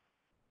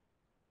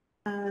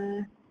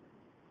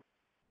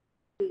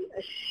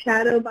 A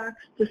shadow box,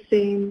 the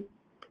same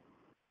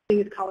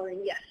thing as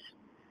coloring? Yes,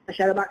 a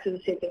shadow box is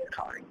the same thing as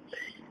coloring.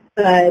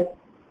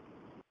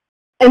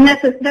 And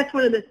that's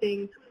one of the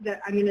things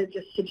that I'm going to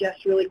just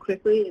suggest really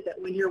quickly is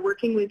that when you're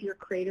working with your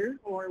crater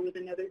or with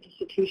another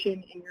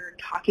institution and you're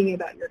talking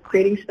about your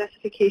crating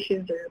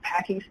specifications or your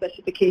packing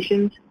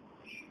specifications,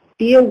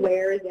 be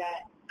aware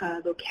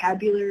that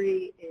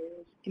vocabulary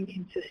is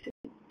inconsistent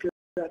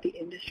throughout the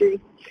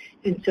industry.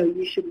 And so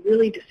you should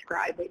really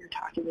describe what you're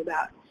talking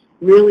about.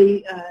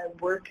 Really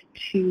work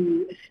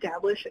to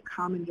establish a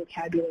common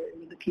vocabulary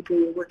with the people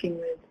you're working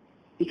with,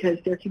 because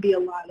there can be a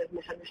lot of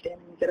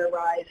misunderstandings that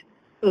arise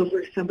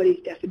over somebody's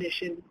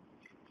definition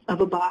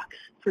of a box,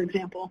 for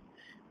example,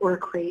 or a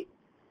crate.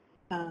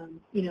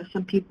 You know,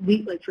 some people,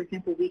 like for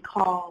example, we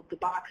call the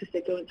boxes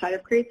that go inside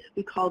of crates,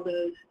 we call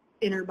those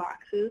inner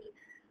boxes.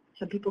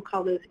 Some people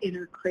call those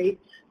inner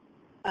crates.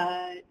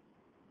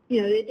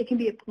 You know, it can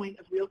be a point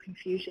of real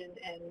confusion,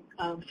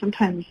 and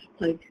sometimes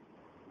like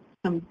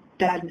some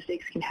bad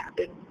mistakes can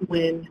happen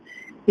when,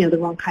 you know, the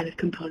wrong kind of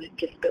component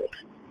gets built.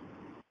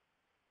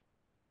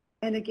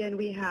 And again,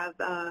 we have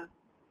a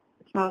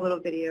small little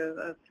video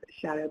of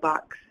shadow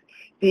box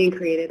being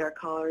created, or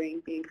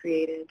coloring being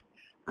created.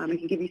 It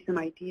can give you some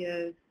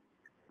ideas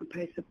on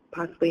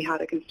possibly how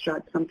to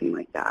construct something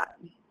like that.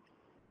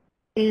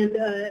 And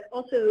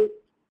also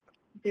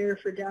there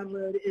for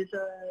download is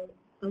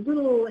a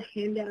little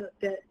handout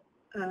that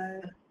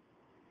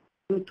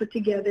we put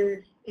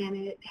together, and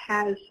it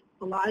has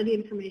a lot of the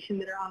information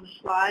that are on the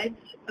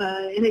slides,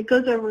 and it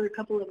goes over a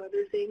couple of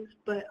other things,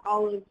 but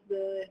all of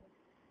the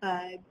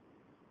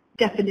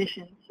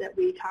definitions that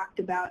we talked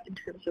about in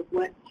terms of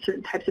what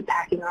certain types of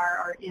packing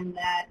are in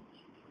that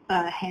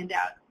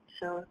handout.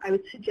 So I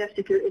would suggest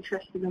if you're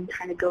interested in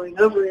kind of going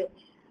over it,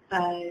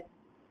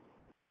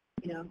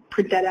 you know,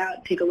 print that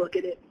out, take a look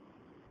at it.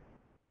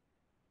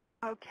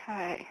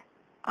 Okay.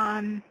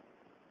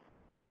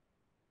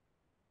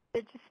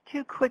 Just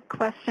two quick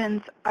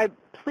questions.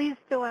 Please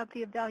fill out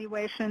the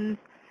evaluations.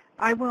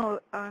 I will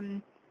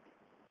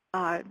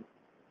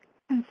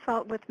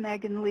consult with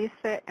Meg and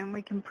Lisa, and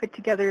we can put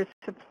together a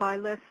supply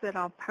list that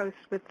I'll post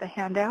with the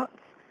handouts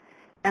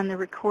and the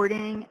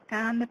recording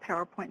and the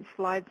PowerPoint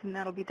slides, and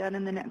that'll be done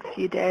in the next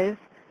few days.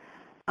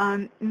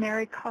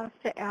 Mary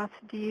Costa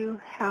asked, do you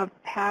have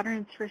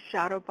patterns for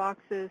shadow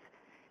boxes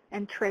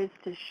and trays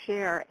to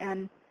share?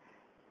 And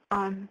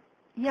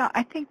yeah,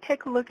 I think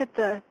take a look at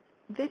the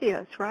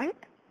videos, right?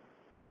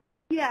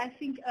 Yeah, I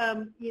think,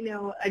 you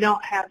know, I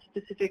don't have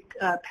specific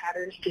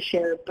patterns to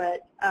share,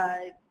 but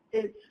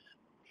it's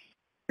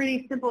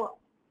pretty simple.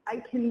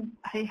 I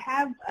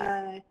have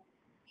a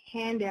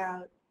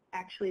handout,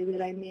 actually,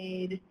 that I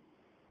made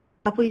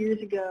couple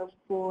years ago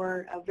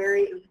for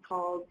it was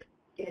called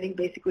Getting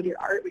Basic with Your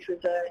Art, which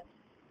was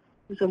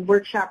a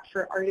workshop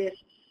for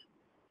artists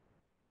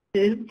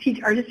to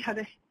teach artists how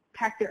to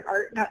pack their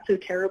art, not so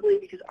terribly,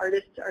 because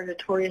artists are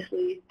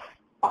notoriously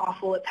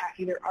awful at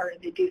packing their art,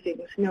 and they do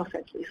things, no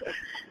offense, Lisa.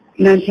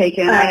 None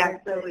taken. I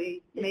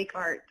actually make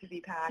art to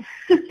be packed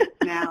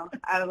now.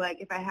 I would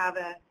like, if I have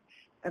a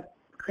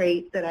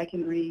crate that I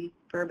can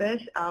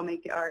refurbish, I'll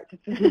make the art to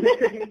fit in the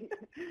crate.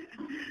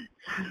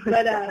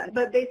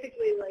 But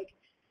basically, like,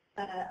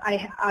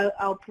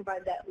 I'll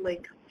provide that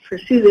link for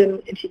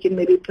Susan, and she can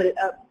maybe put it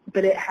up,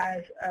 but it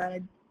has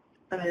a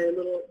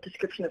little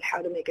description of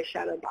how to make a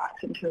shadow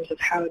box in terms of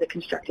how to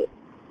construct it.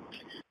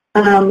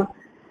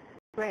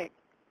 Great.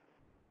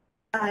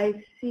 I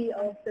see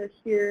also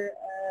here,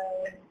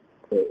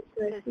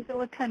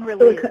 silicone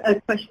release.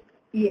 Question.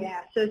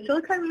 Yeah, so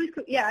silicone release.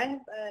 Yeah,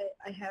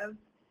 I have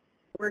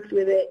worked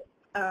with it.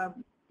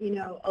 You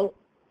know,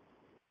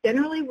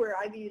 generally where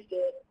I've used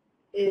it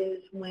is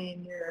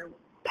when you're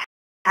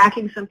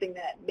packing something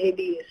that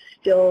maybe is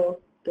still,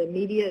 the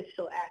media is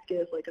still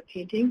active, like a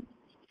painting.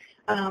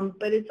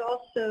 But it's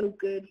also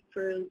good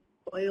for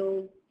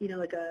oil, you know,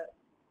 like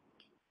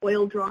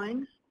oil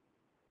drawings.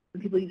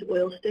 When people use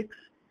oil sticks.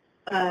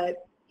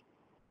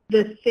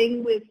 The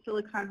thing with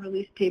silicone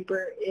release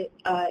paper,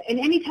 and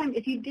anytime,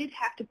 if you did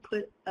have to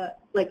put,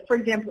 like for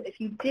example, if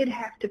you did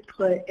have to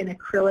put an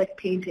acrylic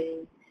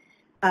painting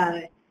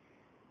and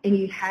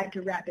you had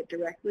to wrap it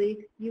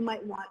directly, you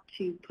might want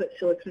to put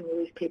silicone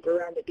release paper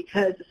around it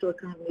because the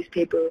silicone release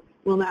paper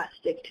will not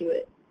stick to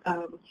it.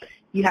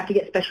 You have to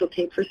get special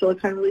tape for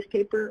silicone release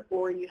paper,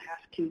 or you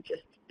have to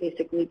just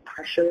basically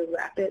pressure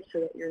wrap it so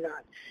that you're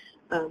not,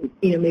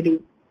 you know, maybe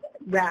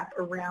wrap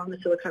around the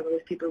silicone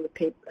release paper with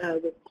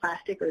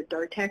plastic or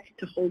Dartex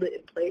to hold it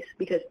in place,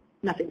 because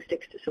nothing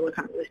sticks to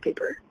silicone release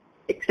paper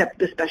except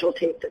the special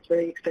tape that's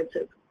very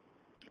expensive.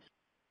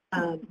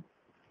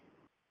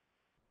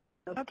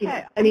 Okay.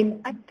 Yeah, I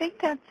mean, I think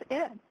that's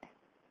it.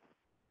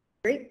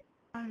 Great.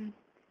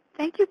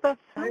 Thank you both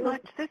so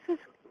much. This is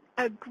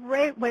a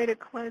great way to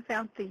close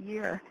out the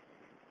year.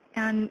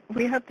 And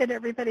we hope that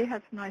everybody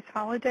has nice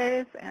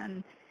holidays,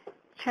 and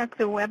check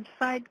the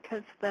website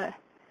because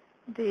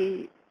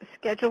the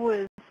schedule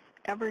is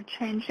ever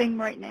changing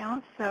right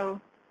now.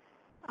 So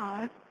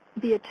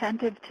be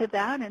attentive to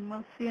that, and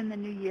we'll see you in the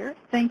new year.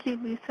 Thank you,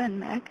 Lisa and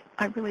Meg.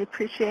 I really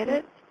appreciate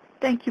it.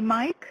 Thank you,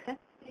 Mike.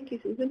 Thank you,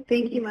 Susan.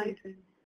 Thank you, Mike.